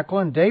tabernacle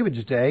in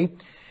David's day,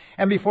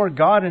 and before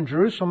God in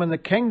Jerusalem in the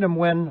kingdom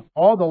when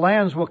all the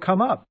lands will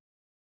come up.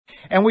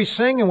 And we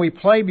sing and we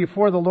play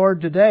before the Lord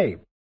today.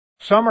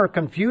 Some are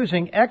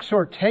confusing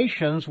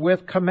exhortations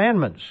with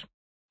commandments.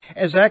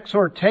 As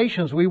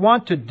exhortations, we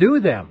want to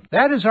do them.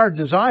 That is our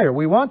desire.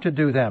 We want to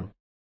do them.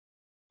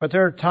 But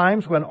there are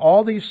times when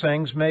all these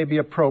things may be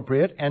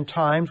appropriate and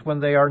times when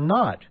they are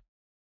not.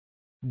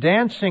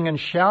 Dancing and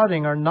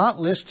shouting are not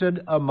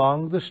listed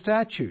among the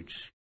statutes.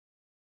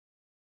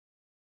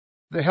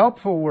 The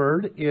helpful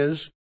word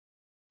is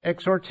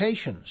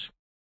exhortations.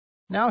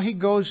 Now he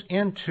goes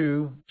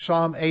into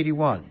Psalm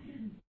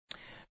 81.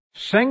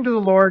 Sing to the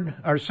Lord,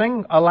 or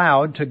sing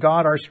aloud to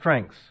God our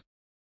strength.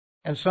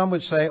 And some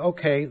would say,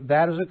 okay,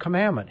 that is a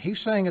commandment. He's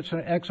saying it's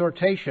an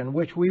exhortation,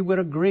 which we would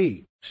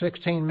agree.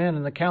 16 men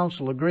in the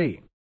council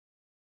agree.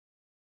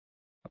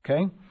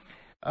 Okay?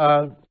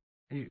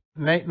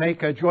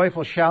 Make a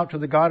joyful shout to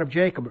the God of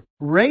Jacob.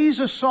 Raise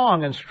a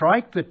song and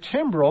strike the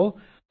timbrel,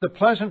 the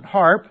pleasant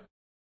harp,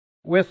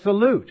 with the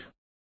lute.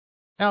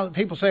 Now,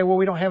 people say, well,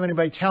 we don't have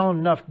anybody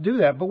talented enough to do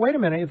that. But wait a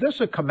minute, if this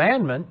is a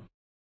commandment,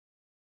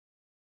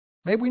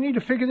 maybe we need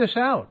to figure this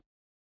out.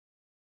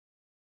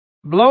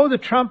 Blow the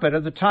trumpet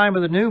at the time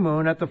of the new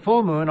moon, at the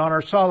full moon, on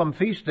our solemn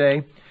feast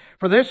day,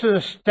 for this is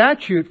a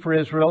statute for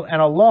Israel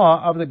and a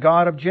law of the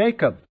God of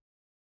Jacob.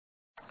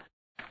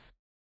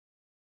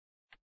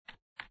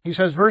 He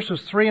says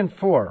verses 3 and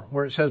 4,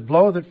 where it says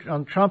blow the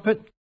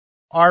trumpet,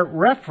 are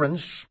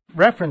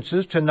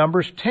references to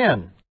Numbers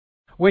 10,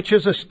 which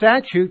is a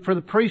statute for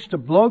the priest to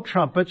blow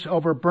trumpets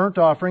over burnt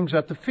offerings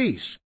at the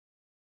feast.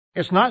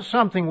 It's not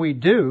something we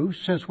do,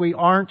 since we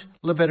aren't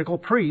Levitical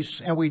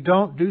priests and we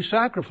don't do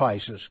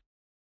sacrifices.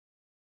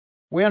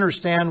 We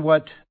understand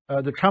what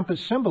the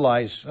trumpets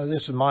symbolize.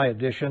 This is my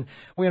addition.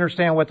 We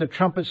understand what the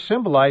trumpets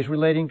symbolize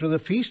relating to the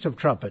Feast of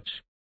Trumpets.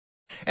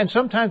 And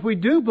sometimes we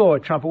do blow a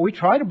trumpet. We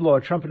try to blow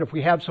a trumpet if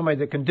we have somebody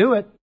that can do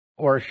it,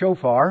 or a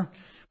shofar,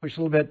 which is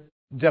a little bit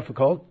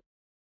difficult.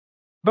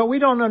 But we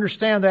don't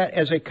understand that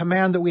as a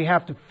command that we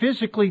have to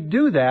physically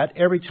do that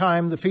every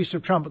time the Feast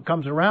of Trumpet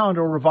comes around,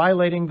 or we're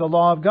violating the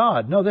law of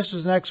God. No, this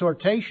is an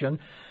exhortation,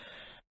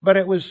 but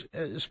it was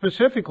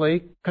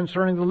specifically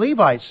concerning the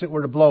Levites that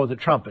were to blow the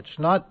trumpets,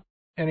 not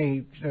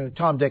any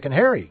Tom, Dick, and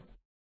Harry.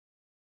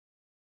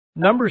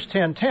 Numbers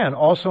 10:10,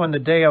 also in the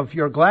day of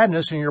your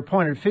gladness and your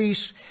appointed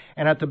feasts,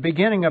 and at the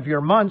beginning of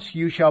your months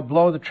you shall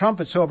blow the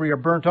trumpets over your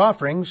burnt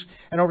offerings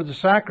and over the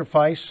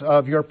sacrifice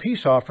of your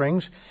peace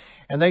offerings,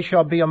 and they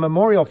shall be a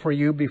memorial for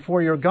you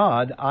before your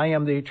God. I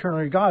am the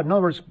eternal God. In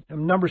other words,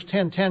 Numbers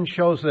 10:10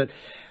 shows that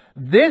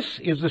this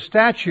is the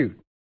statute.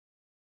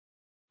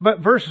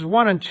 But verses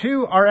 1 and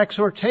 2 are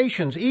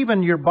exhortations.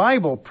 Even your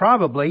Bible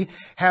probably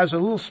has a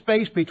little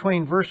space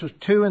between verses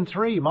 2 and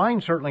 3.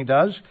 Mine certainly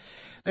does.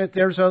 That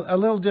there's a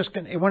little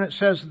disconnect. When it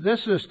says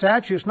this is a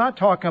statute, it's not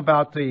talking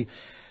about the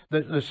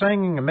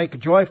singing and make a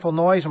joyful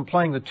noise and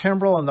playing the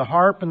timbrel and the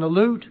harp and the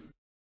lute.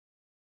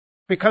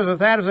 Because if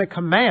that is a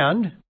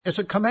command, it's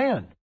a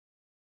command.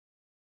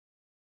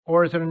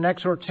 Or is it an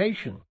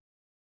exhortation?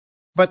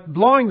 But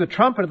blowing the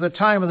trumpet at the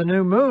time of the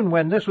new moon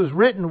when this was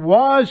written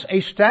was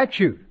a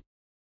statute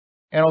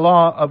and a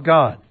law of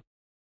God.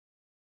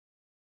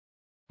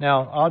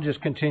 Now, I'll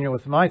just continue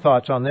with my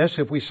thoughts on this.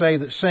 If we say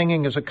that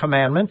singing is a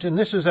commandment, and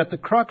this is at the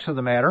crux of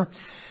the matter,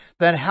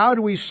 then how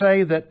do we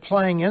say that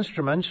playing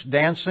instruments,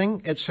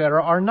 dancing,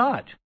 etc., are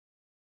not?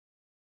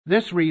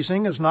 This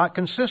reasoning is not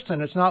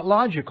consistent. It's not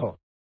logical.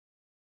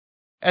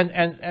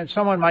 And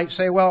someone might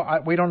say,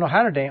 well, we don't know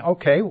how to dance.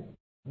 Okay,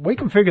 we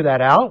can figure that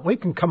out. We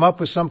can come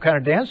up with some kind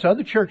of dance.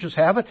 Other churches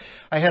have it.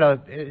 I had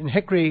in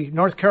Hickory,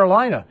 North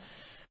Carolina,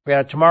 We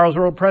had tomorrow's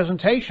world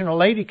presentation. A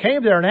lady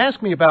came there and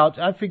asked me about,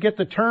 I forget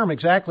the term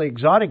exactly,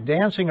 exotic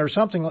dancing or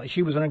something.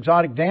 She was an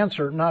exotic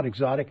dancer, not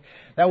exotic.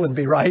 That wouldn't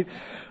be right.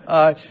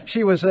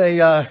 She was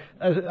I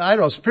don't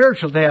know,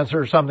 spiritual dancer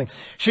or something.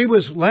 She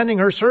was lending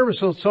her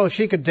services so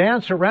she could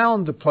dance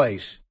around the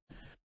place.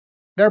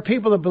 There are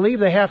people that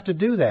believe they have to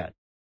do that.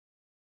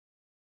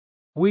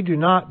 We do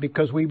not,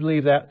 because we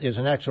believe that is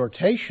an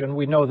exhortation.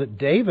 We know that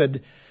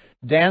David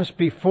danced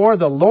before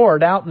the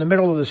Lord out in the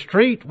middle of the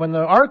street when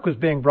the ark was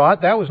being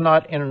brought. That was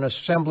not in an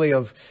assembly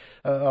of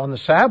on the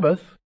Sabbath.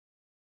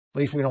 At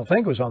least we don't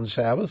think it was on the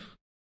Sabbath.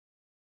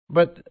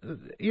 But,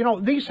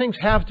 these things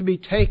have to be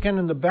taken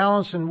in the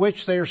balance in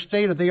which they are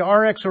stated. They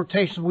are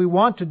exhortations. We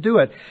want to do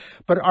it.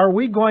 But are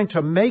we going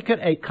to make it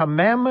a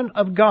commandment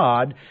of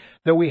God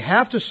that we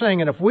have to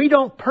sing? And if we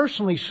don't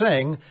personally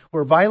sing,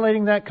 we're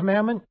violating that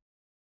commandment.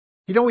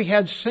 We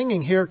had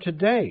singing here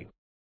today.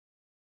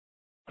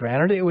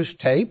 Granted, it was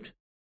taped,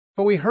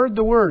 but we heard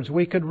the words.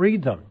 We could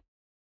read them.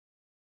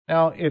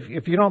 Now,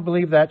 if you don't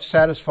believe that's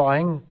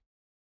satisfying,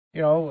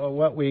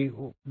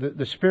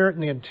 the spirit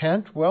and the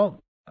intent, well,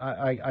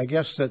 I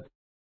guess that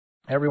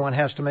everyone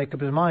has to make up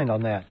his mind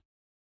on that.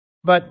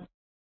 But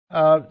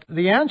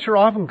the answer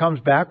often comes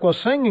back, well,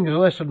 singing is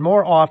listed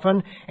more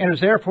often and is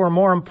therefore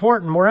more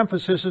important. More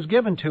emphasis is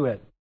given to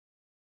it.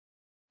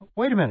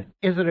 Wait a minute.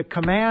 Is it a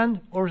command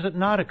or is it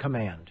not a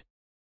command?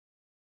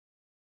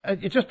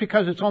 It's just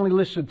because it's only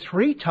listed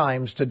 3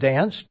 times to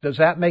dance, does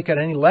that make it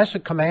any less a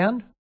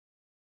command?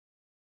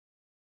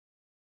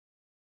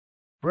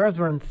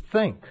 Brethren,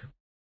 think.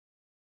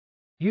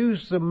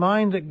 Use the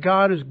mind that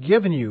God has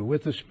given you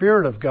with the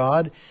Spirit of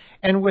God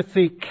and with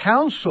the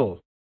counsel.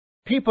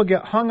 People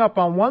get hung up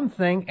on one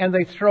thing and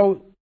they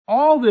throw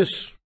all this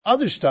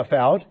other stuff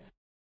out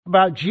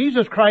about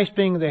Jesus Christ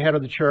being the head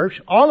of the church,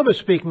 all of us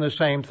speaking the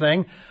same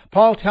thing,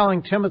 Paul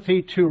telling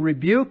Timothy to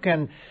rebuke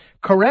and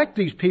correct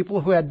these people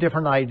who had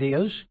different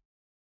ideas.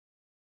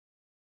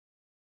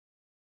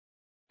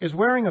 Is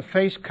wearing a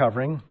face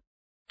covering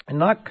and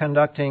not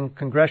conducting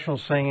congressional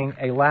singing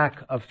a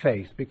lack of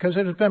faith? Because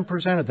it has been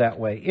presented that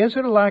way. Is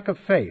it a lack of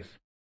faith?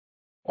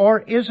 Or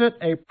is it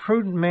a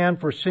prudent man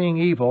foreseeing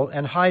evil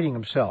and hiding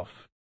himself?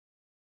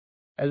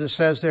 As it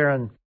says there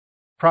in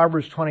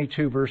Proverbs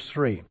 22, verse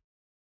 3.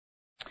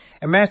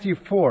 In Matthew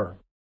 4,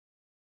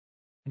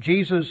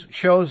 Jesus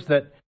shows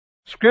that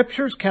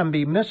Scriptures can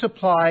be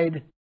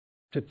misapplied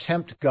to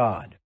tempt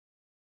God.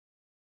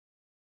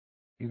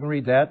 You can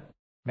read that,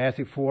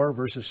 Matthew 4,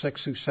 verses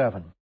 6 through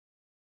 7.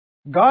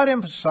 God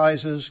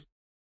emphasizes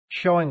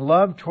showing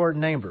love toward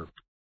neighbor.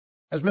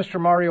 As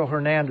Mr. Mario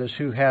Hernandez,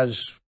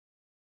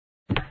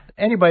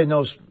 anybody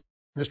knows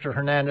Mr.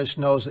 Hernandez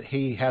knows that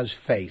he has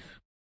faith.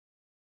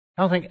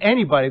 I don't think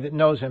anybody that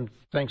knows him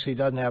thinks he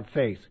doesn't have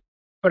faith.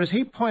 But as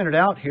he pointed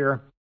out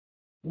here,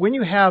 when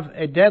you have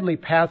a deadly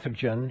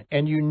pathogen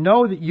and you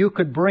know that you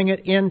could bring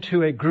it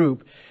into a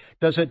group,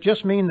 does it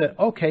just mean that,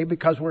 okay,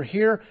 because we're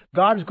here,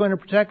 God is going to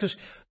protect us?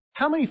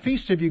 How many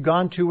feasts have you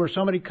gone to where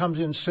somebody comes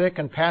in sick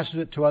and passes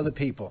it to other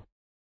people?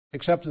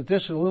 Except that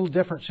this is a little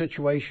different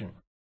situation.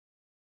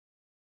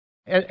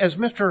 As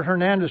Mr.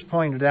 Hernandez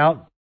pointed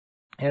out,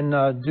 in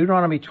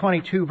Deuteronomy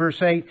 22, verse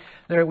 8,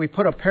 there we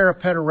put a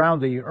parapet around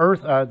the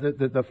earth,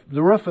 the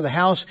roof of the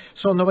house,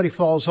 so nobody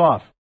falls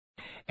off.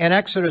 In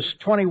Exodus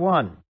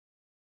 21,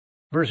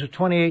 verses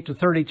 28 to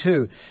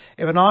 32,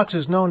 if an ox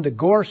is known to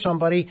gore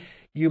somebody,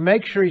 you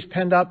make sure he's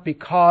penned up,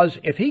 because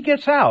if he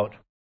gets out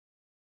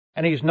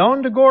and he's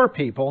known to gore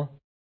people,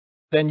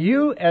 then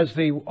you, as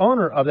the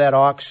owner of that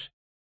ox,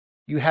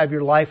 you have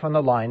your life on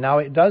the line. Now,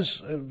 it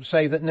does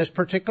say that in this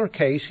particular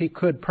case, he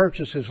could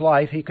purchase his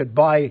life. He could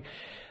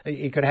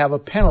have a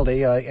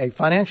penalty, a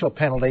financial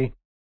penalty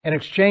in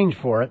exchange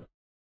for it.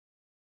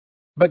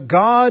 But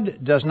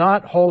God does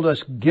not hold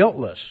us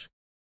guiltless.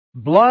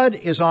 Blood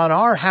is on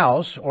our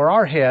house or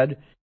our head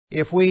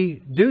if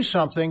we do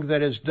something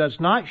that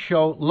does not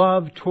show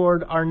love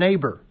toward our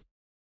neighbor.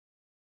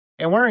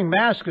 And wearing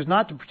masks is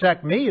not to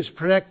protect me, it's to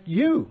protect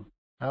you.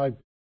 Now,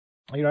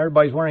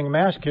 everybody's wearing a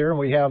mask here and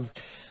we have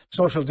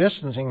social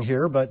distancing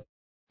here, but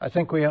I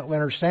think we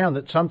understand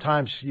that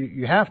sometimes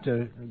you have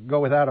to go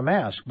without a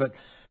mask. But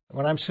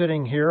when I'm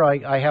sitting here,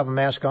 I have a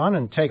mask on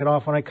and take it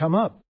off when I come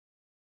up.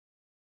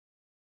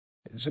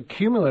 It's a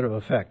cumulative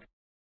effect.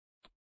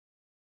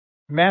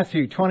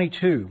 Matthew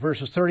 22,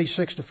 verses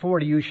 36 to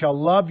 40, you shall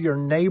love your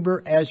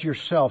neighbor as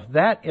yourself.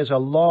 That is a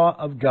law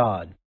of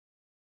God.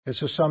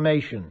 It's a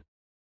summation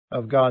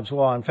of God's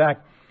law. In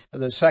fact,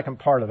 the second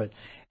part of it.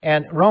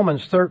 And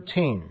Romans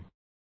 13,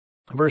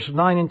 verses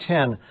 9 and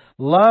 10,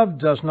 love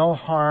does no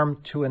harm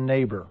to a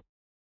neighbor.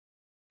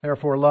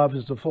 Therefore, love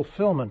is the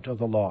fulfillment of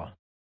the law.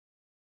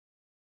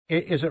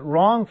 Is it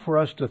wrong for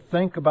us to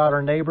think about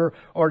our neighbor,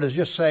 or to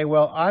just say,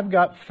 well, I've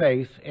got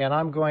faith and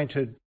I'm going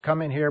to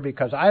come in here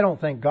because I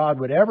don't think God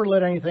would ever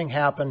let anything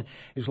happen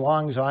as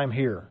long as I'm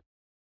here?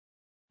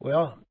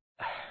 Well,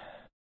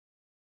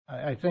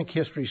 I think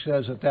history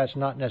says that that's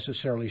not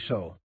necessarily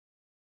so.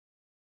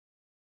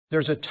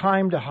 There's a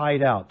time to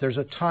hide out. There's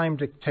a time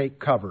to take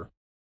cover.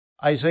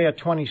 Isaiah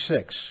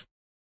 26,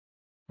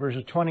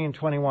 verses 20 and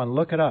 21.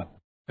 Look it up.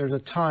 There's a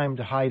time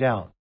to hide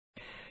out.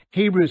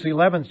 Hebrews, the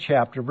 11th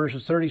chapter,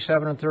 verses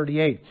 37 and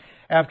 38.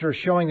 After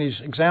showing these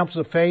examples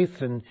of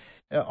faith, and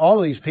all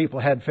of these people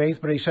had faith,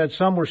 but he said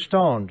some were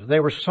stoned. They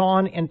were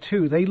sawn in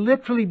two. They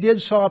literally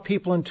did saw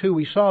people in two.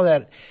 We saw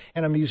that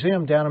in a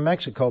museum down in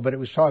Mexico, but it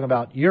was talking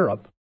about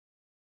Europe.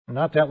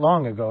 Not that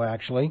long ago,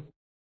 actually.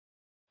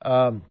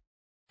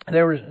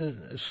 They were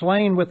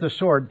slain with the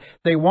sword.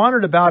 They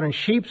wandered about in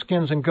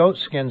sheepskins and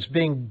goatskins,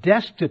 being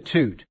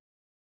destitute,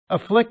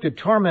 afflicted,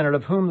 tormented,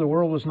 of whom the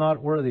world was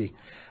not worthy.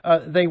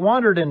 They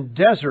wandered in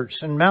deserts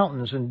and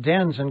mountains and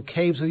dens and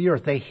caves of the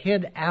earth. They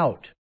hid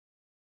out.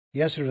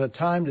 Yes, there's a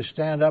time to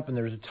stand up and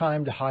there's a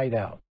time to hide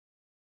out.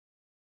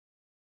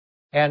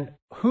 And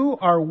who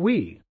are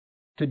we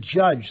to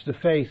judge the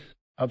faith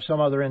of some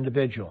other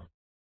individual?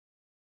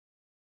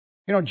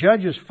 You know,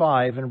 Judges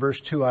 5 and verse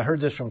 2, I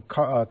heard this from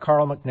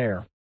Carl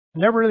McNair.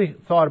 Never really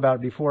thought about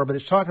it before, but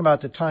it's talking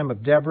about the time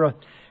of Deborah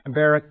and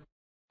Barak.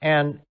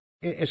 And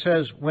it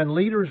says, when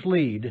leaders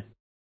lead,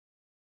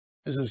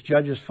 this is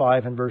Judges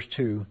 5 and verse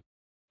 2,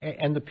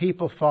 and the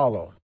people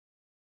follow.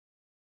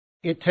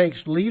 It takes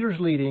leaders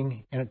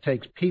leading, and it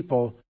takes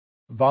people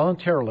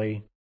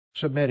voluntarily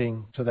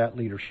submitting to that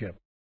leadership.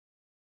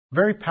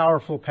 Very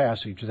powerful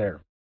passage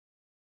there.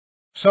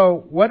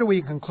 So, what do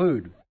we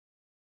conclude?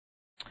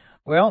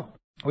 Well,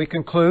 we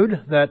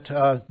conclude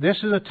that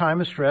this is a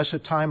time of stress, a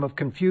time of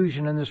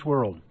confusion in this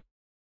world.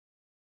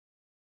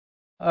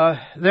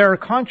 There are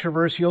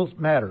controversial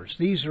matters.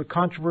 These are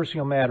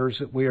controversial matters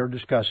that we are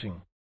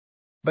discussing.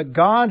 But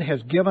God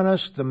has given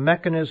us the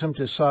mechanism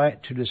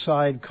to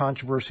decide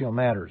controversial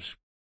matters.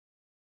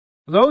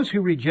 Those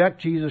who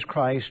reject Jesus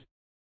Christ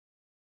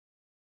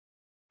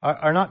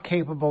are not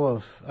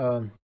capable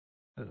of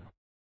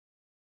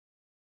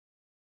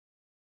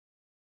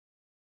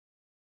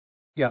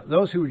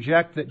those who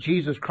reject that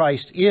Jesus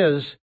Christ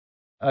is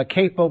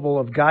capable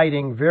of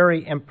guiding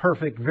very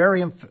imperfect,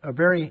 very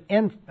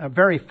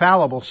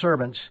fallible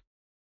servants,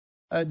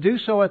 do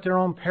so at their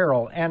own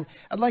peril. And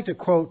I'd like to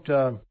quote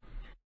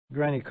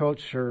Granny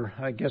Coates, or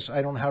I guess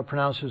I don't know how to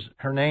pronounce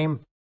her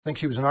name. I think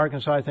she was in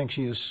Arkansas. I think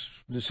she is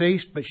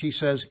deceased. But she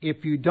says,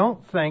 if you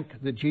don't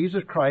think that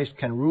Jesus Christ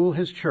can rule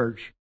His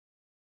church,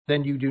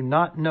 then you do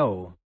not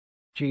know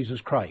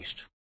Jesus Christ.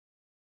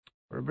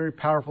 A very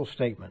powerful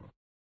statement.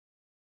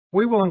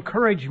 We will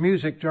encourage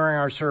music during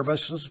our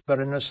services, but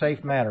in a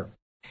safe manner.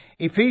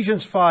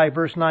 Ephesians 5,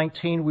 verse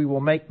 19, we will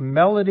make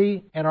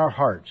melody in our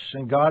hearts.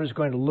 And God is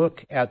going to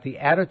look at the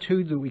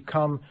attitude that we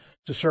come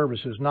to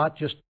services, not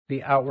just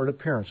the outward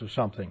appearance of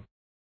something.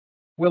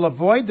 We'll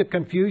avoid the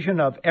confusion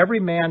of every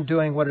man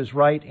doing what is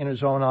right in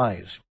his own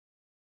eyes.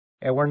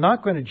 And we're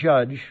not going to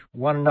judge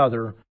one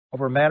another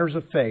over matters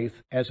of faith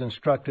as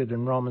instructed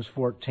in Romans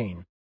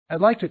 14.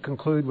 I'd like to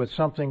conclude with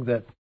something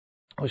that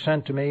was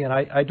sent to me, and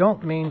I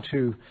don't mean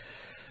to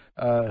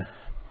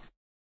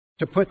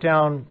put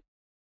down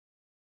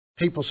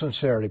people's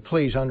sincerity.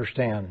 Please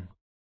understand,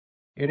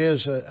 it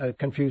is a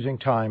confusing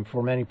time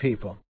for many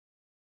people.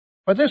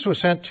 But this was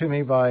sent to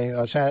me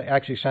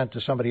actually sent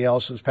to somebody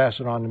else, who's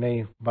passed it on to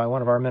me by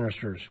one of our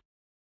ministers.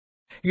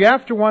 You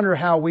have to wonder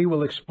how we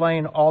will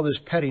explain all this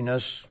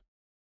pettiness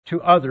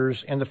to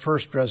others in the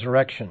first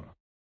resurrection.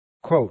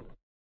 Quote,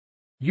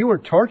 you were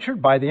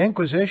tortured by the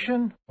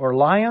Inquisition or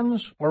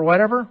lions or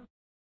whatever?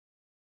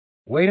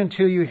 Wait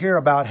until you hear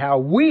about how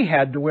we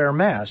had to wear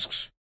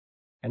masks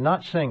and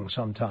not sing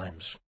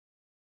sometimes.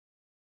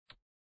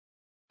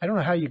 I don't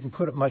know how you can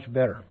put it much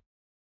better.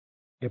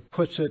 It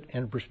puts it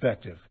in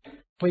perspective.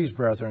 Please,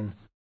 brethren,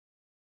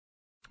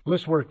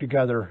 let's work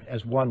together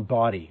as one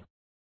body,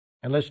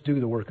 and let's do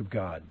the work of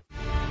God.